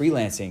form of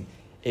freelancing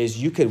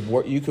is you could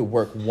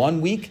work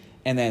 1 week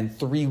and then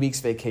 3 weeks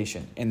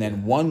vacation, and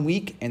then 1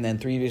 week and then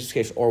 3 weeks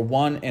vacation, or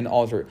one and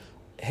alter.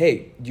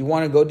 Hey, you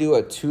want to go do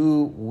a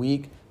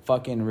 2-week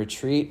fucking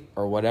retreat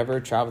or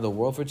whatever, travel the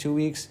world for 2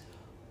 weeks?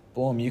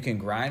 Boom, you can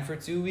grind for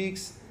 2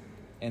 weeks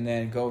and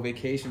then go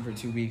vacation for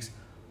 2 weeks.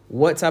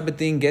 What type of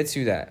thing gets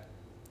you that?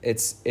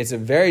 it's a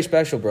very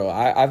special, bro.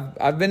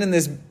 I've been in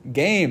this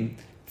game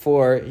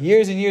for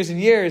years and years and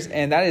years,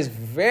 and that is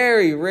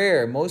very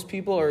rare. Most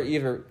people are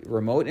either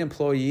remote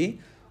employee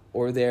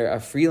or they're a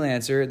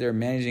freelancer, they're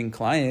managing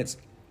clients,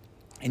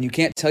 and you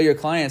can't tell your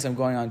clients I'm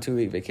going on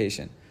 2-week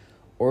vacation.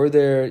 Or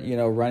they're,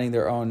 running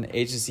their own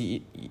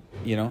agency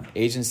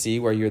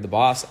where you're the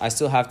boss. I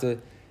still have to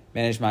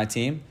manage my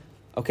team.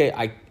 Okay,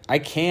 I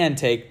can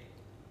take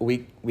a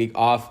week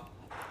off,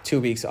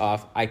 2 weeks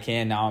off. I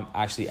can now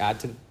actually add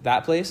to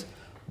that place,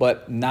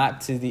 but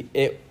not to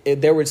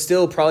there would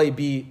still probably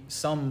be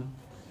some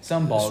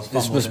balls.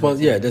 There's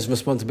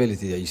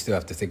responsibility that you still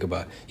have to think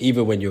about,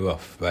 even when you're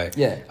off, right?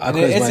 Yeah,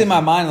 it's in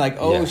my mind like,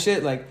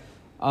 shit, like,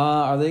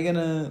 are they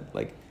gonna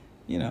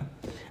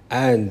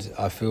And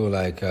I feel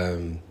like,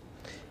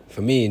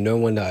 for me, no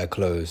one that I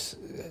close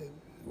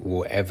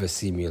will ever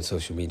see me on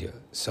social media.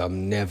 So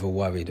I'm never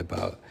worried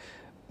about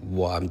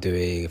what I'm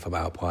doing, if I'm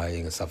out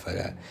partying and stuff like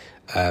that.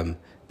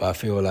 But I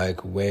feel like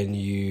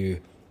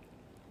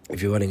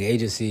if you're running an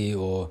agency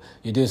or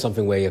you're doing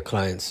something where your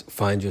clients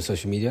find your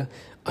social media,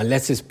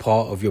 unless it's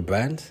part of your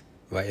brand,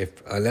 right?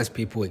 Unless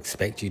people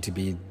expect you to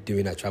be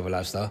doing that travel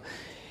lifestyle,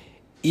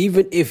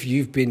 even if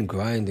you've been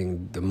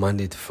grinding the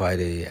Monday to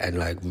Friday and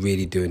like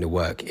really doing the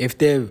work, and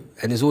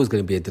there's always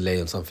going to be a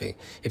delay on something,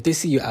 if they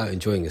see you out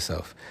enjoying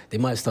yourself, they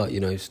might start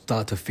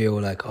to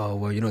feel like, oh,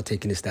 well, you're not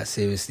taking this that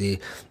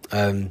seriously.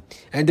 And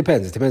it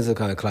depends on the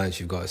kind of clients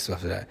you've got and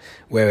stuff like that.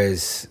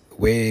 Whereas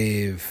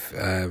with,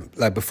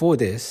 like before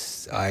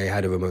this, I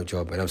had a remote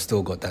job and I've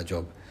still got that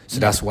job. So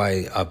that's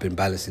why I've been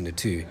balancing the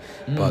two.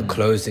 But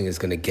closing is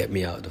going to get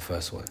me out of the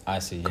first one. I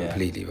see,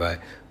 completely, right?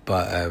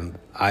 But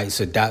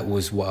so that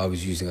was what I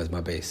was using as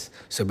my base.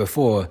 So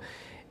before,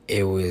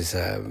 it was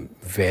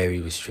very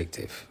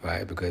restrictive,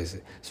 right? Because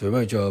it's a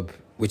remote job,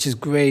 which is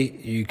great.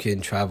 You can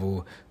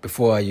travel.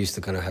 Before, I used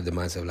to kind of have the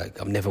mindset of like,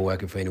 I'm never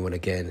working for anyone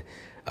again.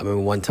 I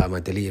remember one time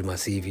I deleted my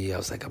CV. I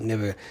was like, I'm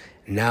never...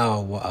 Now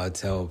what I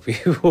tell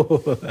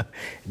people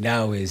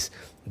now is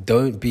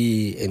don't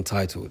be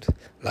entitled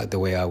like the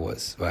way I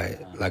was, right?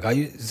 Like I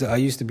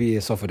used to be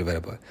a software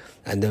developer,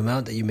 and the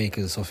amount that you make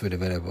as a software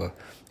developer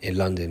in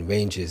London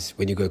ranges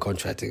when you go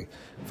contracting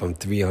from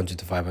 £300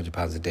 to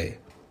 £500 a day.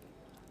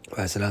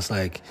 Right, so that's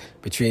like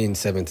between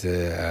 7 to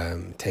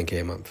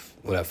 10k a month,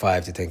 or like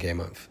 5 to 10k a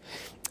month.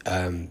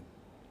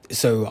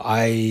 So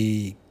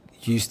I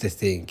used to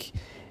think,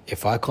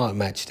 if I can't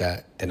match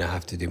that, then I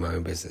have to do my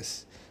own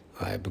business,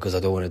 right? Because I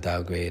don't want to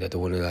downgrade. I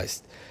don't want to like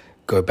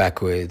go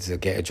backwards or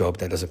get a job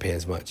that doesn't pay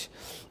as much.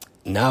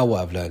 Now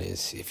what I've learned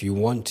is, if you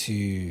want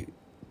to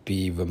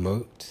be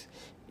remote,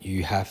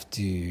 you have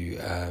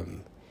to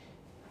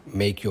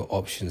make your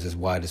options as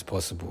wide as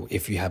possible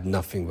if you have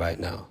nothing right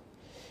now.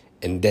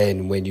 And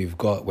then when you've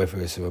got, whether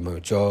it's a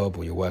remote job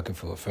or you're working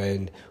for a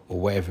friend or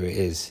whatever it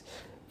is,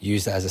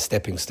 use that as a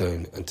stepping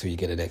stone until you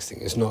get the next thing.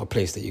 It's not a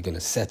place that you're going to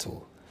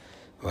settle,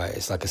 right?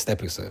 It's like a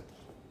stepping stone.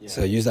 Yeah.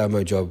 So use that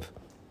remote job.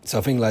 So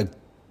I think like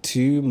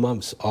 2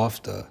 months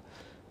after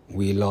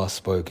we last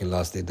spoke and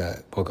last did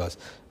that podcast,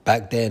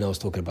 back then I was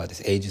talking about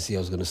this agency I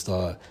was going to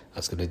start. I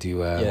was going to do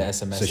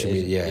SMS social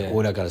media,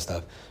 all that kind of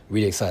stuff.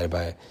 Really excited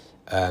about it.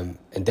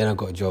 And then I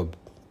got a job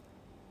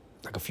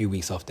like a few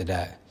weeks after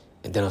that.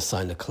 And then I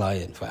signed a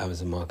client for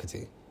Amazon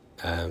marketing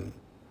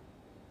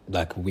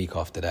like a week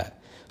after that.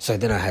 So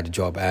then I had a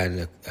job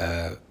and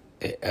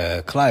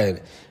a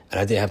client, and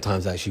I didn't have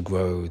time to actually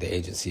grow the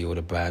agency or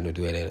the brand or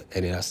do any of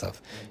that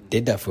stuff.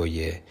 Did that for a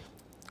year.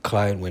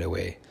 Client went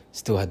away.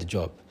 Still had the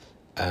job.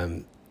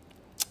 And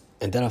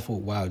then I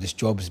thought, wow, this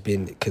job's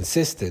been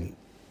consistent.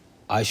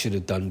 I should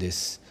have done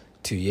this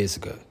 2 years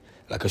ago.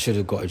 Like I should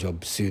have got a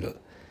job sooner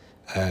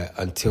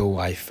until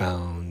I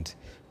found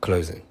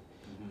closing.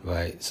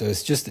 Right, so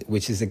it's just,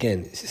 which is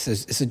again,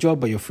 it's a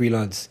job, but you're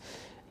freelance.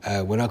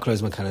 When I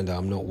close my calendar,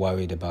 I'm not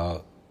worried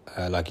about,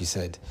 like you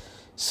said,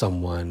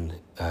 someone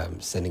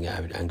sending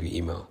an angry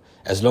email.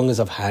 As long as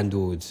I've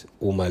handled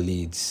all my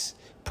leads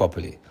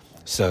properly.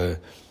 So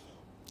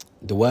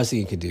the worst thing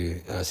you could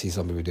do, and I see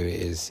some people do it,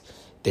 is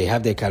they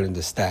have their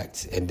calendar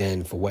stacked, and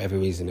then for whatever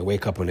reason, they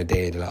wake up on a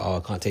day and they're like, oh,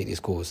 I can't take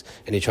these calls,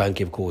 and they try and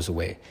give calls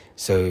away.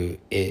 So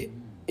it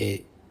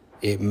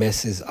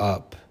messes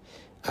up.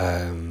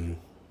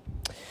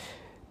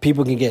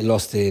 People can get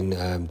lost in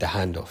the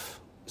handoff.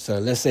 So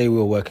let's say we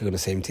were working on the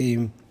same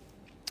team.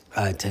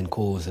 I had 10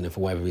 calls, and then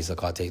for whatever reason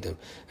I can't take them,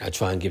 I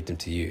try and give them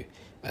to you.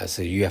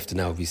 So you have to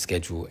now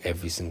reschedule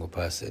every single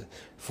person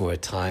for a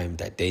time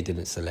that they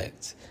didn't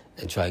select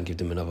and try and give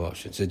them another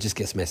option. So it just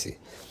gets messy.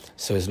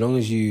 So as long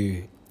as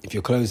if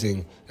you're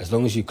closing, as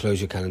long as you close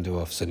your calendar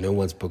off so no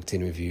one's booked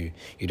in with you,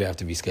 you don't have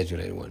to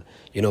reschedule anyone.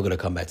 You're not going to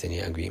come back to any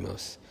angry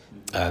emails.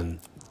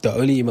 The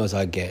only emails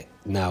I get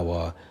now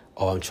are,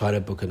 oh, I'm trying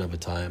to book another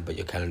time, but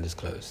your calendar's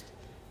closed.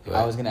 Right?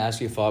 I was going to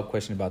ask you a follow-up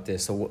question about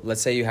this. So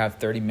let's say you have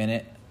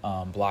 30-minute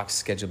blocks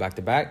scheduled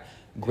back-to-back.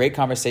 Great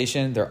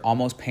conversation. They're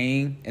almost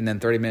paying, and then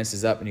 30 minutes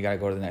is up, and you got to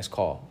go to the next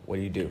call. What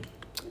do?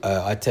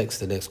 I text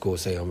the next call,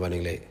 say I'm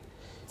running late.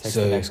 Text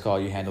the next call,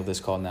 you handle this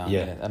call now.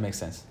 Yeah, that makes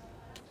sense.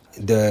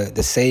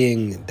 The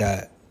saying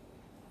that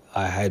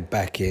I had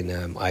back in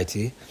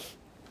IT,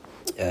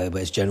 but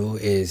it's general,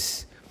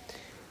 is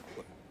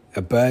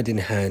a bird in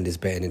hand is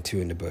better than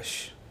two in the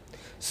bush.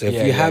 So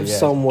if you have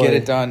someone, get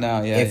it done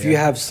now. Yeah. If you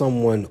have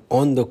someone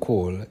on the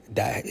call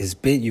that is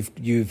big,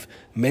 you've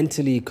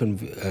mentally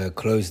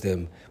closed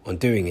them on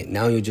doing it.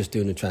 Now you're just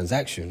doing the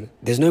transaction.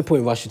 There's no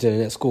point rushing to the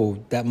next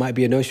call. That might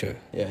be a no-show.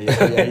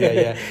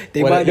 Yeah.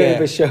 They might not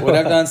even show What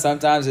I've up. done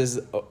sometimes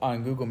is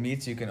on Google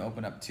Meets, you can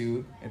open up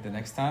two at the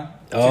next time.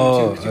 Two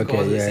Okay,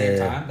 calls at the same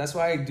yeah. time. That's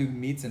why I do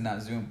Meets and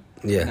not Zoom.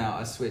 Yeah. Now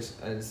I switch.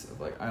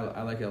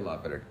 I like it a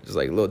lot better. Just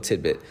like a little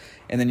tidbit,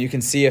 and then you can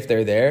see if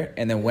they're there.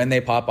 And then when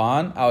they pop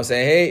on, I'll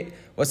say, "Hey,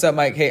 what's up,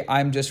 Mike? Hey,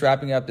 I'm just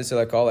wrapping up this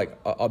other call. Like,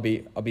 I'll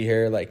be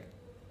here. Like,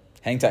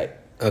 hang tight."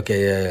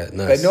 Okay, yeah,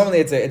 nice. But normally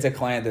it's a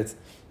client that's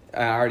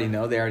I already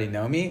know. They already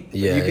know me. But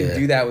Yeah, you can yeah.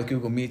 do that with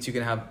Google Meets. You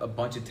can have a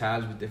bunch of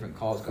tabs with different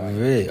calls going.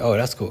 Really? Oh,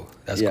 that's cool.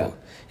 That's Yeah. cool.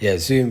 Yeah,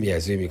 Zoom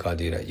you can't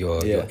do that.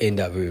 You're in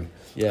that room.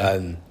 Yeah.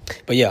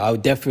 But yeah, I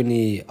would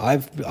definitely.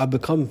 I've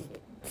become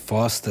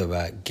faster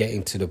at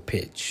getting to the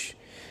pitch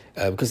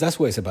because that's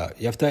what it's about.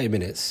 You have 30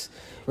 minutes.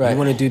 Right. You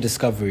want to do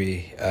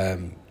discovery.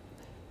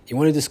 You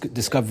want to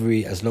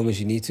discovery as long as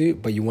you need to,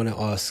 but you want to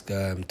ask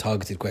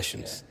targeted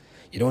questions.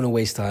 You don't want to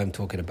waste time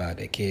talking about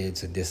their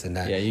kids and this and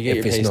that. Yeah, you get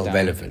if your it's pace not down.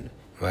 relevant,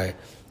 right?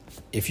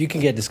 If you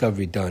can get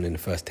discovery done in the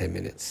first 10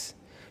 minutes,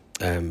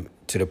 to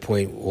the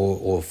point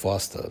or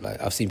faster,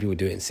 like I've seen people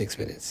do it in 6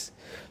 minutes,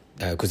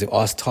 because they've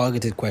asked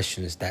targeted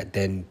questions that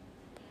then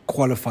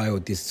qualify or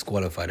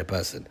disqualify the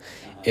person.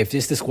 If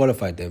this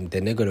disqualified them,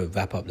 then they're going to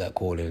wrap up that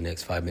call in the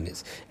next 5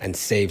 minutes and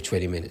save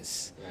 20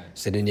 minutes.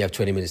 So then you have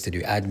 20 minutes to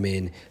do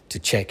admin, to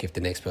check if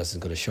the next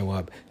person's going to show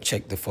up,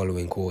 check the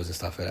following calls and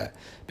stuff like that.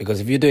 Because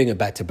if you're doing it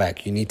back to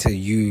back, you need to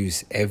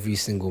use every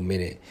single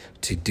minute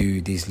to do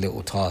these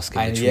little tasks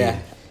in between. Yeah,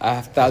 I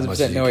as much 1,000% as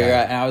you know where you're can.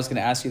 at. And I was going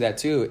to ask you that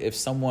too. If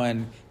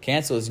someone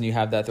cancels and you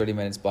have that 30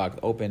 minutes blocked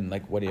open,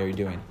 like what are you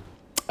doing?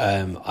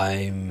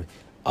 I'm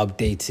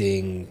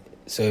updating.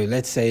 So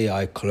let's say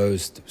I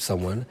closed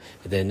someone,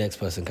 but the next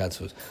person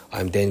cancels.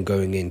 I'm then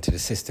going into the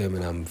system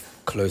and I'm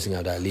closing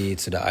out that lead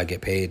so that I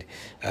get paid.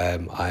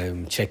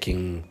 I'm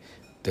checking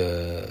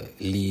the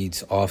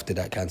leads after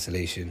that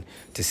cancellation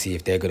to see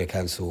if they're going to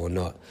cancel or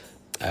not.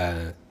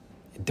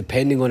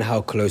 Depending on how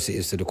close it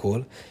is to the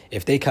call,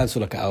 if they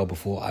cancel like an hour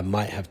before, I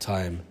might have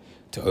time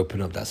to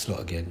open up that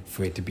slot again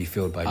for it to be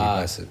filled by a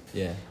new person.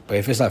 Yeah. But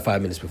if it's like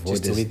 5 minutes before,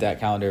 Just delete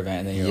that calendar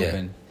event and then you're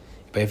open.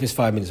 But if it's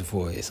 5 minutes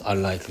before, it's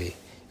unlikely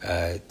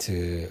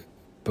to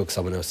book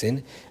someone else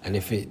in. And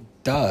if it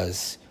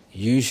does,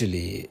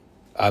 usually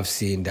I've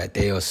seen that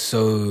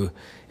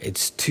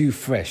it's too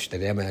fresh that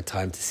they haven't had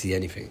time to see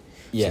anything.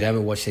 Yeah. So they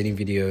haven't watched any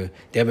video.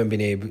 They haven't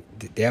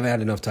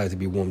had enough time to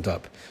be warmed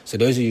up. So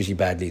those are usually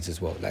bad leads as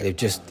well. Like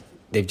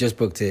they've just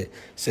booked it.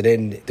 So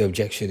then the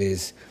objection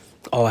is,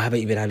 oh, I haven't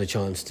even had a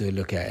chance to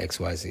look at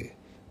XYZ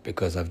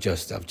because I've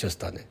just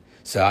done it.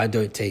 So I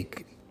don't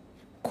take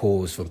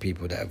calls from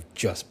people that have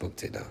just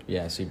booked it now.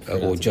 Yeah, so you prefer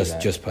not Or to do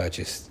that. just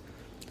purchased.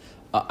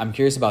 I'm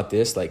curious about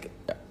this. Like,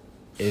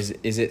 is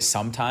it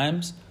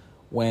sometimes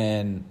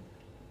when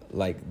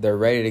like they're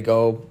ready to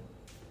go,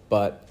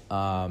 but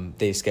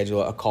they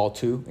schedule a call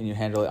too, and you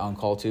handle it on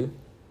call too?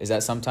 Is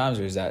that sometimes,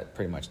 or is that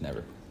pretty much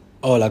never?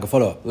 Oh, like a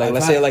follow-up. Like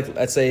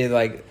let's say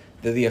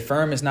the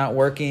Affirm is not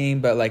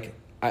working, but like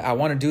I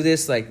want to do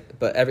this, like,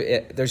 but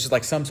there's just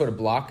like some sort of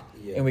block,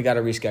 and we got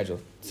to reschedule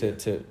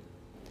to.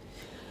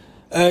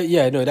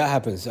 Yeah, no, that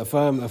happens.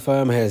 Affirm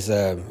has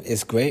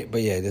it's great,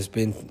 but yeah, there's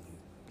been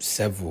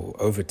several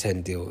over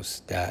 10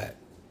 deals that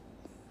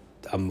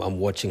I'm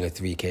watching a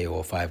 3K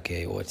or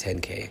 5K or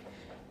 10K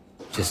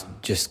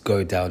just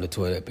go down the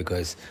toilet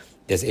because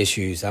there's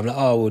issues. I'm like,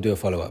 oh, we'll do a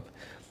follow-up,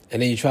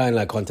 and then you try and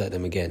like contact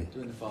them again.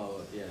 Doing the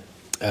follow-up, yeah.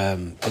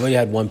 I've only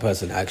had one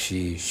person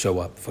actually show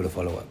up for the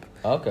follow-up.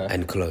 Okay.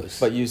 And close.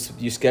 But you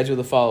schedule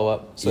the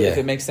follow-up, so if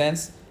it makes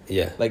sense,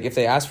 yeah, like if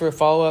they ask for a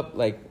follow-up,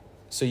 like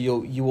so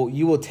you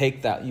will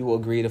take that, you will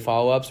agree to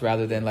follow-ups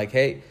rather than like,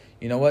 hey,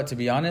 you know what? To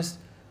be honest,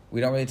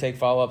 we don't really take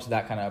follow-ups,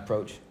 that kind of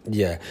approach.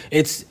 Yeah,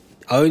 it's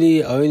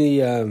only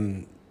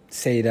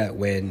say that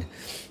when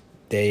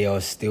they're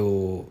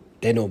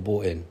not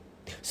bought in.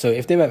 So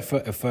if they're at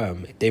a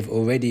firm, they've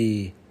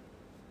already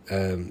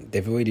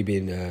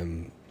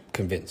been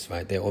convinced,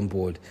 right? They're on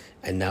board,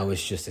 and now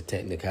it's just a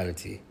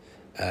technicality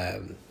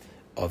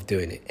of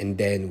doing it. And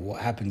then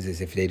what happens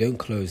is if they don't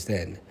close,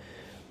 then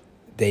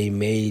they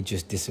may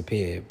just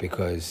disappear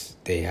because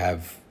they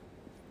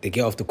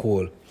get off the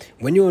call.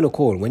 When you're on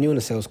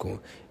a sales call,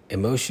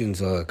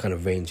 emotions are kind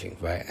of ranging,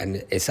 right?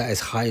 And it's at its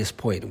highest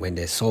point when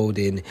they're sold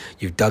in,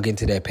 you've dug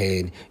into their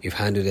pain, you've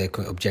handled their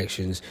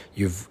objections,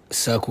 you've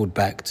circled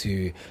back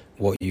to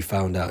what you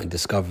found out in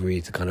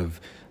discovery to kind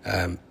of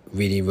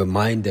really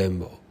remind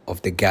them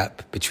of the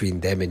gap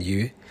between them and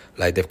you.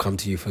 Like they've come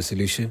to you for a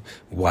solution,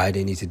 why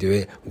they need to do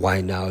it,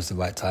 why now is the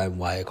right time,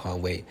 why I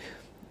can't wait.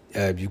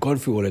 You've gone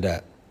through all of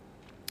that.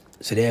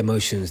 So their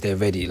emotions, they're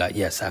ready, like,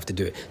 yes, I have to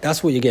do it.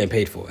 That's what you're getting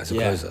paid for as a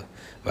closer,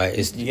 right?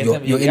 It's, you you're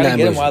gotta in that get them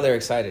emotion. while they're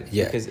excited.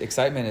 Yeah. Because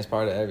excitement is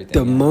part of everything.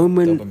 The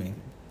moment- Dopamine.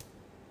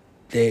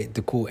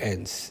 the call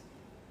ends,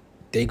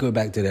 they go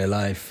back to their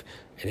life,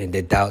 and then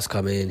their doubts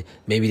come in.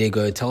 Maybe they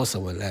go and tell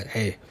someone like,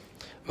 hey,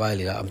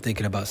 Riley, like, I'm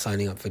thinking about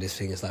signing up for this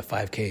thing. It's like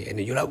 5K, and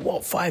then you're like,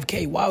 what,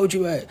 5K? Why would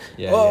you?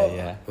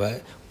 Yeah.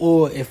 Right?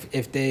 Or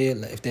if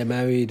they're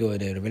married or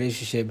they're in a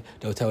relationship,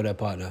 they'll tell their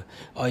partner,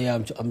 oh yeah,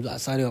 I'm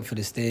signing up for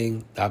this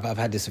thing. I've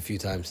had this a few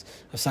times.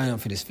 I'm signing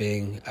up for this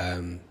thing.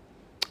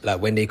 Like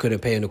when they couldn't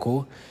pay on the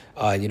call,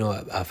 you know,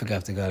 I think I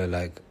have to kind of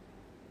like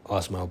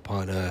ask my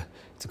partner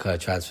to kind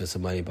of transfer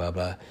some money, blah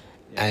blah,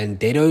 and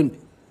they don't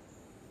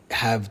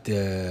have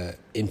the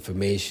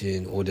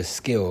information or the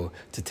skill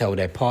to tell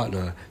their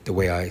partner the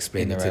way I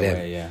explained it to them.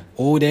 Way, yeah.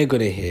 All they're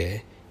gonna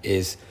hear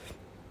is,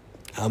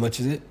 how much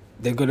is it?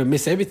 They're gonna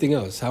miss everything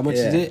else. How much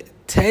is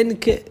it?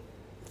 10K.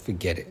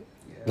 Forget it.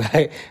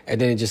 Like, and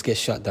then it just gets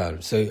shut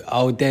down. So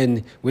I'll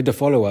then, with the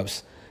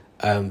follow-ups,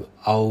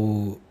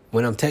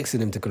 when I'm texting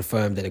them to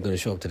confirm that they're going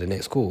to show up to the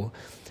next call,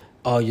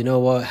 oh, you know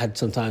what, had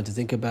some time to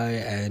think about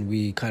it, and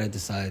we kind of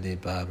decided,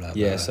 blah, blah, blah.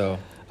 Yeah, so...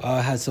 I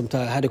had some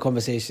time, had a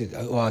conversation,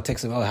 or I'll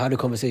text them, how did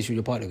the conversation with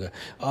your partner go?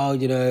 Oh,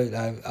 you know,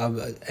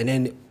 and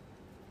then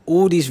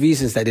all these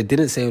reasons that they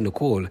didn't say on the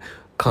call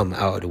come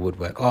out of the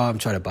woodwork. Oh, I'm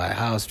trying to buy a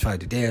house, trying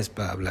to do this,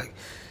 but I'm like...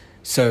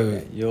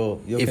 So you'll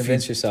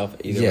convince yourself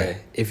either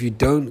way. If you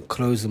don't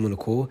close them on the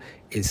call,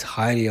 it's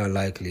highly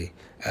unlikely.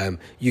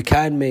 You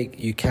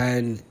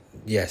can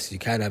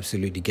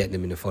absolutely get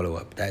them in the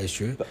follow-up. That is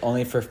true. But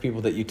only for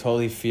people that you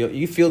totally feel.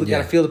 You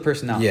gotta feel the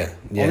person out.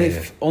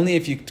 Only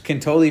if you can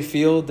totally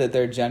feel that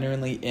they're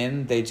genuinely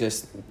in. They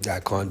just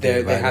I can't do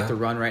it they right have now. to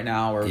run right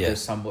now, or there's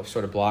some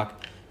sort of block.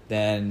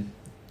 Then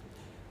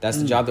that's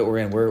the job that we're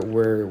in.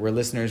 We're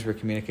listeners. We're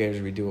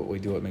communicators. We do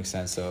what makes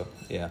sense. So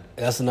yeah.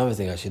 That's another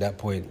thing. Actually, that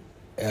point.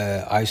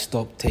 I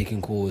stopped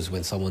taking calls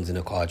when someone's in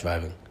a car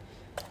driving.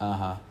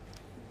 I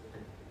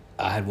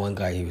had one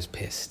guy. He was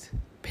pissed.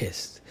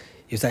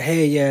 He was like,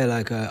 hey, yeah,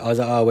 like, I was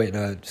like, oh, wait,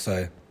 no,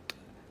 sorry.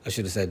 I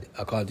should have said,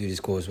 I can't do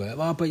these calls.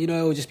 Well, but, you know,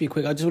 it'll just be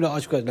quick. I just want to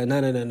ask you a question.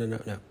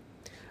 Like, no.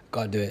 I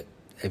can't do it.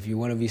 If you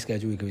want to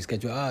reschedule, we can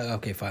reschedule. Oh,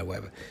 okay, fine,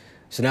 whatever.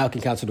 So now I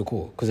can cancel the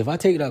call. Because if I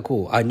take that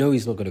call, I know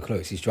he's not going to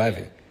close. He's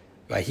driving.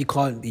 Right? He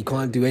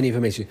can't do any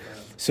information.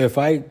 So if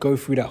I go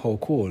through that whole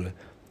call,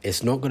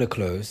 it's not going to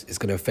close. It's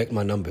going to affect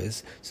my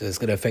numbers. So it's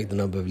going to affect the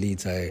number of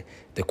leads the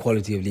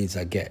quality of leads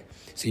I get.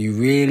 So you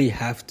really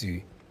have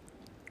to,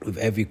 with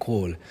every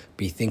call,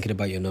 be thinking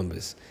about your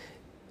numbers.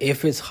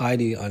 If it's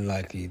highly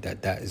unlikely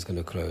that is going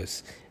to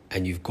close,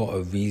 and you've got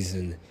a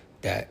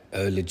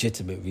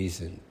legitimate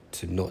reason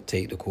to not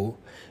take the call,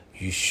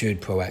 you should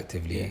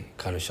proactively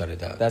kind of shut it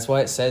down. That's why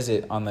it says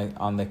it on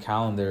the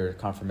calendar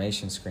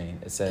confirmation screen.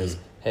 It says,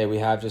 hey, we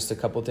have just a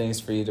couple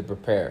things for you to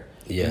prepare.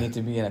 You need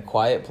to be in a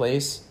quiet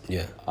place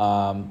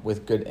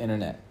with good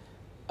internet.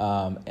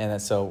 And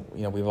that's, so,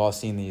 you know, we've all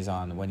seen these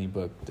on when you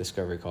book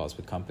discovery calls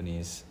with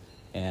companies.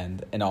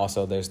 And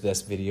also there's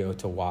this video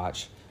to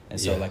watch. And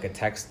so like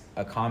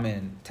a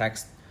common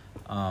text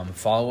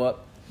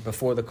follow-up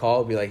before the call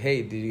would be like,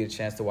 hey, did you get a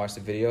chance to watch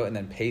the video? And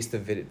then place the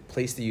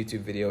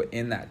YouTube video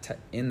in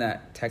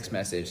that text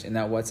message, in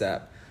that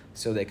WhatsApp,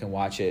 so they can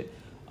watch it.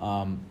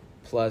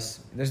 Plus,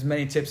 there's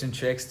many tips and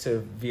tricks to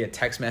via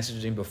text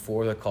messaging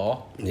before the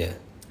call. Yeah,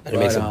 and it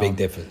makes a big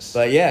difference.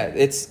 But yeah,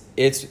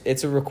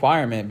 it's a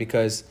requirement,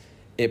 because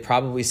it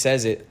probably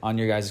says it on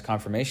your guys'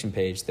 confirmation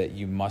page that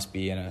you must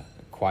be in a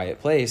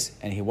quiet place,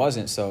 and he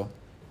wasn't. So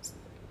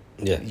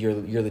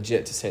you're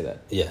legit to say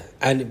that. Yeah,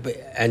 and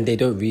they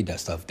don't read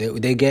that stuff.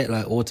 They get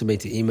like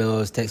automated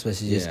emails, text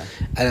messages,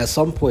 and at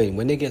some point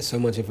when they get so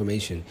much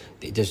information,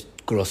 they just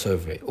gloss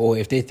over it. Or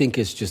if they think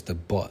it's just a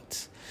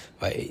bot,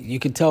 right? You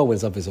can tell when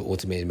something's an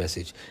automated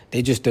message.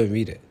 They just don't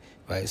read it,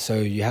 right? So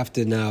you have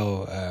to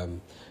now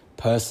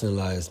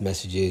personalize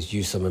messages,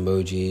 use some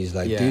emojis,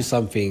 do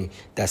something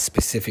that's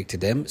specific to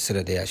them so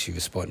that they actually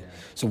respond.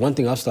 So one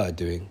thing I've started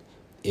doing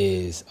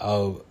is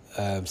I'll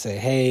say,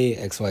 hey,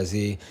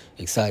 XYZ,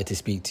 excited to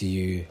speak to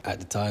you at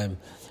the time.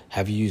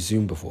 Have you used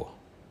Zoom before?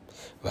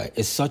 Right?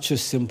 It's such a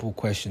simple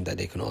question that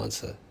they can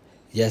answer.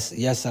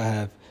 Yes, I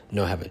have.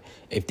 No, I haven't.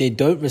 If they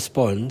don't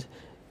respond,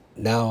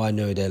 now I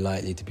know they're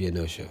likely to be a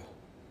no-show.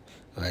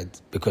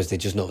 Right? Because they're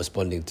just not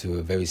responding to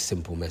a very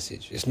simple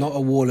message. It's not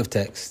a wall of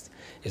text.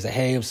 It's like,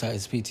 hey, I'm excited to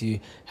speak to you.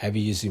 Have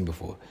you used Zoom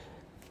before?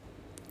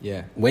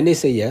 Yeah. When they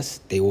say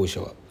yes, they all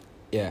show up.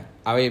 Yeah.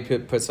 I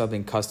would put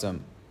something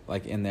custom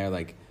like in there,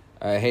 like,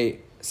 hey,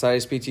 sorry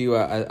to speak to you.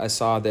 I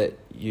saw that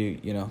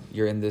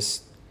you're in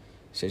this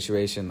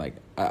situation. Like,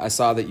 I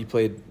saw that you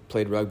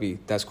played rugby.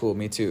 That's cool.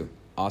 Me too.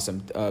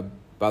 Awesome.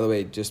 By the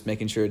way, just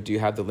making sure, do you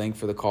have the link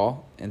for the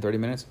call in 30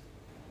 minutes?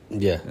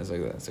 Yeah. It's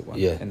like that. It's like one.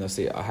 Yeah. And they'll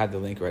say, I have the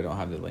link, or I don't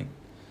have the link.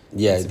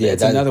 Yeah.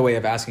 It's another way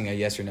of asking a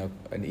yes or no,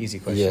 an easy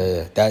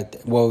question. Yeah.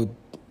 Well,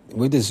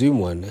 with the Zoom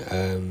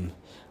one,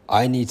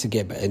 I need to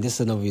get back, and this is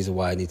another reason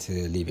why I need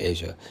to leave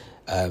Asia.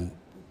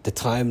 The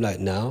time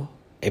like now,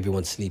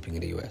 everyone's sleeping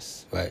in the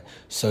US, right?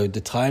 So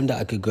the time that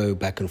I could go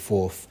back and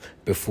forth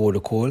before the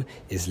call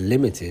is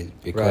limited,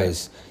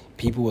 because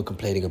people were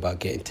complaining about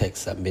getting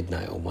texts at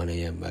midnight or 1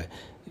 a.m. Right?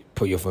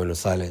 Put your phone on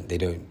silent. They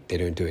don't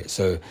do it.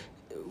 So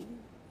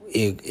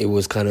it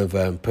was kind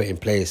of put in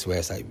place where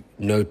it's like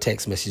no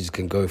text messages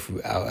can go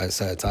through out at a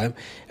certain time.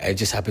 And it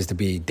just happens to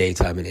be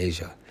daytime in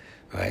Asia,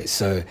 right?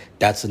 So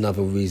that's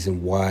another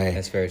reason why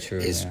That's very true.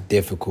 it's yeah.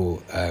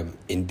 difficult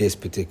in this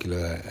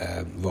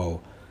particular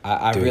role.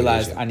 I doing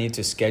realized Asia. I need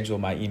to schedule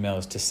my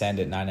emails to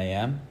send at 9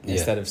 a.m. Yeah.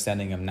 instead of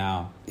sending them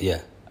now.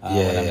 Yeah.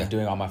 When I'm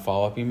doing all my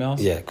follow-up emails.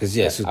 Yeah, because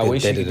so I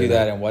wish you they could did do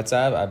that in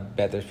WhatsApp. I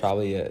bet there's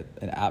probably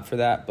an app for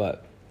that,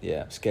 but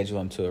yeah, schedule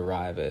them to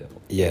arrive at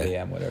 8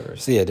 a.m. whatever.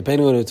 So yeah,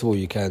 depending on the tool,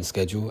 you can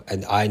schedule,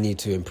 and I need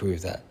to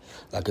improve that.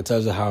 Like in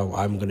terms of how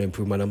I'm going to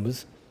improve my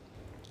numbers.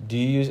 Do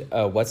you use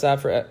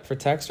WhatsApp for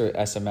text or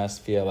SMS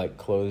via like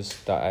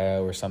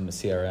Close.io or some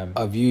CRM?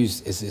 I've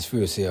used it's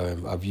through a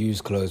CRM. I've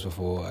used Close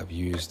before. I've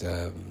used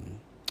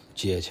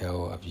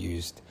GHL. I've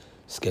used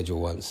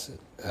Schedule once.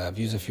 I've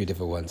used a few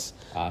different ones.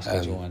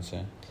 Schedule once.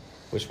 Yeah.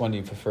 Which one do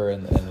you prefer?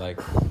 In like,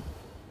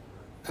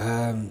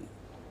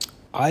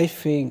 I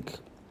think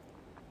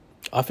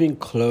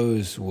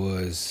Close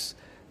was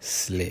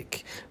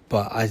slick,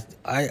 but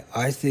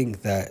I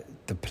think that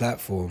the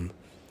platform,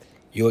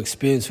 your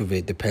experience with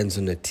it depends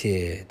on the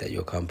tier that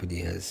your company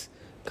has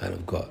kind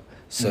of got.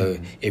 So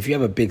if you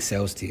have a big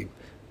sales team,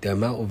 the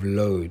amount of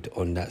load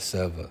on that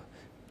server,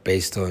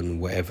 based on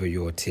whatever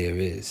your tier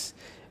is,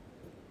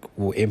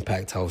 will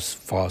impact how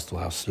fast or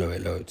how slow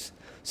it loads.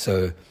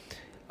 So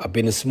I've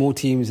been in small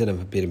teams and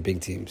I've been in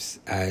big teams,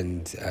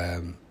 and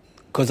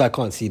because I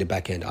can't see the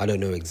back end, I don't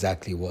know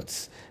exactly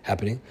what's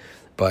happening.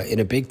 But in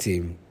a big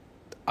team,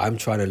 I'm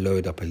trying to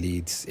load up a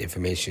lead's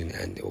information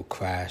and it will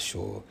crash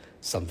or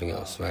something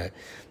else, right?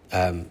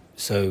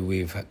 So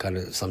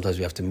sometimes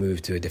we have to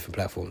move to a different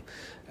platform.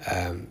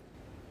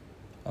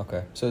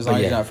 okay, so as long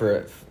as you're not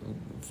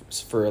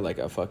for like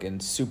a fucking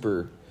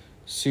super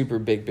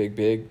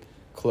big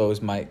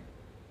Close might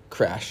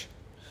crash.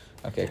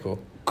 Okay, cool.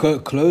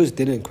 Close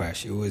didn't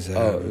crash. It was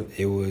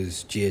it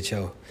was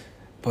GHL,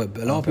 but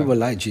a lot of people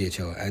like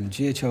GHL, and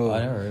GHL.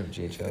 I never heard of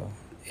GHL.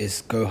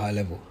 It's Go High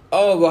Level.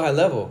 Oh, Go High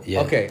Level.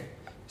 Yeah. Okay.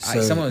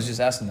 So, someone was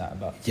just asking that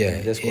about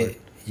Discord.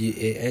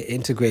 It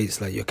integrates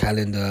like your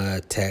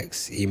calendar,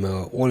 text,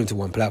 email, all into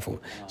one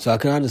platform. So I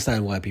can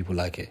understand why people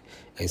like it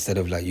instead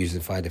of like using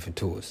 5 different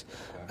tools.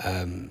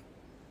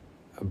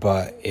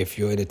 But if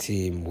you're in a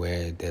team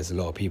where there's a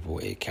lot of people,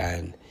 it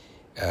can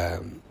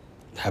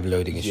have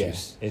loading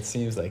issues. Yeah, it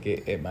seems like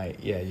it might.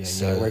 Yeah.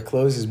 So, where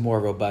Close is more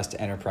robust,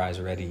 enterprise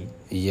ready.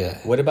 Yeah.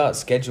 What about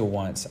Schedule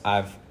Once?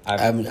 I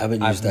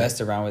haven't used that.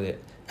 Messed around with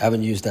it. I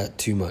haven't used that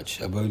too much.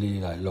 I've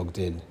only like logged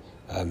in,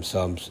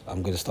 so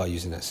I'm going to start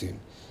using that soon.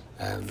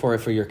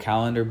 For your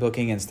calendar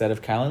booking instead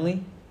of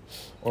Calendly,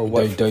 or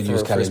what? Don't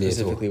use Calendly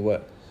specifically. at all.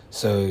 What?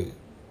 So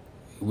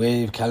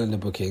with calendar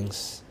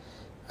bookings,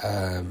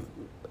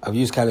 I've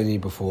used Calendly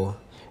before,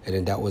 and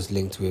then that was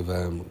linked with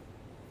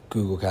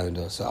Google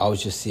Calendar. So I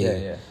was just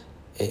seeing.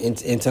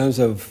 In terms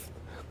of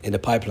in the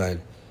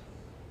pipeline,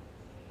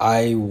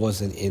 I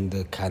wasn't in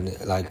the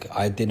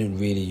I didn't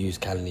really use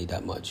Calendly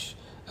that much.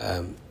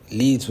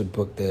 Leads would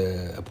book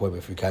the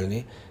appointment through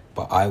Calendly,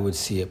 but I would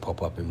see it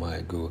pop up in my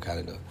Google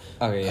Calendar.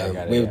 Okay, yeah, I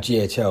got it. With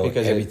GHL,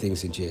 because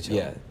everything's in GHL.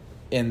 Yeah,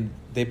 and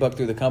they book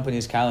through the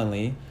company's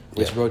Calendly,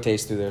 which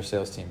rotates through their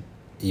sales team.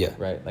 Yeah.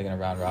 Right, like in a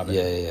round robin.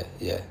 Yeah,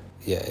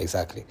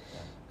 exactly.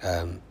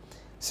 So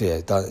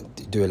yeah,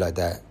 do it like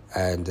that,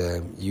 and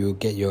you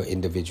get your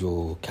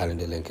individual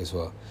calendar link as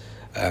well.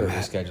 For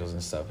your schedules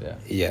and stuff, yeah.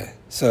 Yeah.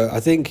 So I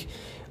think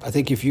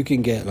if you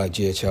can get like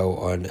GHL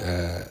on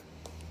a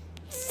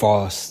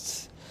fast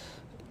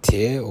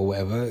tier or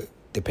whatever,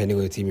 depending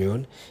on the team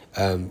you're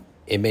on,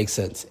 it makes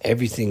sense.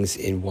 Everything's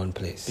in one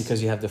place.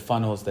 Because you have the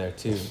funnels there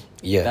too.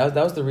 Yeah.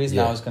 That was the reason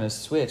I was going to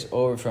switch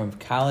over from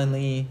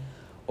Calendly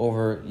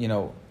over,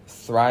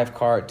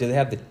 Thrivecart. Do they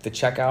have the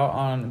checkout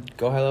on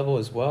Go High Level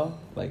as well?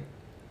 Like,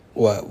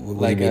 what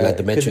do you mean, like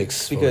the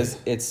metrics? Because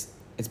it's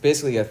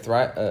basically a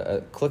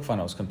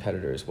ClickFunnels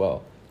competitor as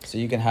well. So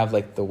you can have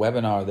like the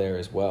webinar there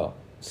as well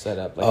set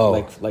up,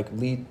 funnel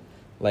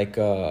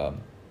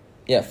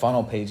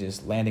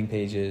pages, landing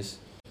pages.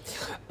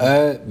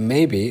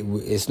 Maybe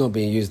it's not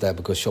being used there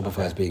because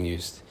Shopify is being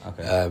used.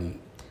 Okay.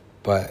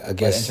 But I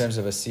guess in terms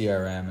of a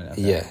CRM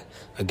and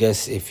I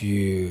guess if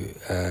you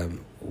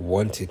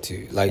wanted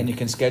to, like, and you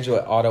can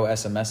schedule auto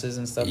SMSs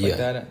and stuff like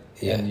that.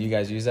 Yeah. And you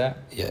guys use that?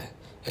 Yeah.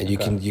 And you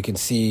can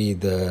see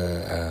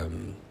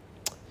the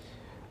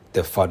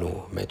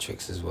funnel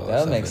metrics as well.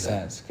 That makes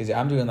sense because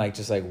I'm doing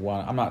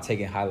one. I'm not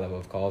taking high level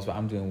of calls, but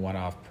I'm doing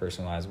one-off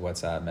personalized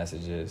WhatsApp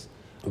messages.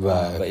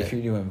 Right. But if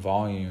you're doing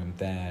volume,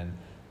 then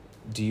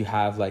do you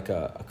have like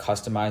a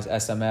customized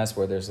SMS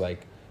where there's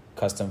like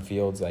custom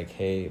fields like,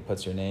 hey, it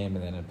puts your name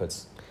and then it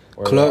puts,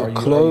 or are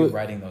you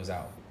writing those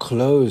out?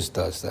 Close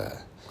does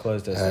that.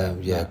 Close does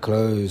that. Yeah,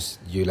 Close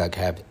you like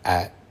have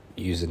at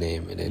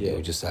username and then it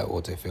will just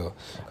autofill.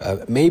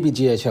 Okay. Maybe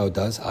GHL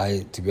does.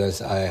 To be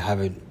honest, I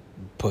haven't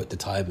put the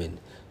time in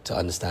to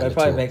understand. That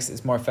probably makes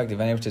it more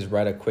effective. I just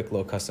write a quick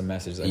little custom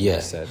message like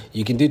you said.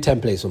 You can do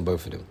templates on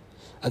both of them.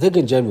 I think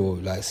in general,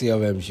 like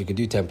CRMs, you can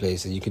do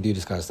templates and you can do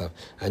this kind of stuff.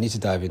 I need to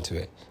dive into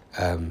it,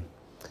 and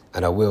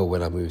I will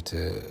when I move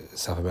to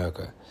South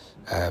America.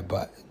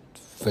 But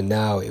for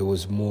now, it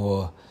was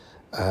more.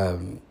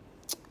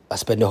 I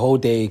spend the whole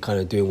day kind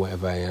of doing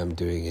whatever I am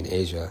doing in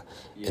Asia,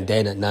 and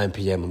then at 9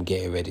 p.m. I'm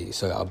getting ready.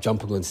 So I'm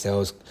jumping on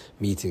sales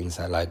meetings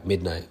at like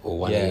midnight or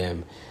 1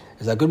 a.m.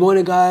 It's like, good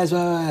morning, guys,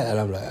 and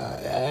I'm like,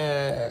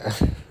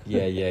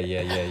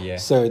 Yeah.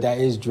 So that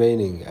is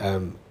draining.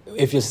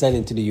 If you're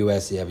selling to the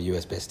US, you have a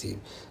US-based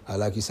team.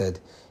 Like you said,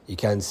 you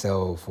can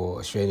sell for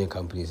Australian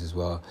companies as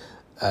well.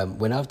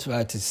 When I've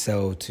tried to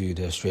sell to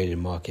the Australian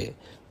market,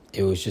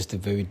 it was just a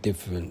very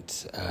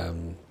different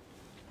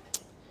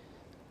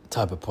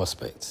type of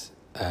prospect.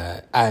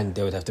 And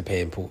they would have to pay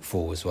in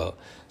full as well.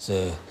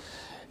 So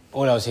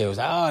all I was hearing was,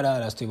 oh, no,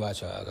 that's too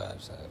much.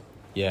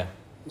 Yeah.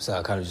 So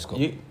I kind of just got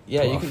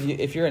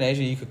if you're in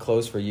Asia, you could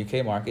close for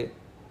UK market.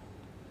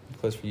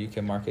 That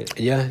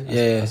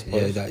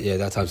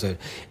time zone.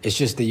 It's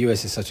just the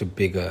US is such a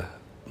bigger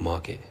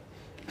market,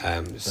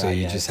 so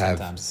you just have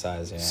 10 times the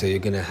size. Yeah. So you're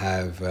gonna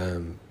have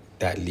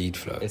that lead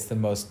flow. It's the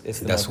most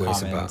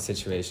common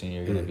situation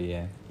you're gonna be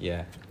in.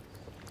 Yeah.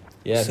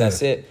 So,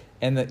 that's it.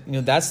 And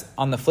that's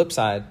on the flip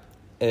side.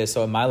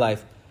 So in my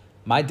life,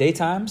 my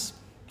daytimes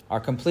are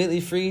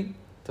completely free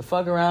to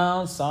fuck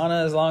around,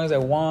 sauna as long as I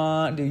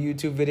want, do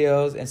YouTube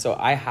videos. And so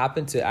I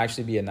happen to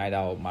actually be a night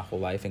owl my whole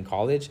life in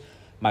college.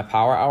 My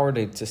power hour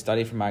to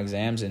study for my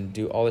exams and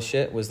do all the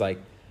shit was like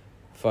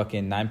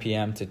fucking 9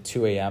 p.m. to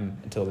 2 a.m.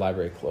 until the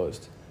library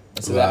closed.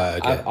 And so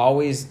I've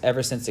always,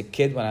 ever since a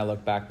kid, when I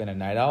look back, been a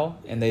night owl.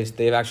 And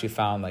they've actually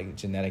found like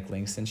genetic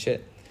links and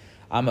shit.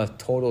 I'm a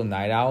total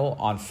night owl,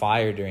 on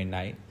fire during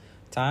night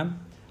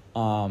time.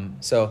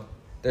 So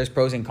there's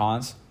pros and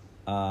cons.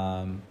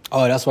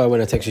 That's why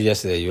when I texted you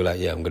yesterday, you were like,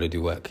 yeah, I'm going to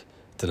do work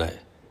tonight.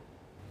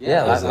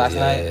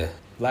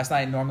 Last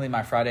night, normally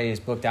my Friday is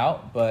booked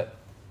out, but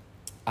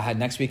I had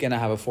next weekend, I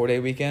have a 4-day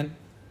weekend,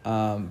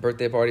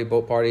 birthday party,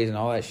 boat parties, and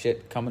all that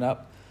shit coming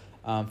up.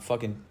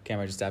 Fucking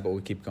camera just died, but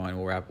we'll keep going.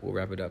 We'll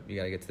wrap it up. You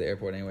got to get to the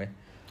airport anyway.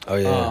 Oh,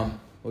 yeah.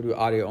 We'll do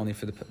audio only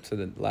for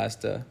the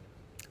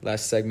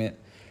last segment.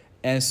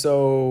 And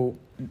so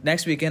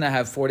next weekend, I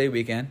have 4-day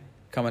weekend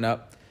coming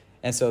up.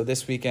 And so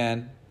this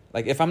weekend,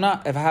 like if I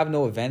have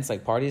no events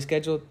like parties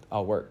scheduled,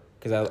 I'll work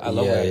because I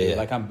love what I do.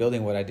 Like I'm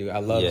building what I do. I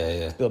love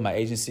to build my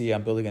agency.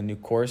 I'm building a new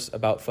course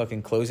about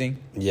fucking closing.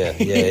 Yeah,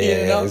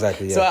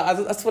 exactly. Yeah.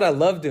 So that's what I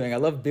love doing. I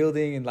love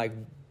building and like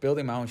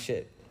building my own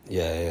shit.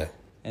 Yeah.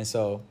 And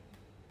so,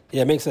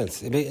 yeah, it makes sense.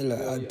 To be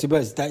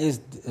honest, that is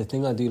the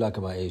thing I do like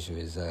about Asia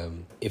is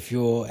if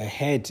you're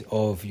ahead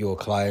of your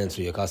clients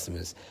or your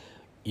customers,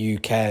 you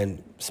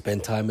can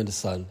spend time in the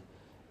sun.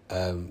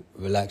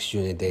 Relax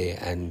during the day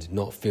and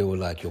not feel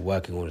like you're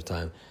working all the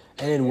time,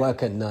 and then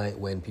work at night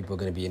when people are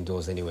going to be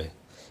indoors anyway,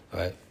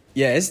 right?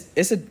 Yeah,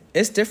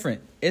 it's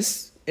different.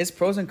 It's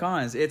pros and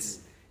cons.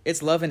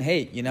 It's love and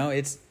hate.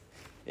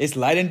 It's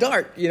light and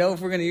dark. If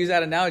we're going to use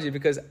that analogy,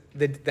 because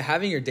the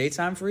having your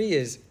daytime free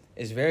is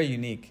very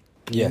unique.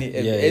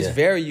 It's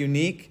very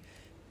unique,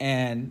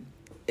 and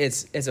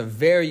it's a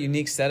very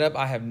unique setup.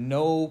 I have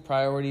no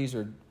priorities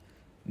or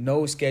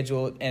no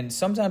schedule, and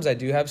sometimes I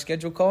do have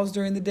scheduled calls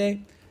during the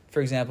day. For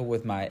example,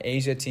 with my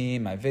Asia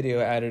team, my video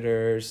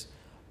editors,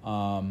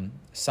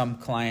 some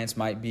clients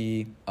might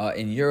be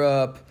in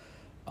Europe,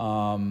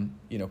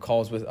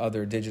 calls with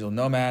other digital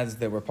nomads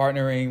that we're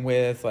partnering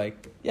with.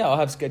 Like, yeah, I'll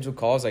have scheduled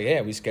calls. Like,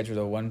 yeah, we scheduled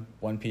a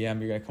 1 p.m.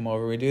 You're going to come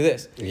over, we do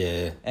this.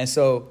 Yeah. And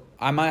so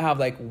I might have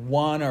like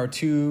 1 or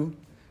 2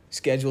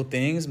 scheduled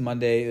things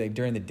Monday, like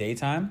during the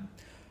daytime.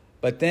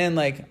 But then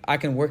like I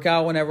can work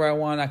out whenever I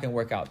want. I can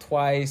work out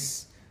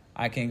twice.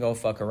 I can go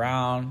fuck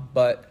around.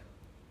 But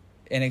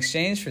in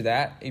exchange for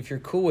that, if you're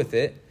cool with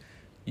it,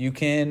 you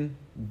can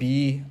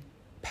be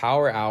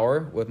power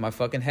hour with my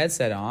fucking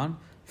headset on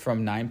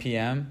from 9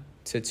 p.m.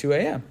 to 2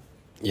 a.m.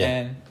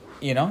 Yeah.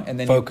 And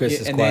then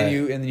focus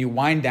then you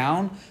wind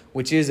down,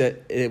 which is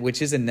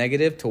a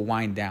negative to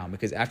wind down,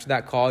 because after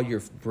that call,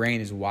 your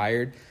brain is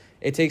wired.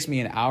 It takes me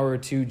an hour or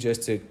two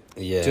just to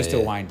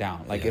wind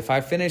down. Like if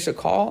I finish a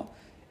call,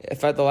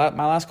 my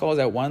last call is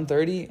at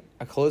 1:30,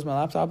 I close my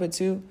laptop at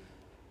 2,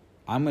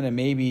 I'm gonna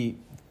maybe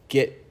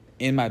get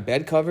in my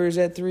bed covers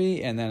at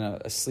 3 and then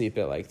asleep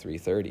at like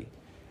 3:30.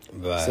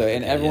 Right. So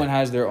everyone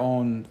has their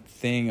own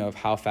thing of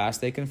how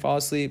fast they can fall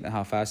asleep and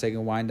how fast they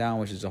can wind down,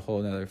 which is a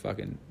whole nother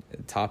fucking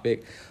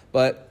topic.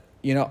 But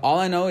all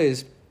I know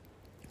is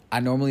I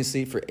normally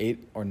sleep for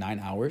 8 or 9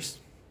 hours.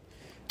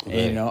 Right.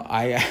 And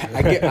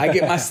I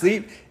get my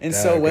sleep. And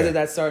so whether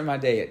that's starting my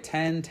day at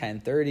 10,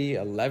 10:30,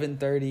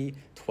 11:30,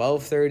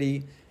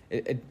 12:30,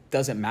 it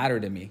doesn't matter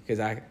to me, because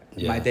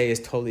my day is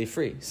totally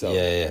free. So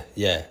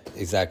yeah,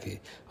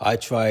 exactly. I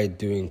tried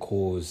doing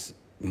calls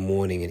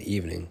morning and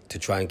evening to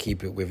try and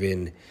keep it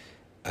within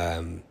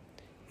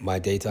my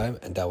daytime,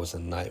 and that was a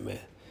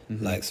nightmare.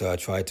 Mm-hmm. So I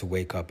tried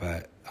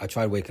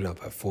waking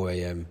up at 4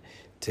 a.m.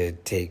 to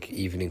take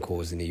evening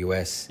calls in the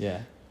US.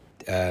 Yeah.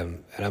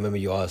 And I remember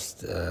you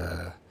asked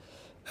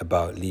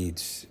about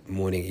leads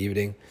morning,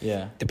 evening.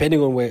 Yeah.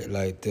 Depending on where,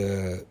 like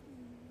the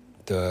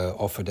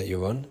offer that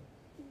you're on,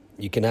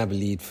 you can have a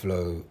lead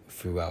flow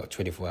throughout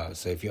 24 hours.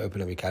 So if you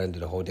open up your calendar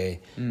the whole day,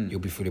 you'll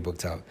be fully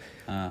booked out.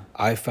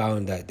 I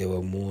found that there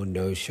were more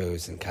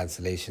no-shows and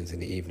cancellations in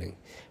the evening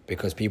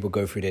because people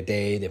go through their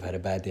day, they've had a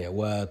bad day at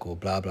work or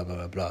blah, blah,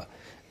 blah, blah, blah.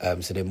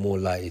 So they're more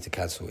likely to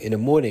cancel. In the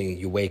morning,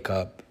 you wake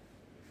up,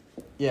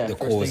 the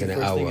call's in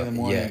an hour.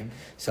 Yeah.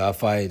 So I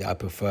find I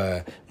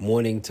prefer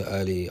morning to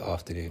early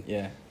afternoon.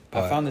 Yeah.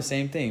 I found the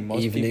same thing.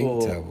 Most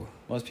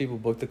people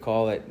book the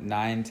call at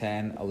 9,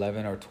 10,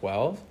 11, or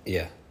 12.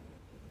 Yeah.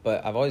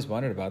 But I've always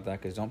wondered about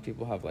that because don't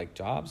people have like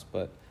jobs?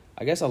 But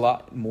I guess a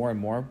lot more and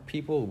more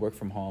people work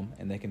from home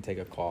and they can take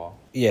a call.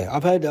 Yeah,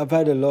 I've had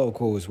a lot of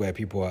calls where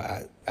people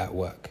are at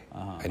work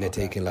and they're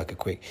taking like a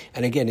quick.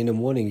 And again, in the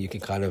morning you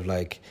can kind of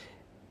like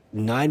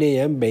 9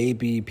 a.m.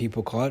 maybe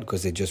people can't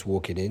because they're just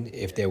walking in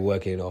if they're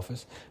working in the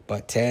office.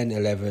 But 10,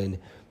 11,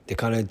 they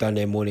kind of done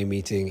their morning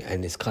meeting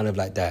and it's kind of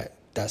like that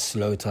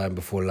slow time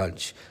before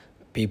lunch.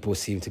 People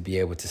seem to be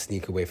able to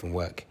sneak away from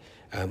work.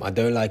 I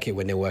don't like it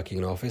when they're working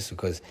in office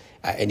because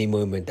at any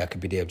moment that could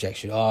be the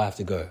objection. Oh, I have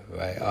to go,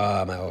 right?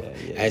 Oh, I'm off.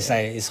 It's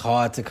like it's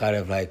hard to kind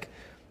of like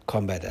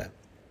combat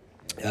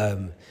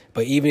that.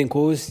 But evening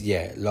calls,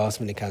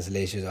 last minute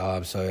cancellations. Oh,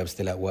 I'm sorry, I'm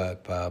still at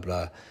work. Blah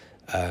blah.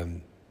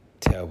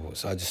 Terrible.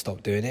 So I just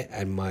stopped doing it,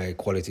 and my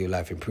quality of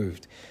life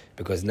improved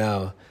because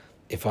now,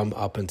 if I'm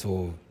up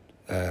until,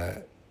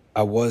 I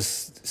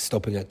was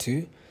stopping at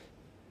 2,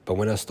 but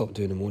when I stopped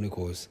doing the morning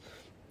calls.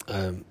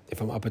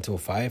 If I'm up until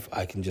 5,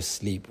 I can just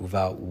sleep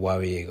without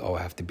worrying,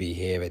 I have to be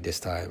here at this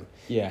time,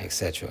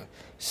 etc.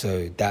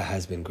 So that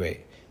has been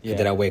great. And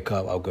then I wake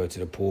up, I'll go to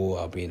the pool,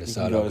 I'll be in the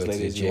sun, I'll go to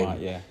the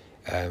gym.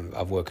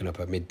 I've woken up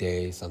at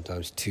midday,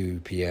 sometimes 2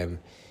 p.m.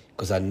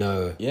 because I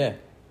know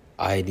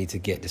I need to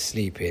get the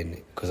sleep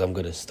in because I'm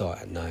going to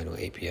start at 9 or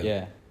 8 p.m.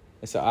 Yeah.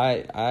 So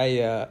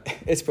I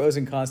it's pros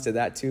and cons to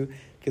that too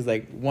because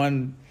like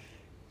one...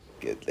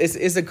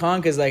 It's a con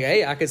because like,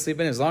 hey, I can sleep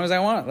in as long as I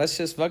want. Let's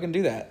just fucking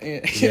do that,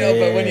 you know.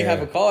 But when you have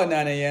a call at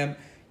 9 a.m.,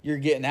 you're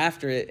getting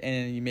after it,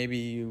 and maybe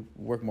you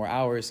work more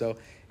hours. So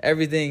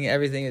everything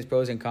is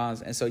pros and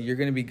cons. And so you're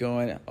going to be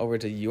going over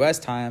to U.S.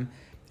 time,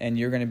 and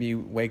you're going to be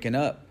waking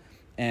up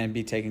and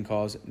be taking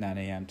calls at 9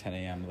 a.m., 10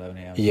 a.m., 11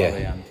 a.m., 12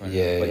 a.m.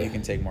 But you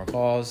can take more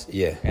calls.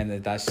 Yeah,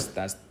 and that's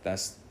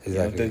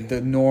exactly.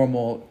 The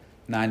normal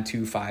 9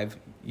 to 5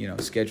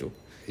 schedule.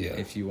 Yeah,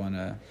 if you want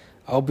to.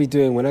 I'll be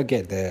doing when I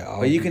get there.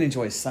 But you can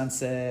enjoy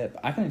sunset.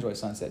 I can enjoy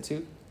sunset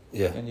too.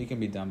 Yeah. And you can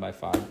be done by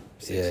 5,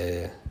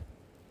 6.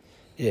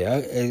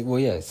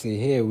 Yeah. See,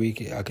 here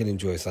I can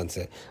enjoy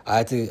sunset. I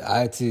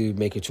had to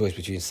make a choice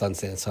between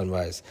sunset and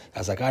sunrise. I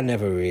was like, I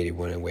never really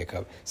want to wake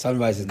up.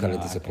 Sunrise is kind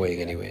of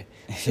disappointing anyway.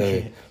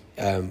 So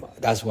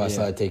that's why I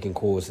started taking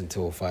calls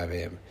until 5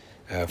 a.m.,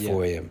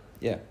 4 a.m.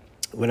 Yeah.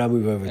 When I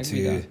move over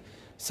to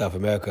South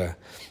America,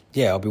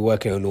 I'll be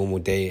working a normal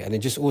day. And it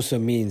just also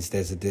means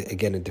there's, a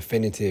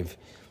definitive...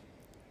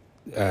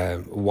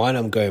 one,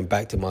 I'm going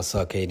back to my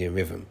circadian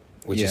rhythm,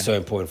 which is so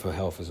important for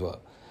health as well.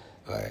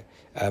 Right?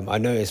 I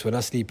notice when I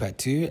sleep at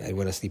 2 and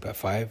when I sleep at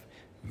 5,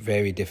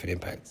 very different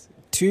impacts.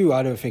 2,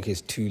 I don't think it's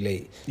too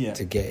late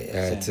to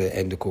get to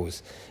end the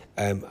calls.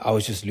 I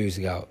was just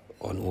losing out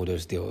on all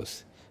those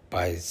deals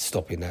by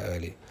stopping that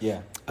early.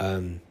 Yeah.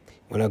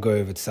 When I go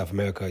over to South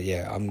America,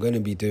 I'm going to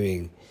be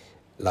doing...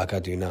 like I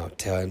do now,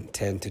 10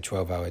 to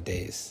 12-hour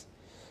days,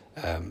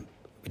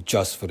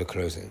 just for the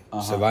closing.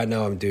 So right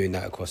now I'm doing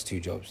that across 2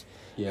 jobs.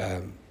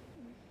 Yeah.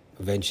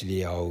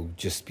 Eventually I'll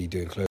just be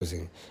doing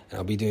closing, and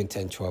I'll be doing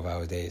 10,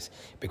 12-hour days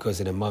because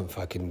in a month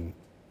I can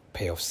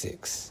pay off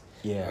 6.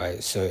 Yeah.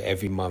 Right. So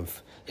every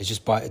month it's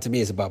just to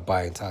me it's about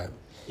buying time.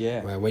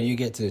 Yeah. Right? When you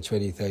get to the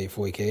 20, 30,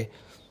 40K.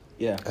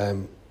 Yeah.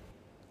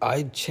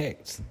 I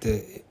checked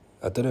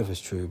I don't know if it's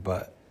true,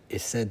 but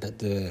it said that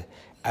the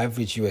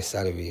average US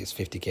salary is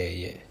 $50K a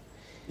year.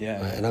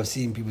 Yeah. Right? And I've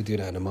seen people do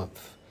that in a month.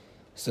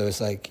 So it's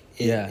like,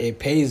 it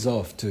pays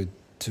off to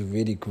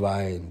really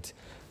grind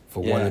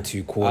for 1 or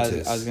 2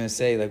 quarters. I was going to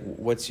say, like,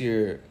 what's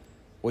your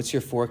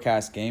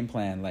forecast game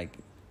plan? Like,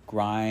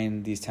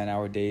 grind these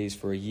 10-hour days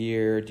for a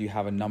year? Do you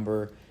have a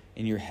number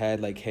in your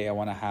head? Like, hey, I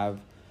want to have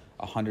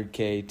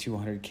 100K,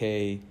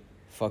 200K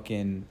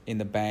fucking in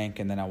the bank,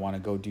 and then I want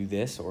to go do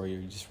this? Or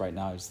you're just right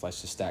now, let's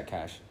just stack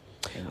cash?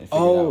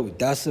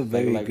 That's a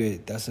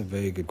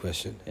very good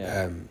question.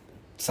 Yeah.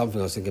 Something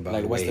I was thinking about.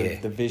 Like, what's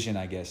the vision,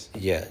 I guess?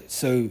 Yeah.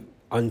 So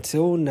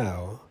until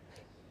now,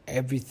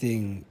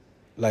 everything,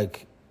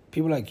 like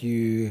people like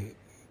you,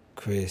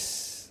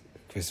 Chris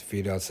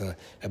Freelancer,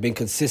 have been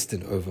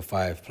consistent over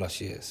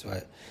 5+ years,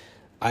 right?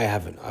 I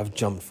haven't. I've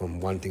jumped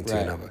from one thing to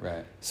another.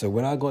 Right. So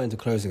when I got into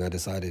closing, I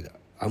decided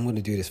I'm going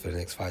to do this for the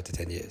next 5 to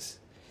 10 years,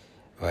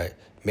 right?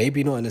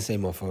 Maybe not in the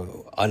same offer,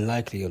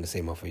 unlikely on the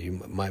same offer.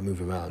 You might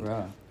move around.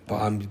 Right.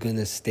 But I'm going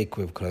to stick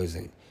with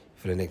closing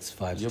for the next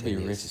 5 to 10 years.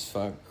 You'll be rich as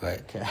fuck. Right.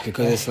 Okay.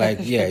 Because it's like,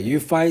 you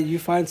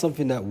find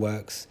something that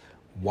works,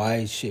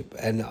 why ship?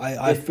 And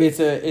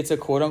it's a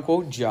quote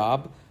unquote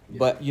job,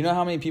 but you know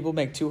how many people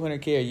make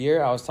 $200K a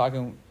year? I was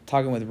talking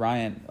with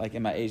Ryan, like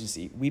in my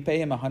agency. We pay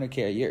him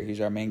 $100K a year.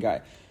 He's our main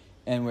guy.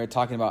 And we're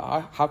talking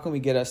about how can we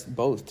get us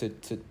both to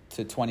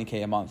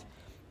 $20K a month?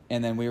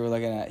 And then we were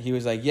looking at, he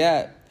was like,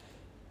 yeah,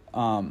 do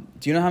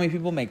you know how many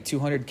people make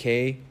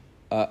 200K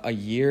a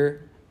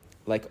year?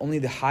 Like only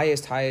the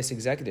highest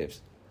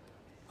executives.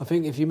 I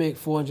think if you make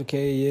 400K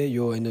a year,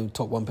 you're in the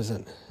top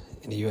 1%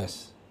 in the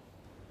US.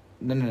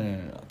 No.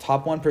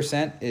 Top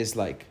 1% is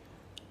like,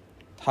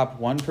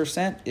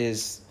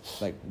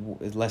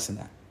 is less than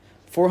that.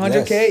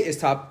 400K is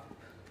top.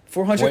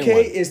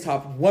 400K is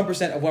top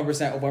 1% of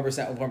 1% of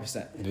 1% of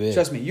 1%. Yeah.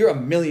 Trust me, you're a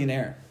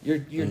millionaire.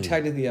 You're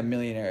technically a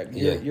millionaire.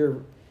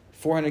 You're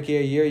 400K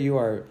a year. You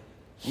are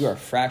a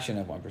fraction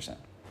of 1%.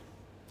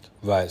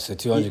 Right. So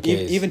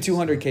 200K. Even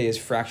 200K is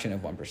fraction of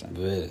 1%.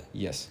 Really?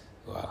 Yes.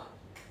 Wow.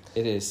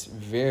 It is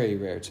very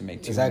rare to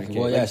make 200K. Exactly.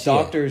 Well, like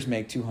doctors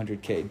make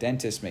 200K.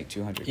 Dentists make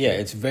 200K. Yeah,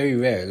 it's very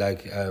rare,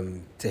 like,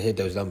 to hit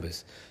those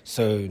numbers.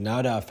 So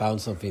now that I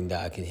found something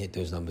that I can hit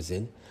those numbers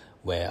in,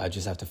 where I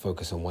just have to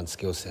focus on one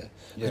skill set.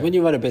 Because when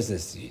you run a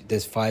business,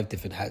 there's 5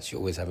 different hats you're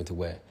always having to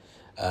wear.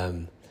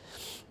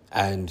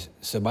 And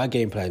so my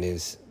game plan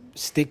is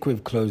stick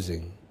with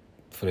closing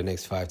for the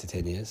next 5 to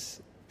 10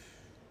 years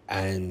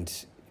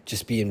and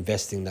just be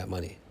investing that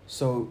money.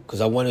 So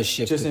because I want to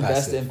shift just to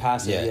invest passive. in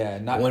passive.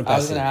 Yeah. I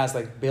was gonna ask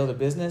like build a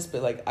business,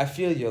 but like I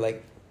feel you're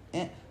like,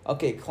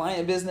 okay,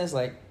 client business,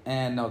 like,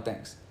 no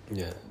thanks.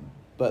 Yeah.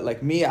 But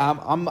like me,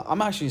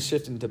 I'm actually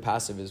shifting to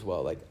passive as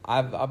well. Like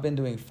I've been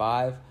doing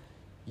 5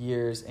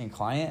 years in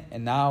client,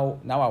 and now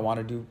I want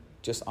to do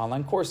just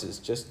online courses,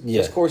 just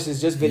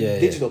courses, just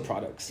digital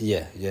products.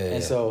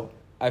 And so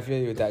I feel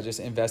you with that.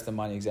 Just invest the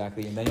money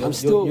exactly, and then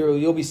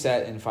you'll be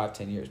set in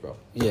 5-10 years, bro.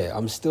 Yeah,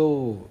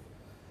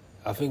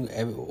 I think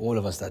all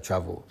of us that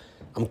travel,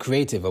 I'm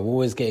creative. I'm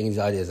always getting these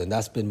ideas, and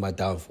that's been my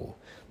downfall,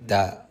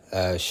 that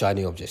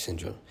shiny object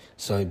syndrome.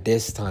 So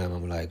this time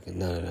I'm like,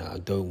 no, I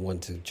don't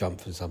want to jump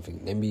for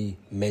something. Let me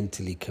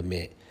mentally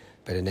commit.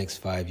 By the next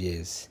 5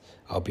 years,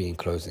 I'll be in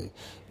closing.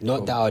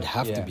 Not that I would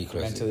have to be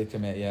closing. Mentally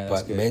commit,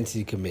 but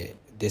mentally commit.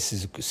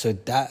 So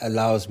that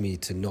allows me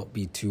to not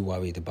be too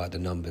worried about the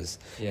numbers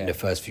in the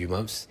first few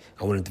months.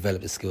 I want to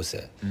develop the skill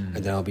set, and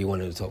then I'll be one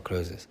of the top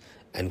closers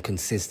and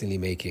consistently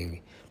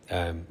making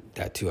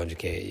that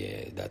 200K a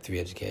year, that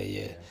 300K a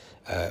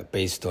year,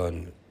 based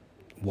on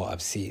what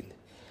I've seen.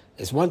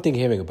 It's one thing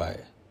hearing about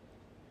it.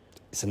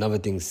 It's another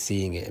thing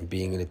seeing it and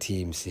being in a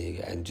team, seeing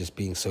it, and just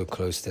being so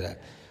close to that.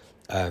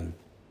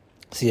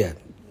 So yeah,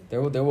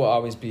 there will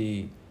always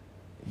be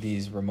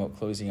these remote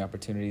closing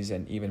opportunities,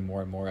 and even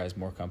more as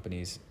more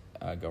companies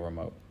go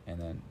remote, and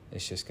then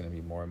it's just going to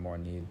be more and more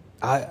need.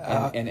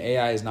 And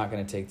AI is not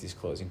going to take these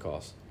closing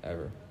calls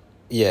ever.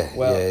 Yeah.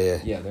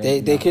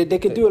 They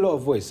could do a lot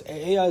of voice.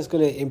 AI is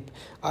going to.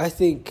 I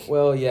think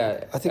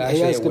AI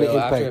is going to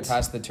impact. After it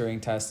passed the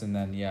Turing test, and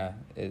then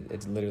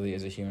it literally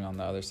is a human on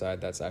the other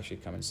side. That's actually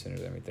coming sooner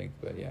than we think.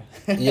 But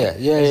literally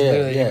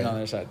a human on the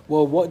other side.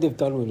 Well, what they've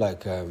done with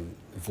like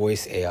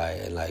voice AI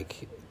and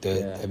like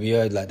have you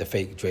heard like the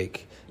fake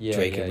Drake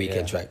and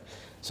Weekend track?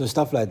 So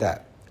stuff like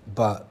that.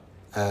 But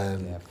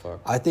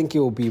I think it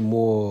will be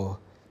more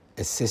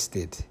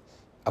assisted.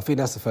 I think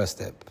that's the first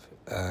step.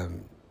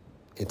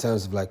 In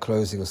terms of like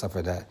closing or stuff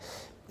like that,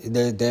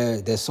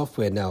 there's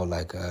software now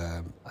like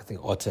I think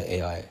Otter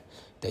AI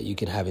that you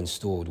can have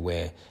installed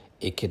where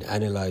it can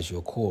analyze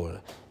your call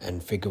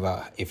and figure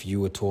out if you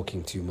were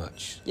talking too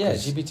much. Yeah,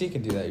 GPT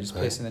can do that. You just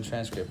paste in the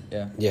transcript.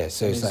 Yeah. Yeah,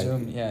 so it's like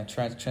Zoom. Yeah,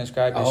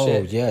 transcribe your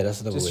shit. Oh yeah,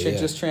 that's another way.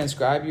 Just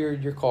transcribe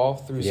your call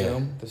through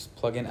Zoom, this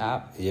plug-in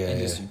app. Yeah. And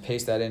just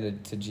paste that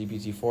into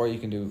GPT-4. You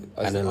can do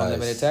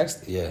unlimited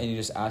text. Yeah. And you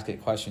just ask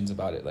it questions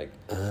about it, like,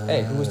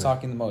 hey, who was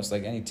talking the most?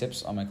 Like any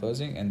tips on my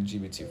closing, and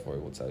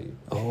GPT-4 will tell you.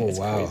 Oh it's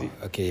wow. Crazy.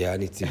 Okay, yeah, I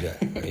need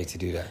to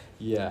do that.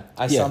 Yeah,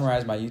 I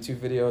summarize my YouTube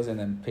videos and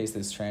then paste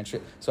this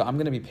transcript. So I'm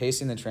gonna be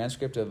pasting the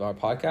transcript of our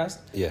podcast.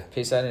 Yeah.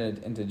 Paste that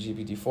into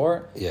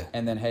GPT-4. Yeah.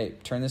 And then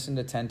turn this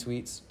into 10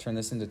 tweets. Turn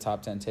this into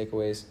top 10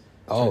 takeaways.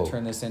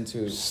 Turn this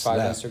into 5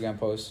 Instagram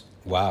posts.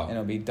 Wow. And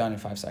it'll be done in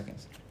 5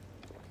 seconds.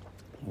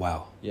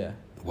 Wow. Yeah.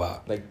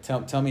 Wow. Like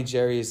tell me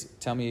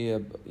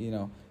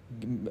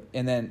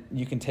and then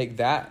you can take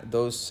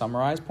those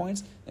summarized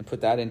points and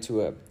put that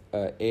into a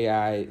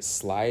AI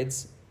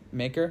slides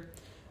maker.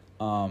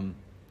 And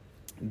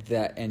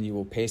you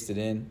will paste it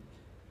in,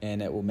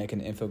 and it will make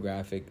an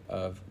infographic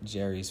of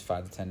Jerry's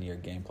 5 to 10 year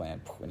game plan,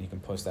 and you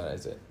can post that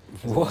as it.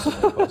 What?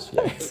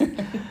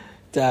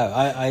 Damn,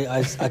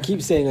 I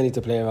keep saying I need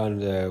to play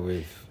around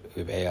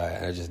with AI,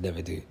 and I just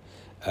never do.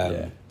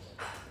 But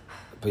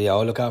yeah,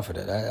 I'll look out for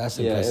that. That's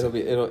impressive.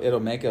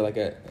 It'll make it like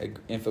a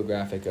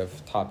infographic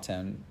of top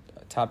 10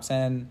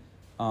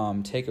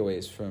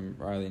 takeaways from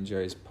Riley and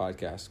Jerry's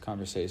podcast,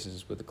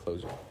 Conversations with a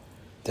Closer.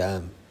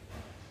 Damn.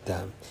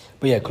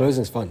 But yeah,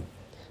 closing's fun.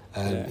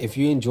 If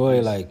you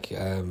enjoy like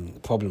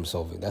problem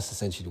solving, that's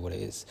essentially what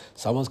it is.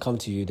 Someone's come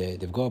to you,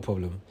 they've got a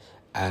problem,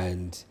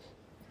 and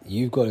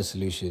you've got a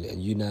solution,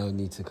 and you now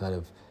need to kind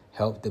of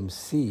help them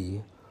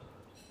see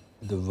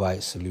the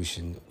right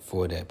solution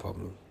for their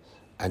problem.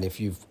 And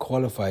if you've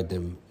qualified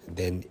them,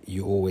 then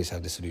you always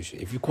have the solution.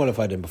 If you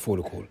qualified them before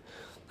the call,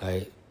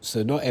 right?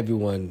 So not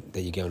everyone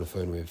that you get on the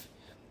phone with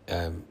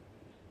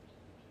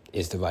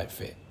is the right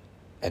fit.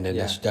 and then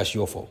that's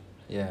your fault.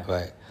 Yeah.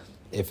 Right.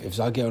 If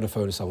I get on the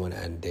phone with someone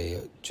and they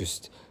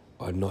just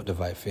are not the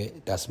right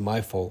fit, that's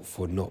my fault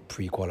for not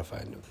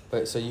pre-qualifying them.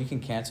 But so you can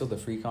cancel the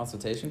free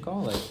consultation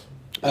call, like.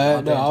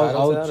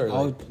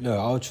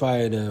 I'll try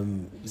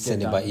and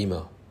send it by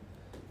email.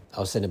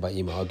 I'll send it by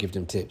email. I'll give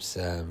them tips.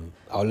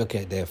 I'll look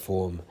at their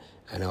form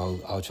and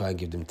I'll try and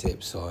give them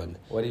tips on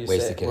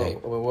ways to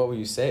get. What will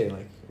you say?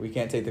 Like, we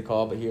can't take the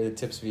call, but here are the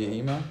tips via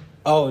email.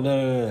 Oh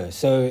no.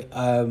 So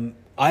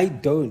I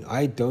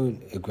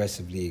don't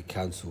aggressively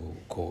cancel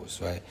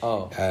calls, right?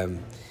 Oh.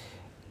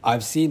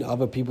 I've seen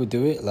other people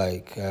do it.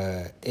 Like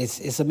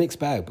it's a mixed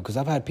bag because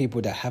I've had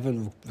people that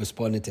haven't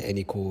responded to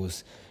any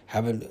calls,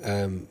 haven't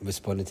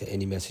responded to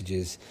any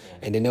messages,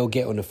 and then they'll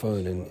get on the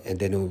phone and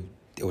then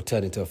it'll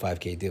turn into a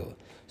 5K deal.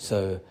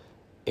 So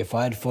if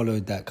I had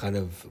followed that kind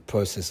of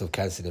process of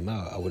cancelling them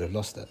out, I would have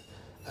lost that.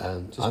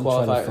 Just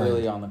qualify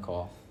early on the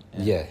call.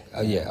 Yeah.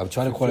 I'm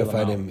trying to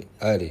qualify them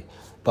early.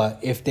 But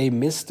if they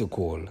miss the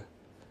call,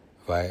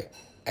 right,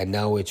 and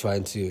now we're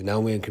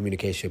in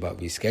communication about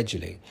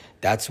rescheduling,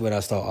 that's when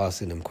I start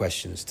asking them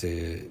questions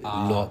to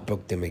not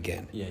book them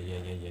again. Yeah.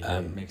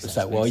 Makes it's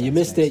sense, like, well, you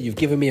missed it. You've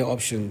given me an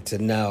option to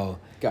now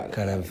got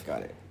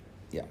it.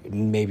 Yeah.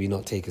 Maybe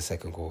not take a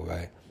second call,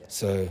 right? Yeah.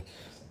 So,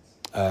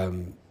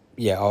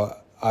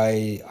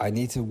 I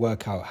need to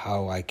work out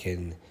how I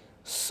can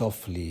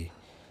softly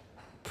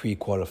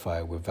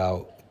pre-qualify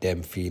without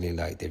them feeling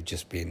like they've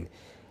just been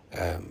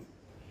like,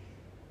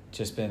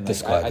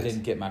 I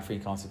didn't get my free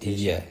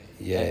consultation.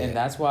 Yeah. And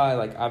that's why,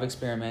 like, I've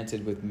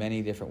experimented with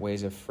many different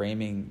ways of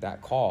framing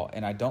that call,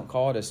 and I don't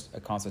call it a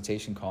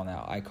consultation call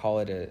now. I call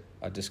it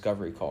a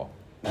discovery call.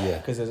 Yeah.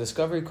 Because a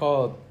discovery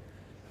call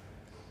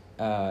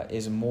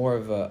is more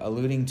of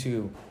alluding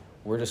to,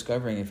 we're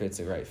discovering if it's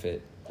the right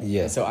fit.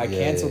 Yeah. And so I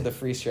canceled the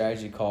free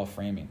strategy call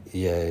framing.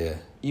 Yeah.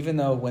 Even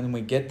though when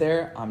we get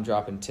there, I'm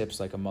dropping tips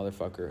like a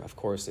motherfucker. Of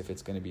course, if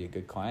it's going to be a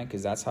good client,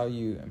 because that's how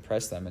you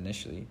impress them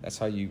initially. That's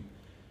how you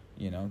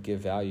give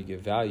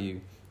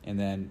value. And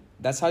then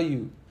that's how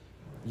you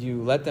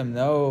let them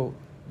know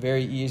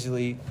very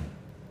easily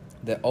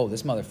that, oh,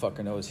 this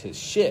motherfucker knows his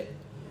shit.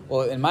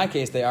 Well, in my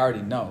case, they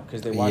already know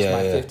because they watched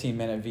my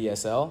 15-minute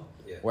VSL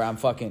where I'm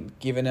fucking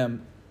giving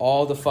them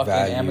all the fucking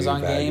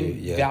Amazon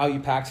game,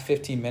 value-packed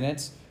 15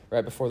 minutes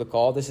right before the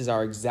call. This is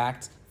our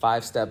exact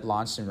 5-step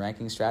launch and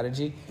ranking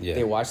strategy. Yeah.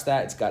 They watch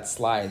that. It's got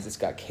slides. It's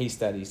got case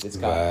studies. It's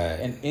got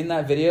and in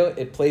that video,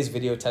 it plays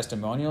video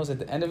testimonials at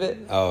the end of it.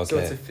 Oh, okay.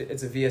 So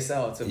it's a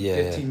VSL. It's a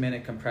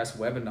 15-minute compressed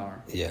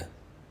webinar. Yeah.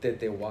 That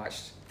they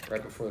watched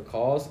right before the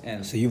calls.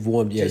 And so you've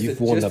warmed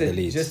up the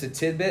leads. Just a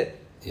tidbit.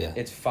 Yeah.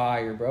 It's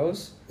fire,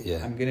 bros.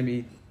 Yeah.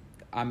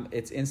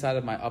 It's inside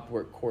of my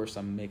Upwork course.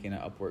 I'm making an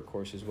Upwork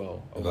course as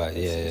well.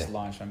 It's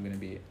launched. I'm going to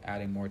be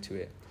adding more to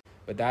it.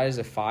 But that is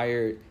a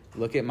fire.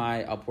 Look at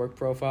my Upwork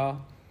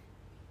profile.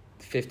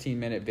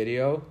 15-minute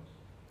video.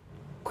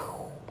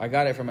 I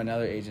got it from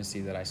another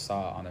agency that I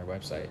saw on their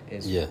website.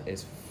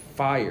 Is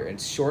fire.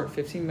 It's short,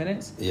 15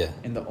 minutes. Yeah.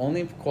 And the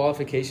only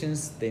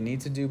qualifications they need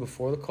to do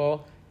before the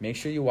call, make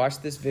sure you watch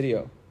this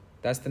video.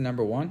 That's the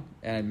number one.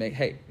 And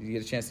you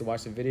get a chance to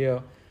watch the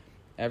video.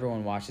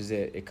 Everyone watches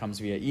it. It comes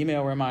via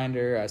email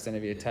reminder. I send it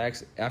via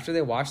text. After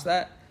they watch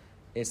that,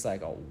 it's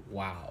like a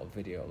wow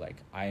video. Like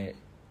I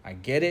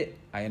get it.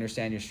 I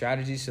understand your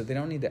strategy. So they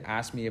don't need to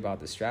ask me about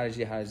the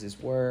strategy. How does this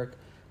work?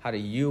 How do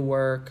you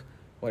work?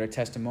 What are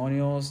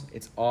testimonials?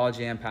 It's all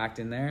jam-packed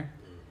in there.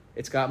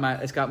 It's got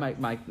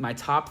my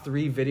top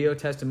 3 video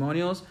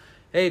testimonials.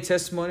 Hey,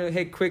 testimonial.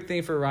 Hey, quick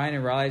thing for Ryan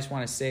and Riley. I just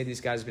want to say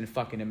these guys have been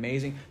fucking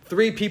amazing.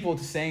 3 people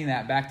saying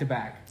that back to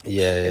back.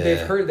 Yeah. They've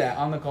heard that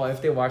on the call if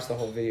they watch the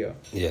whole video.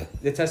 Yeah.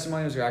 The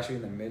testimonials are actually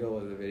in the middle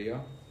of the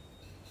video.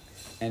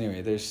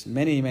 Anyway, there's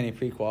many, many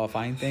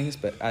pre-qualifying things,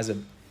 but as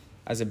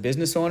a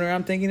business owner,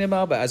 I'm thinking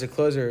about, but as a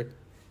closer,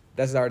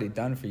 that's already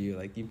done for you.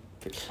 Like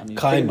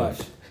kind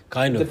of.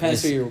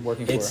 Depends who you're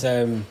working for. It's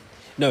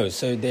no.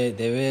 So there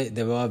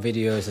are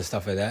videos and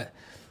stuff like that,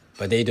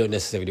 but they don't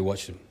necessarily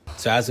watch them.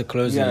 So as a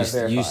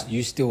closer,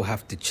 you still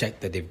have to check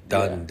that they've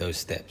done those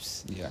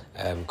steps.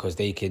 Yeah. Because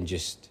they can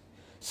just.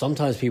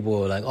 Sometimes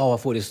people are like, "Oh, I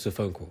thought this was a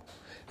phone call."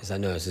 It's like,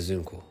 no, it's a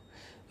Zoom call.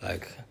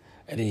 Like,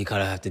 and then you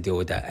kind of have to deal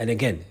with that. And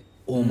again,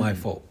 all my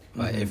fault.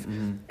 Right? If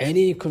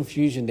any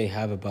confusion they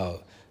have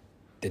about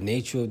the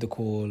nature of the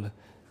call,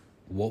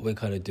 what we're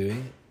kind of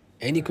doing,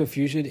 any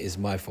confusion is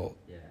my fault.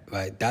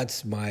 Right,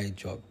 that's my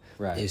job.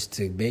 Right, is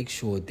to make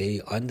sure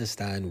they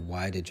understand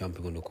why they're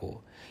jumping on the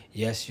call.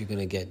 Yes, you're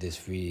gonna get this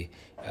free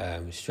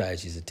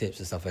strategies and tips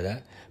and stuff like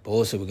that, but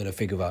also we're gonna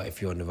figure out if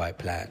you're on the right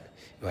plan,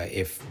 right?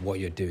 If what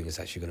you're doing is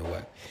actually gonna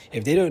work.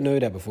 If they don't know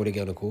that before they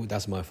get on the call,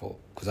 that's my fault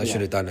because I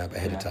should have done that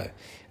ahead of time,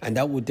 and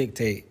that will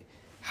dictate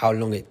how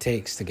long it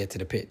takes to get to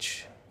the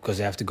pitch. Because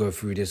they have to go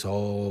through this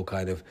whole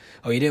kind of,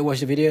 oh, you didn't watch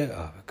the video?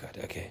 Oh my God,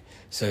 okay.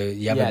 So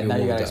you haven't been now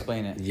you gotta up.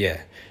 explain it.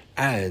 Yeah,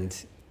 and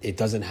it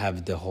doesn't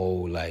have the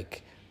whole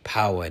like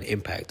power and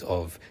impact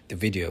of the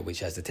video, which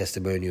has the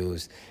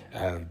testimonials,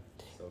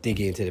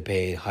 digging into the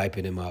pain,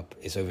 hyping them up.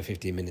 It's over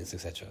 15 minutes,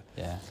 etc.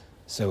 Yeah.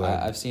 So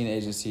I've seen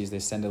agencies, they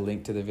send a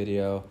link to the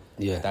video.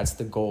 Yeah. That's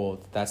the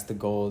gold. That's the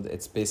gold.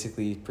 It's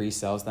basically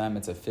pre-sells them.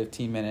 It's a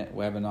 15-minute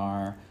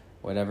webinar,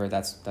 whatever.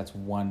 That's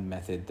one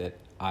method that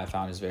I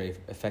found is very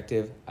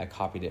effective. I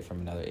copied it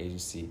from another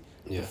agency.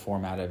 Yeah. The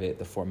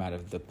format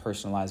of the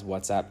personalized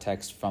WhatsApp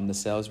text from the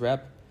sales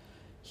rep.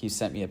 He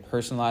sent me a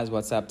personalized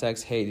WhatsApp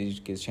text. Hey, did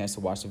you get a chance to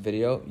watch the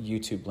video?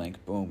 YouTube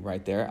link, boom,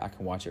 right there. I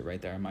can watch it right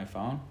there on my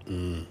phone.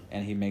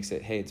 And he makes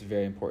it, hey, it's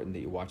very important that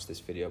you watch this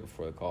video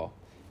before the call.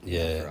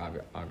 Yeah.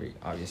 For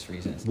obvious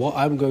reasons. What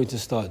I'm going to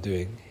start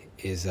doing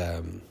is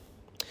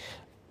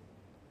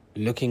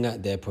looking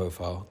at their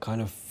profile,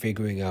 kind of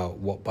figuring out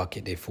what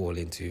bucket they fall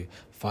into,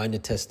 find a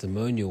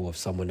testimonial of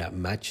someone that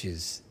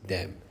matches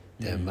them,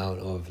 the amount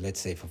of, let's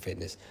say for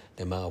fitness,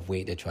 the amount of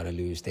weight they're trying to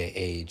lose, their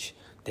age,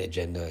 their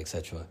gender,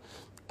 etc.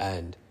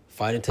 And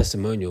find a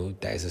testimonial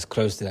that is as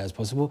close to that as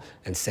possible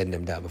and send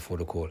them that before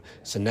the call.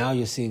 So now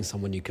you're seeing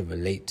someone you can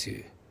relate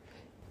to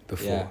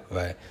before,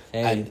 right?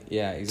 And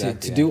yeah,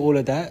 exactly. To do all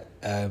of that,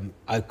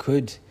 I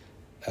could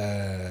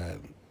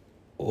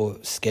or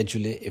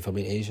schedule it if I'm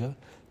in Asia,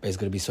 but it's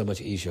going to be so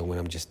much easier when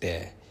I'm just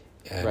there,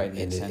 right,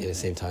 in the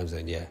same time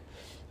zone. Yeah.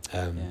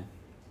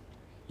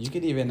 You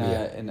could even,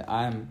 and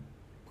I'm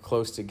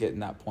close to getting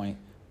that point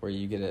where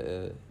you get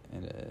a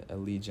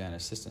lead gen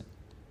assistant.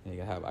 And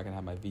I can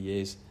have my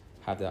VAs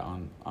have that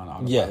on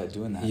autopilot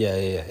doing that. Yeah,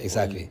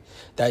 exactly.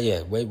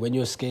 When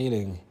you're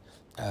scaling,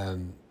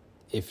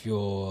 if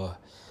you're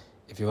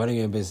running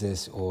your own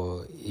business,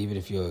 or even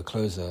if you're a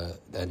closer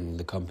and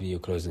the company you're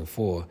closing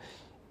for,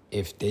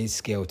 if they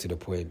scale to the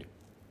point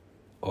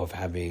of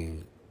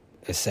having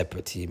a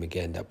separate team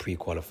again that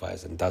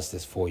pre-qualifies and does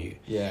this for you,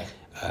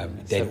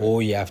 then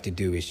all you have to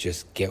do is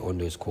just get on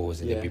those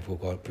calls and then be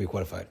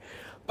pre-qualified.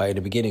 But in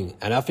the beginning,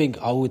 and I think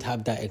I would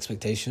have that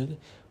expectation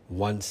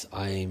once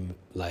I'm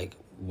like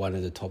one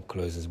of the top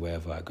closers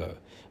wherever I go,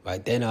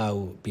 right? Then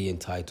I'll be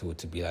entitled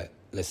to be like,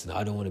 listen,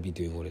 I don't want to be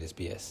doing all of this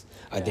BS.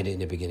 I did it in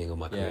the beginning of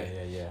my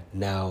career.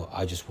 Now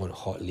I just want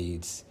hot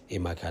leads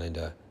in my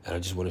calendar, and I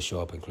just want to show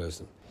up and close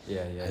them.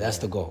 And that's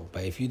the goal.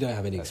 But if you don't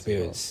have any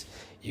experience,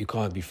 you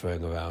can't be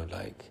throwing around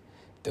like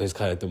those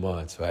kind of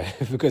demands, right?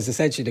 Because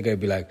essentially they're going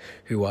to be like,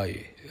 who are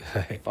you?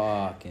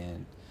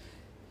 Fucking...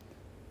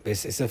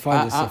 It's a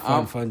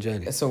fun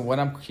journey. So what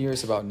I'm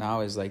curious about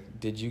now is like,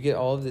 did you get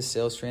all of this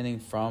sales training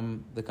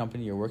from the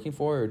company you're working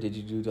for, or did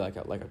you do like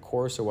a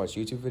course or watch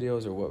YouTube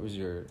videos, or what was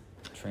your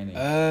training?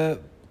 A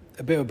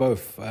bit of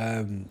both.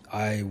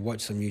 I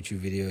watched some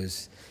YouTube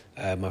videos.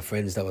 My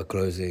friends that were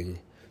closed.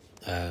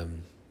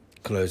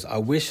 I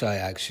wish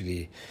I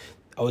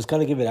was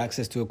kind of given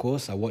access to a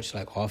course. I watched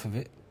like half of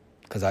it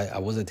because I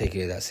wasn't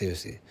taking it that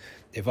seriously.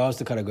 If I was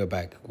to kind of go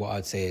back, what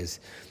I'd say is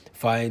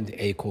find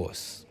a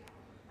course.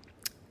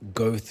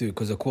 Go through,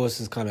 because the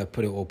course is kind of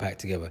put it all packed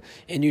together.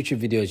 In YouTube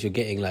videos, you're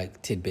getting like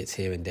tidbits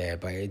here and there,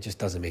 but it just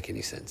doesn't make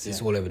any sense.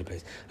 It's all over the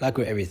place, like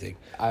with everything.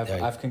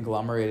 I've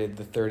conglomerated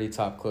the 30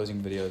 top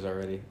closing videos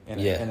already in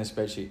a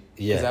spreadsheet.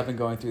 Because I've been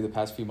going through the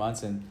past few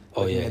months and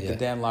looking at the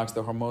Dan Locks,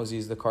 the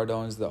Hormozis, the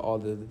Cardones, all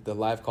the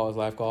live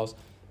calls,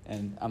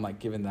 and I'm like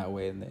giving that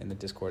away in the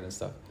Discord and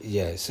stuff.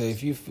 Yeah. So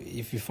if you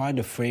find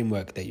a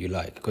framework that you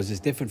like, because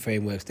there's different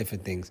frameworks,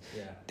 different things.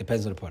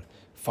 Depends on the product.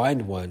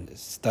 Find one,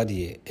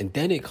 study it, and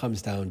then it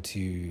comes down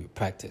to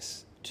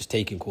practice, just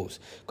taking course.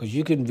 Because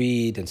you can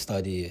read and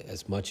study it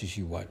as much as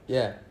you want.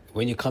 Yeah.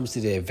 When it comes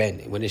to the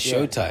event, when it's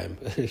showtime...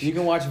 you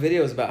can watch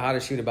videos about how to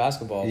shoot a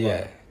basketball,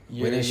 but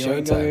when it's you're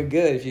showtime,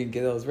 good if you can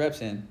get those reps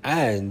in.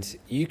 And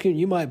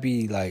you might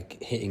be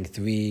like hitting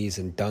threes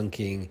and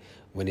dunking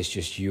when it's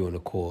just you on the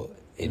court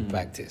in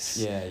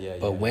practice.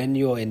 But when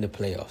you're in the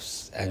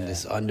playoffs and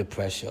it's under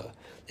pressure...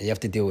 And you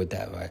have to deal with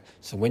that, right?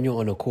 So when you're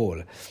on a call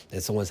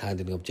and someone's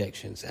handling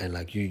objections and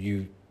like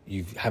you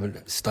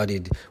haven't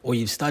studied, or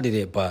you've studied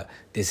it, but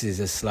this is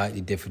a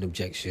slightly different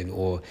objection,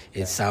 or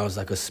it sounds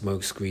like a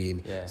smoke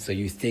screen. So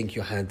you think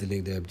you're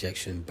handling the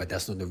objection, but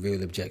that's not the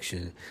real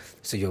objection.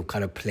 So you're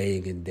kind of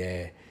playing in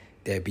their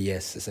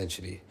BS,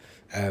 essentially.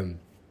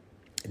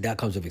 That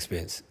comes with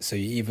experience. So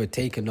you either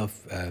take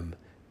enough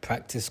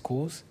practice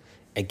calls.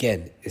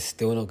 Again, it's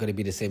still not going to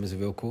be the same as a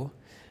real call.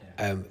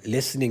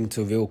 Listening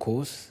to real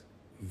calls,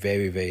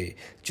 very, very,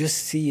 just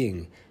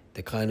seeing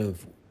the kind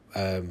of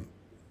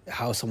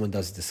how someone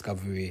does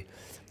discovery,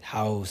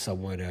 how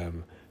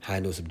someone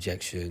handles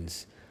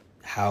objections,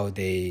 how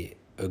they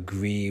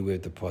agree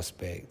with the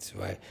prospect,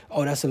 right?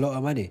 Oh, that's a lot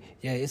of money.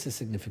 Yeah, it's a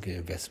significant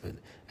investment.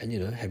 And,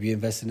 have you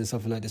invested in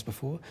something like this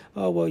before?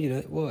 Oh,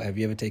 well, have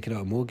you ever taken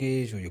out a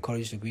mortgage or your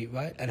college degree,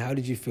 right? And how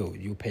did you feel?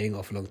 You were paying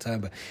off a long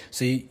time. But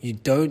so you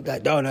don't,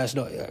 no, it's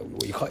not,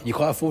 you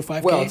can't afford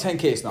 5K? Well,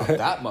 10K is not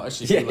that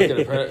much. If you look at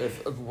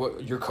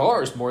it, your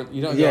car is more,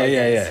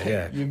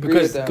 Yeah.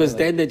 Because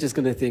then they're just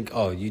going to think,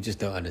 oh, you just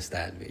don't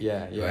understand me.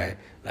 Right?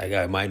 Like,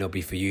 it might not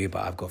be for you,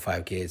 but I've got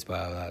 5 kids,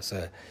 blah, blah, blah.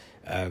 So,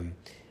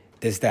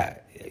 there's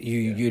that.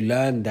 You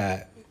learn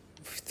that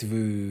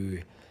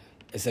through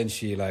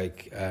essentially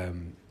like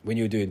when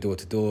you're doing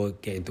door-to-door,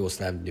 getting door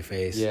slammed in your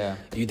face.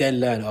 You then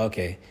learn,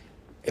 okay,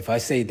 if I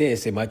say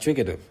this, it might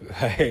trigger them.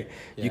 Right?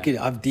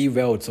 Yeah. I've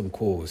derailed some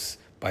calls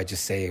by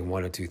just saying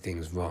one or two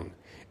things wrong,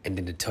 and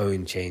then the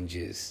tone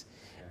changes,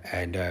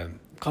 and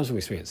comes from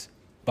experience.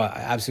 But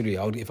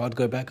absolutely, if I'd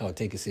go back, I would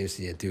take it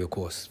seriously and do a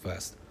course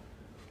first.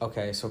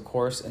 Okay, so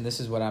course, and this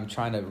is what I'm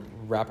trying to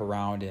wrap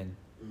around in,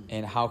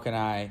 and how can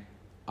I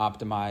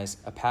optimize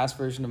a past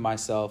version of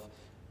myself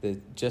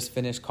that just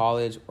finished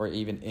college or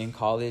even in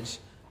college.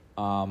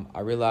 I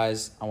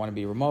realize I want to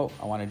be remote.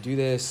 I want to do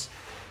this.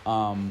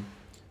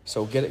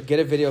 So get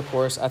a video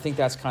course. I think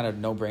that's kind of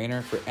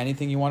no-brainer for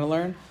anything you want to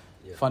learn.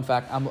 Yeah. Fun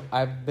fact,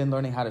 I've been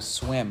learning how to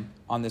swim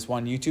on this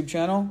one YouTube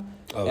channel,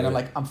 and I'm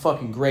like, I'm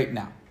fucking great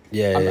now.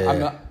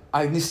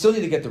 I still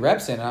need to get the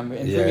reps in, and I'm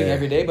improving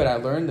every day, but I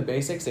learned the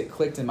basics. It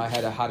clicked in my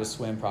head of how to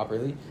swim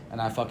properly, and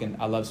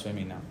I love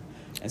swimming now.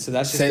 And so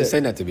that's just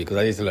send that to me, because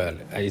I used to learn.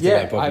 I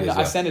learn properly as well.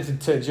 I sent it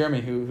to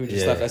Jeremy, who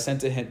just left. I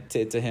sent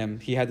it to him.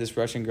 He had this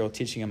Russian girl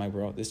teaching him, like,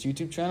 bro, this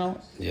YouTube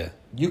channel,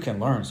 you can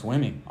learn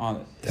swimming on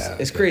it.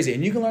 It's crazy.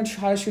 And you can learn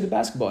how to shoot a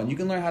basketball, and you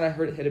can learn how to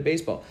hit a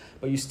baseball,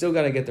 but you still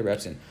got to get the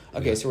reps in.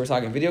 Okay, so we're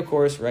talking video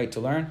course, right, to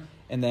learn,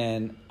 and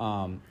then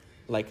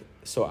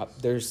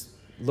there's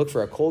look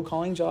for a cold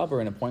calling job or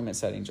an appointment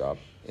setting job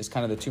is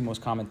kind of the two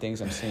most common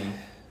things I'm seeing.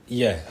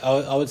 Yeah,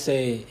 I would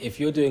say if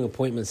you're doing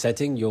appointment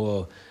setting,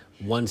 you're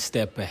one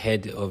step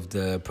ahead of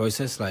the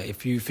process. Like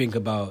if you think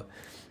about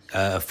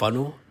a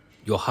funnel,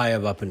 you're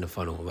higher up in the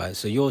funnel, right?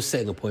 So you're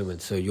setting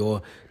appointments. So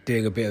you're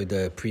doing a bit of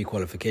the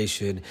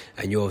pre-qualification,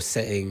 and you're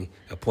setting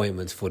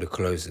appointments for the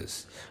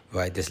closers,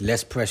 right? There's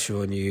less pressure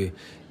on you.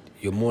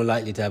 You're more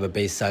likely to have a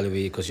base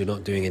salary because you're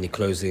not doing any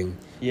closing.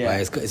 Yeah,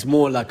 right? It's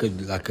more like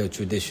a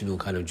traditional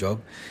kind of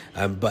job,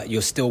 but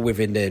you're still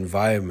within the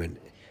environment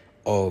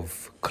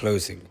of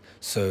closing.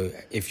 So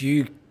if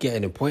you get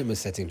an appointment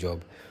setting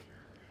job,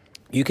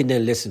 you can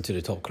then listen to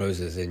the top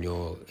closers in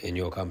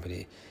your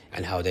company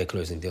and how they're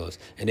closing deals,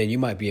 and then you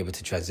might be able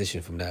to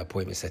transition from that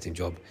appointment setting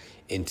job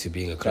into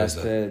being a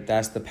closer.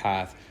 That's the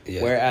path.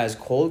 Yeah. Whereas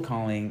cold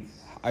calling,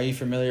 are you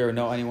familiar or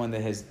know anyone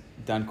that has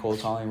done cold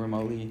calling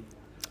remotely?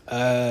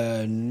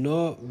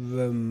 Not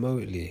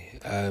remotely.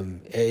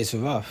 It's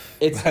rough.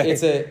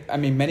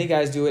 Many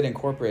guys do it in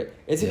corporate.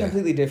 It's a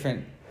completely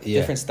different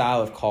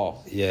style of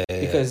call.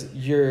 Because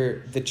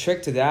the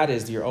trick to that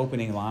is your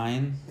opening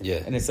line.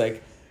 Yeah. And it's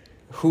like,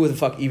 who the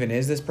fuck even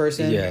is this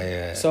person?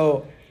 Yeah.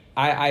 So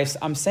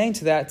I'm saying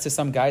to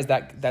some guys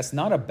that's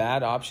not a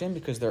bad option,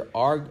 because there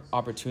are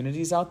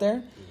opportunities out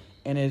there,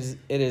 and it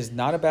is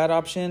not a bad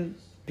option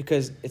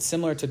because it's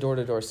similar to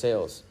door-to-door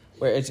sales,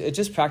 where it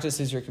just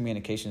practices your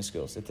communication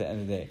skills at the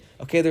end of the day.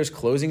 Okay, there's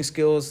closing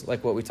skills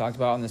like what we talked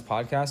about on this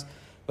podcast,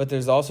 but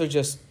there's also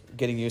just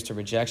getting used to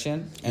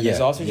rejection, and there's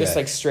also just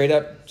like straight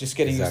up just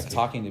getting used to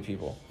talking to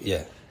people.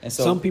 Yeah. And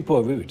so some people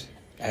are rude.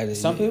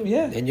 Some people,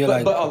 and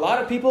but a lot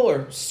of people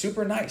are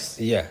super nice.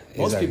 Yeah,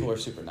 most people are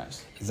super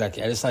nice.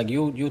 Exactly, and it's like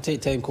you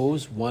take 10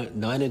 calls,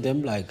 9 of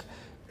them like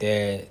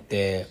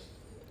they're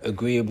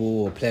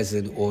agreeable or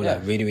pleasant or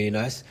like really really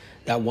nice.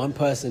 That one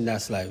person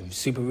that's like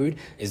super rude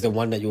is the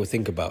one that you'll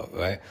think about,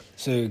 right?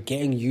 So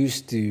getting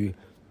used to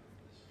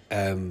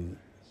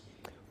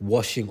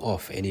washing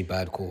off any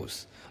bad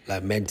calls,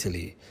 like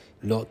mentally,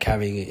 not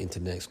carrying it into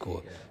the next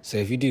call. So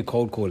if you do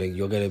cold calling,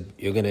 you're gonna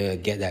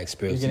get that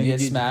experience. You're gonna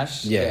get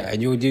smashed. Yeah,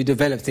 and you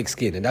develop thick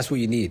skin, and that's what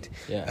you need.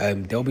 Yeah.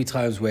 There'll be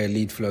times where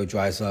lead flow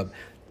dries up,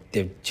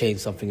 they've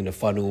changed something in the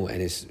funnel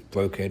and it's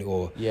broken,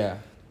 or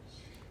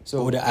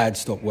or the ads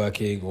stop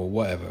working or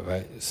whatever,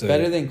 right? So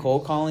better than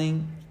cold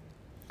calling,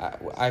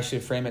 I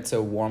should frame it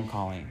to warm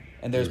calling.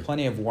 And there's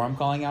plenty of warm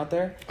calling out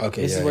there.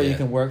 Okay, this is where you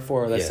can work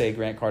for, let's say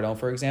Grant Cardone,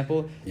 for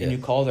example, and you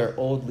call their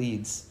old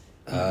leads.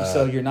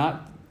 So you're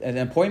not. An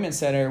appointment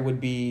setter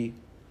would be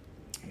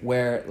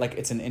where like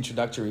it's an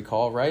introductory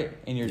call, right?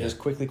 And you're just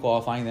quickly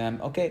qualifying them.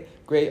 Okay,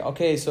 great.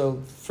 Okay,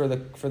 so for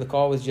the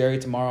call with Jerry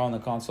tomorrow on the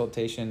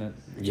consultation,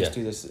 just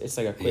do this. It's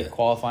like a quick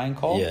qualifying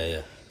call.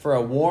 Yeah. For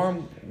a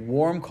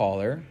warm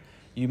caller,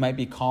 you might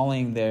be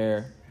calling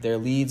their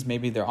leads.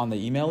 Maybe they're on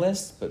the email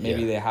list, but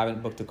maybe they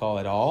haven't booked a call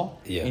at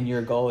all. Yeah. And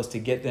your goal is to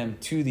get them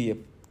to the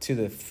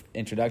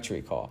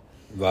introductory call.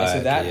 Right.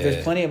 And so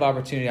there's plenty of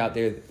opportunity out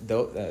there.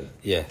 Though.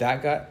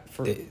 That got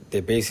for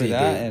they basically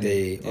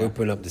they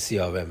open up the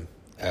CRM.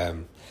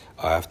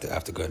 I have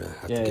to go now. I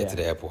have to get to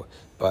the airport.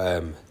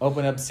 But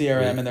open up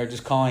CRM and they're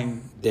just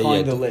calling the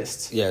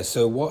list. Yeah.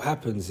 So what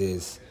happens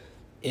is,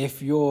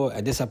 if you're,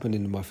 and this happened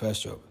in my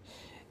first job,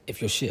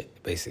 if you're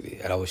shit basically,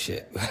 and I was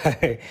shit.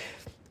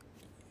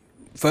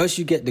 First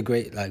you get the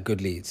great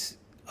good leads.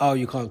 Oh,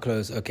 you can't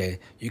close. Okay,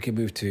 you can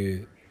move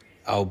to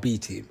our B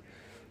team,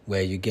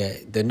 where you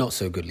get the not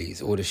so good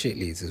leads or the shit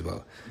leads as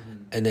well.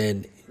 Mm-hmm. And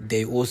then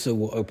they also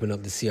will open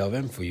up the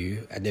CRM for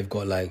you, and they've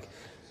got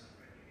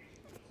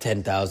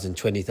 10,000,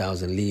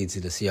 20,000 leads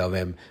in the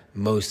CRM.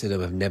 Most of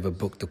them have never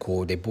booked a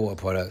call. They bought a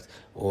product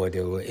or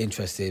they were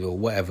interested or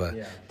whatever.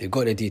 Yeah. They've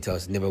got their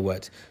details, never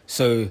worked.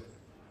 So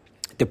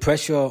the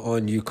pressure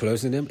on you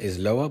closing them is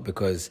lower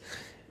because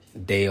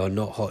they are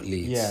not hot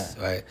leads. Yeah.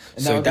 Right.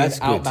 And so that would that's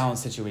be an good. outbound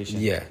situation.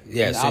 Yeah.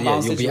 Yeah. An So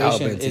outbound you'll be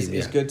situation outbound team.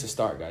 is good to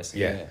start, guys.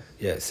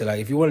 Yeah. So like,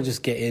 if you want to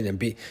just get in and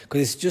be,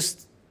 because it's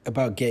just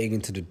about getting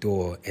into the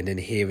door and then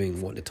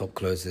hearing what the top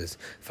closers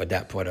for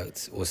that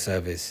product or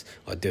service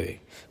are doing,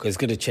 because it's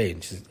going to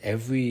change.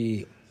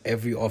 Every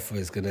offer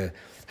is going to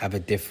have a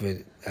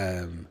different.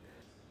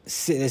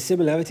 There's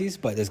similarities,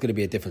 but there's going to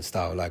be a different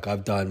style. Like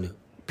I've done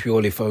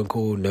purely phone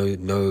call,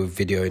 no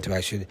video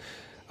interaction.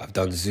 I've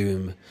done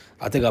Zoom.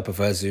 I think I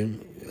prefer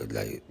Zoom.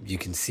 Like you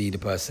can see the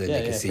person,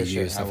 they can see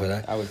you, and stuff like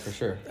that. I would for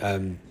sure.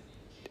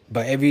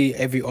 But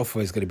every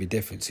offer is going to be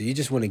different. So you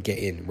just want to get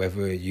in,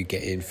 whether you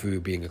get in through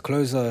being a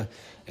closer,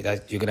 you're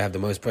going to have the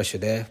most pressure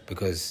there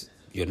because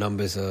your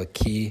numbers are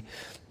key,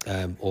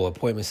 or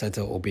appointment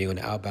center, or being on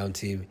the outbound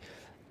team.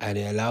 And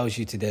it allows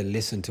you to then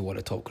listen to what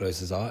the top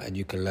closers are, and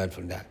you can learn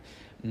from that.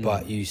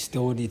 But you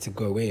still need to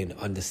go in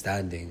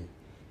understanding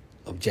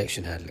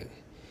objection handling,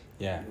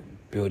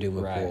 building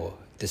rapport,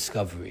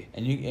 discovery.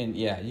 And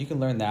you can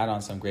learn that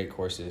on some great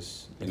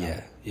courses.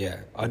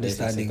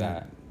 Understanding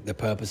the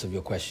purpose of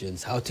your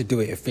questions, how to do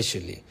it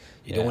efficiently.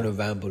 You don't want to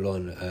ramble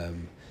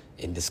on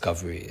in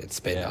discovery and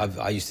spend.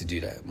 I used to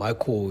do that. My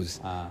calls,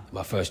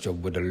 my first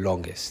job, were the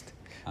longest.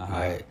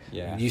 Right?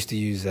 Yeah. I used to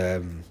use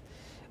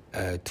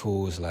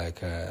tools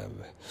like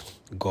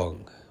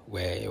Gong,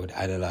 where it would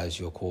analyze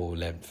your call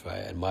length,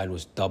 right? And mine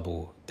was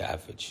double the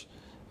average,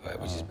 right?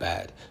 Which is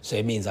bad. So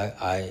it means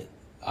I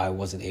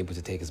wasn't able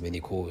to take as many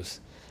calls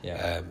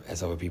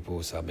as other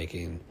people, so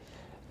I'm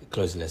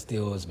closing less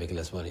deals, making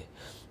less money.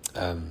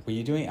 Were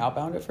you doing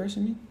outbound at first,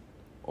 you mean?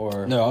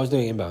 Or no, I was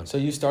doing inbound. So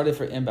you started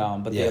for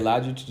inbound, but they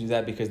allowed you to do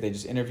that because they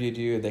just interviewed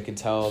you. They could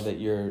tell that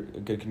you're a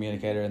good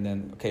communicator, and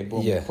then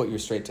boom, put you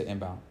straight to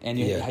inbound. And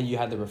you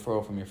had the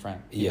referral from your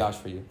friend. He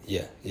vouched for you.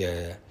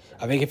 Yeah.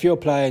 I mean, if you're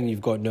applying,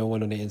 you've got no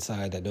one on the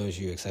inside that knows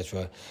you,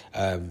 etc.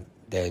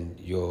 Then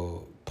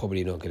you're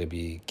probably not going to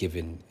be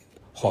given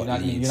hot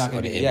leads. You're not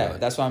going to be. Yeah,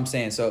 that's what I'm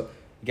saying. So,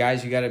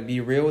 guys, you got to be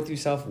real with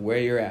yourself where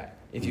you're at.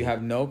 If you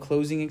have no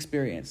closing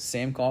experience,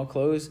 same call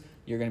close,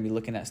 you're going to be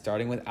looking at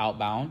starting with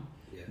outbound.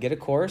 Get a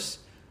course,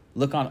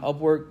 look on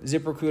Upwork,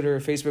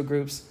 ZipRecruiter, Facebook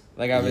groups,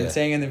 like I've been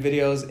saying in the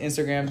videos,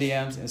 Instagram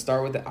DMs, and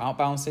start with the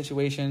outbound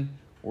situation,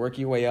 work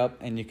your way up,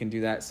 and you can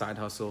do that side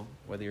hustle,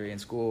 whether you're in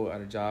school,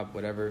 at a job,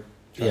 whatever.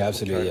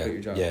 Absolutely.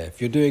 If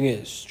you're doing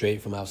it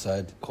straight from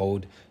outside,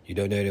 cold, you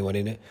don't know anyone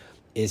in it,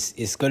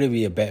 it's going to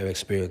be a better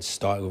experience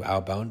starting with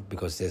outbound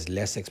because there's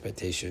less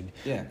expectation,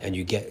 and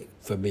you get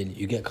familiar,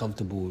 you get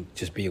comfortable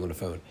just being on the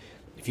phone.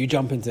 If you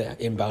jump into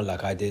inbound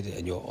like I did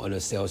and you're on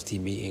a sales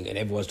team meeting and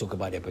everyone's talking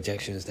about their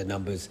projections, their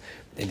numbers,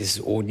 and this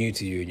is all new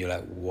to you and you're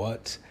like,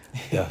 what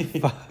the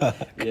fuck?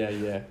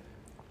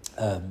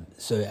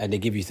 So, and they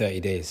give you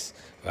 30 days,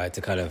 right,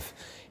 to kind of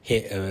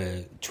hit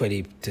a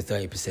 20 to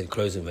 30%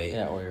 closing rate,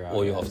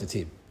 or you're off the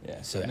team.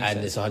 So, and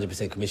it's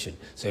 100% commission.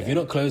 So if you're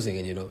not closing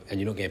and you're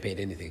not getting paid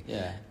anything,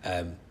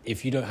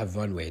 if you don't have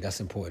runway, that's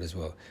important as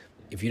well.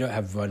 If you don't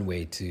have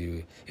runway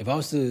if I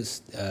was to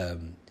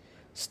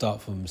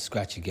start from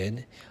scratch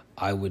again,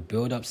 I would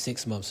build up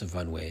 6 months of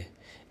runway.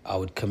 I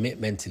would commit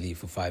mentally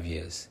for 5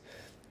 years,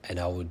 and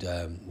I would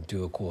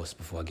do a course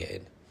before I get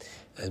in.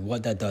 And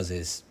what that does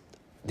is,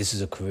 this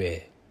is a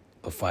career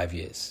of 5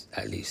 years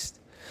at least.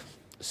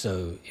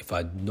 So if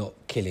I'm not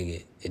killing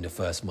it in the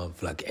first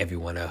month, like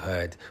everyone I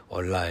heard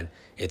online,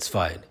 it's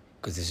fine,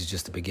 because this is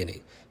just the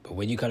beginning. But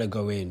when you kind of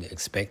go in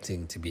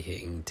expecting to be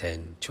hitting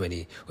 10,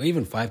 20, or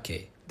even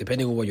 5K,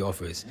 depending on what your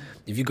offer is.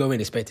 If you go in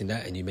expecting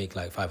that and you make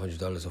like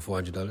 $500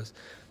 or $400,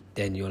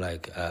 then you're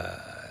like,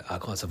 I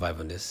can't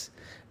survive on this.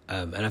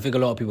 And I think a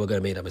lot of people are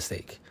going to make that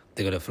mistake.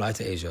 They're going to fly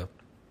to Asia.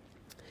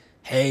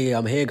 Hey,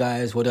 I'm here,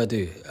 guys. What do I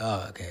do?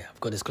 Oh, okay, I've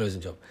got this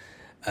closing job.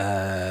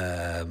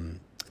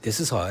 This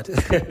is hard.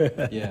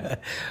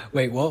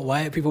 Wait, what?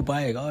 Why are people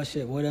buying? Oh,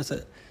 shit, what else?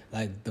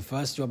 Like, the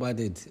first job I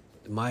did,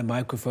 my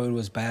microphone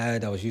was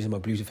bad. I was using my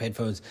Bluetooth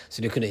headphones,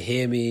 so they couldn't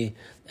hear me.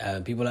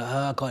 People were like,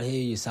 I can't hear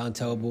you. You sound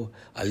terrible.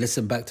 I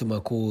listened back to my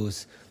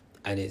calls,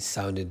 and it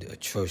sounded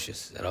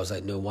atrocious. And I was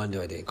like, no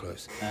wonder I didn't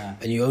close.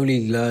 And you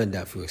only learn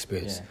that through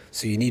experience.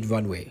 So you need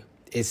runway.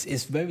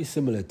 It's very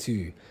similar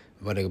to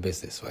running a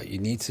business, right? You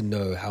need to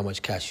know how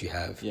much cash you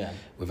have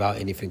without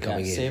anything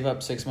coming in. Save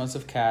up 6 months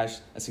of cash.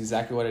 That's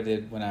exactly what I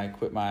did when I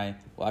quit my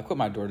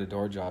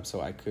door-to-door job,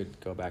 so I could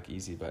go back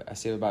easy. But I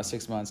saved about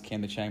 6 months,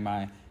 came to Chiang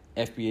Mai.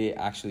 FBA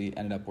actually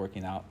ended up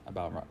working out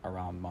about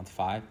around month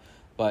 5.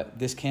 But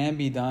this can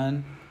be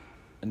done,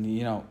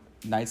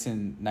 nights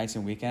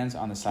and weekends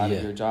on the side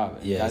of your job.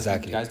 And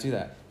Exactly. Guys do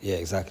that. Yeah,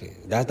 exactly.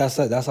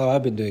 That's how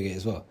I've been doing it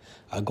as well.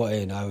 I got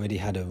in. I already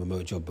had a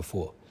remote job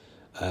before,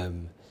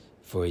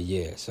 for a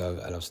year.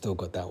 And I've still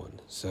got that one.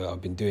 So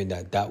I've been doing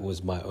that. That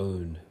was my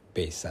own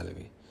base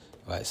salary,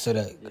 right? So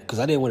that because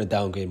I didn't want to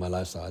downgrade my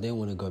lifestyle. I didn't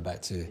want to go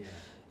back to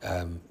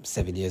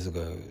 7 years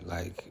ago,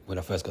 like when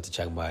I first got to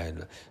Chiang Mai,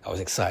 and I was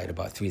excited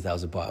about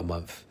 3,000 baht a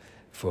month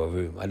for a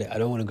room. I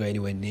don't want to go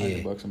anywhere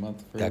near $100 a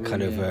month for that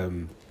kind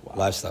of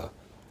lifestyle.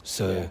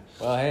 So,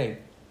 well, hey,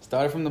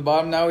 started from the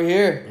bottom. Now we're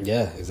here.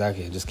 Yeah,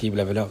 exactly. Just keep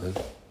leveling up, man.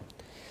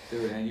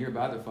 Dude, and you're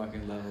about to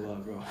fucking level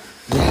up, bro.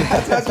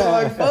 That's why I'm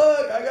like,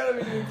 fuck, I gotta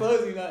be doing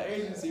closing, not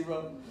agency,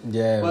 bro.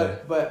 Yeah.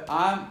 But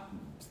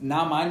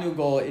now my new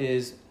goal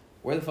is,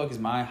 where the fuck is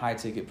my high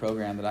ticket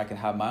program that I can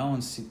have my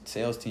own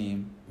sales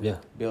team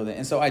build it?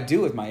 And so I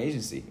do with my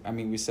agency. I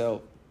mean, we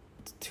sell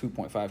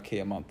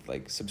 2.5K a month,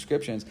 like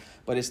subscriptions,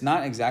 but it's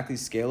not exactly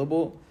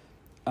scalable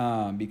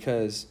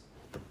because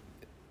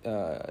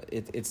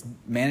it's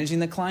managing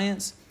the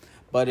clients.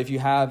 But if you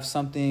have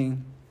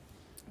something,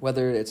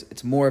 whether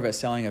it's more of a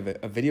selling of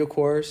a video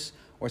course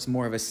or it's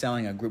more of a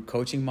selling a group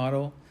coaching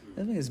model,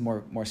 I think it's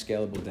more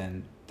scalable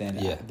than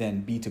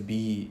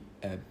B2B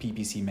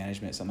PPC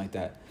management, something like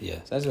that. Yeah.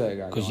 So that's what I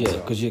got.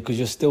 Because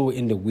you're still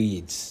in the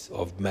weeds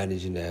of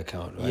managing the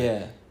account, right?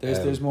 Yeah.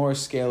 There's more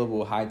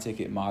scalable high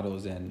ticket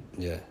models, and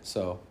yeah.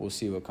 So we'll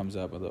see what comes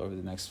up over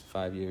the next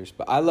 5 years.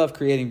 But I love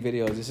creating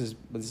videos. This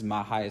is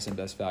my highest and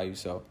best value.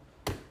 So,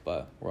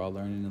 but we're all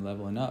learning and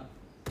leveling up.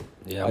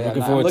 Yeah, I'm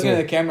looking forward to looking at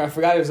the camera. I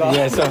forgot it was off.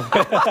 Yeah, so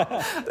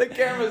the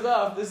camera's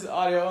off. This is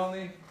audio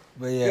only.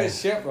 But yeah, good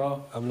shit,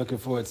 bro. I'm looking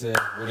forward to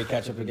when we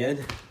catch up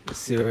again. Let's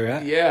see where we're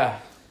at. Yeah,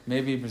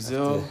 maybe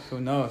Brazil.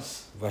 Who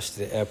knows? Rush to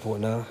the airport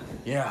now.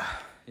 Yeah,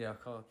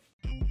 call.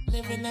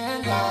 Living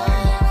that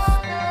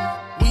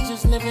life. We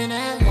just living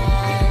that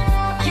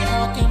life.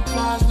 Talking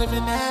plies,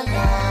 living that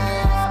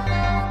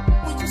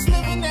life. We just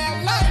living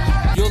that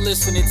life. You're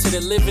listening to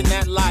the Living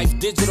That Life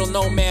Digital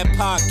Nomad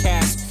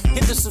Podcast.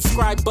 Hit the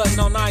subscribe button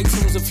on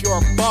iTunes if you're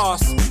a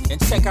boss, and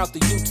check out the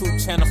YouTube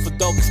channel for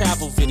dope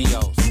travel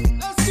videos.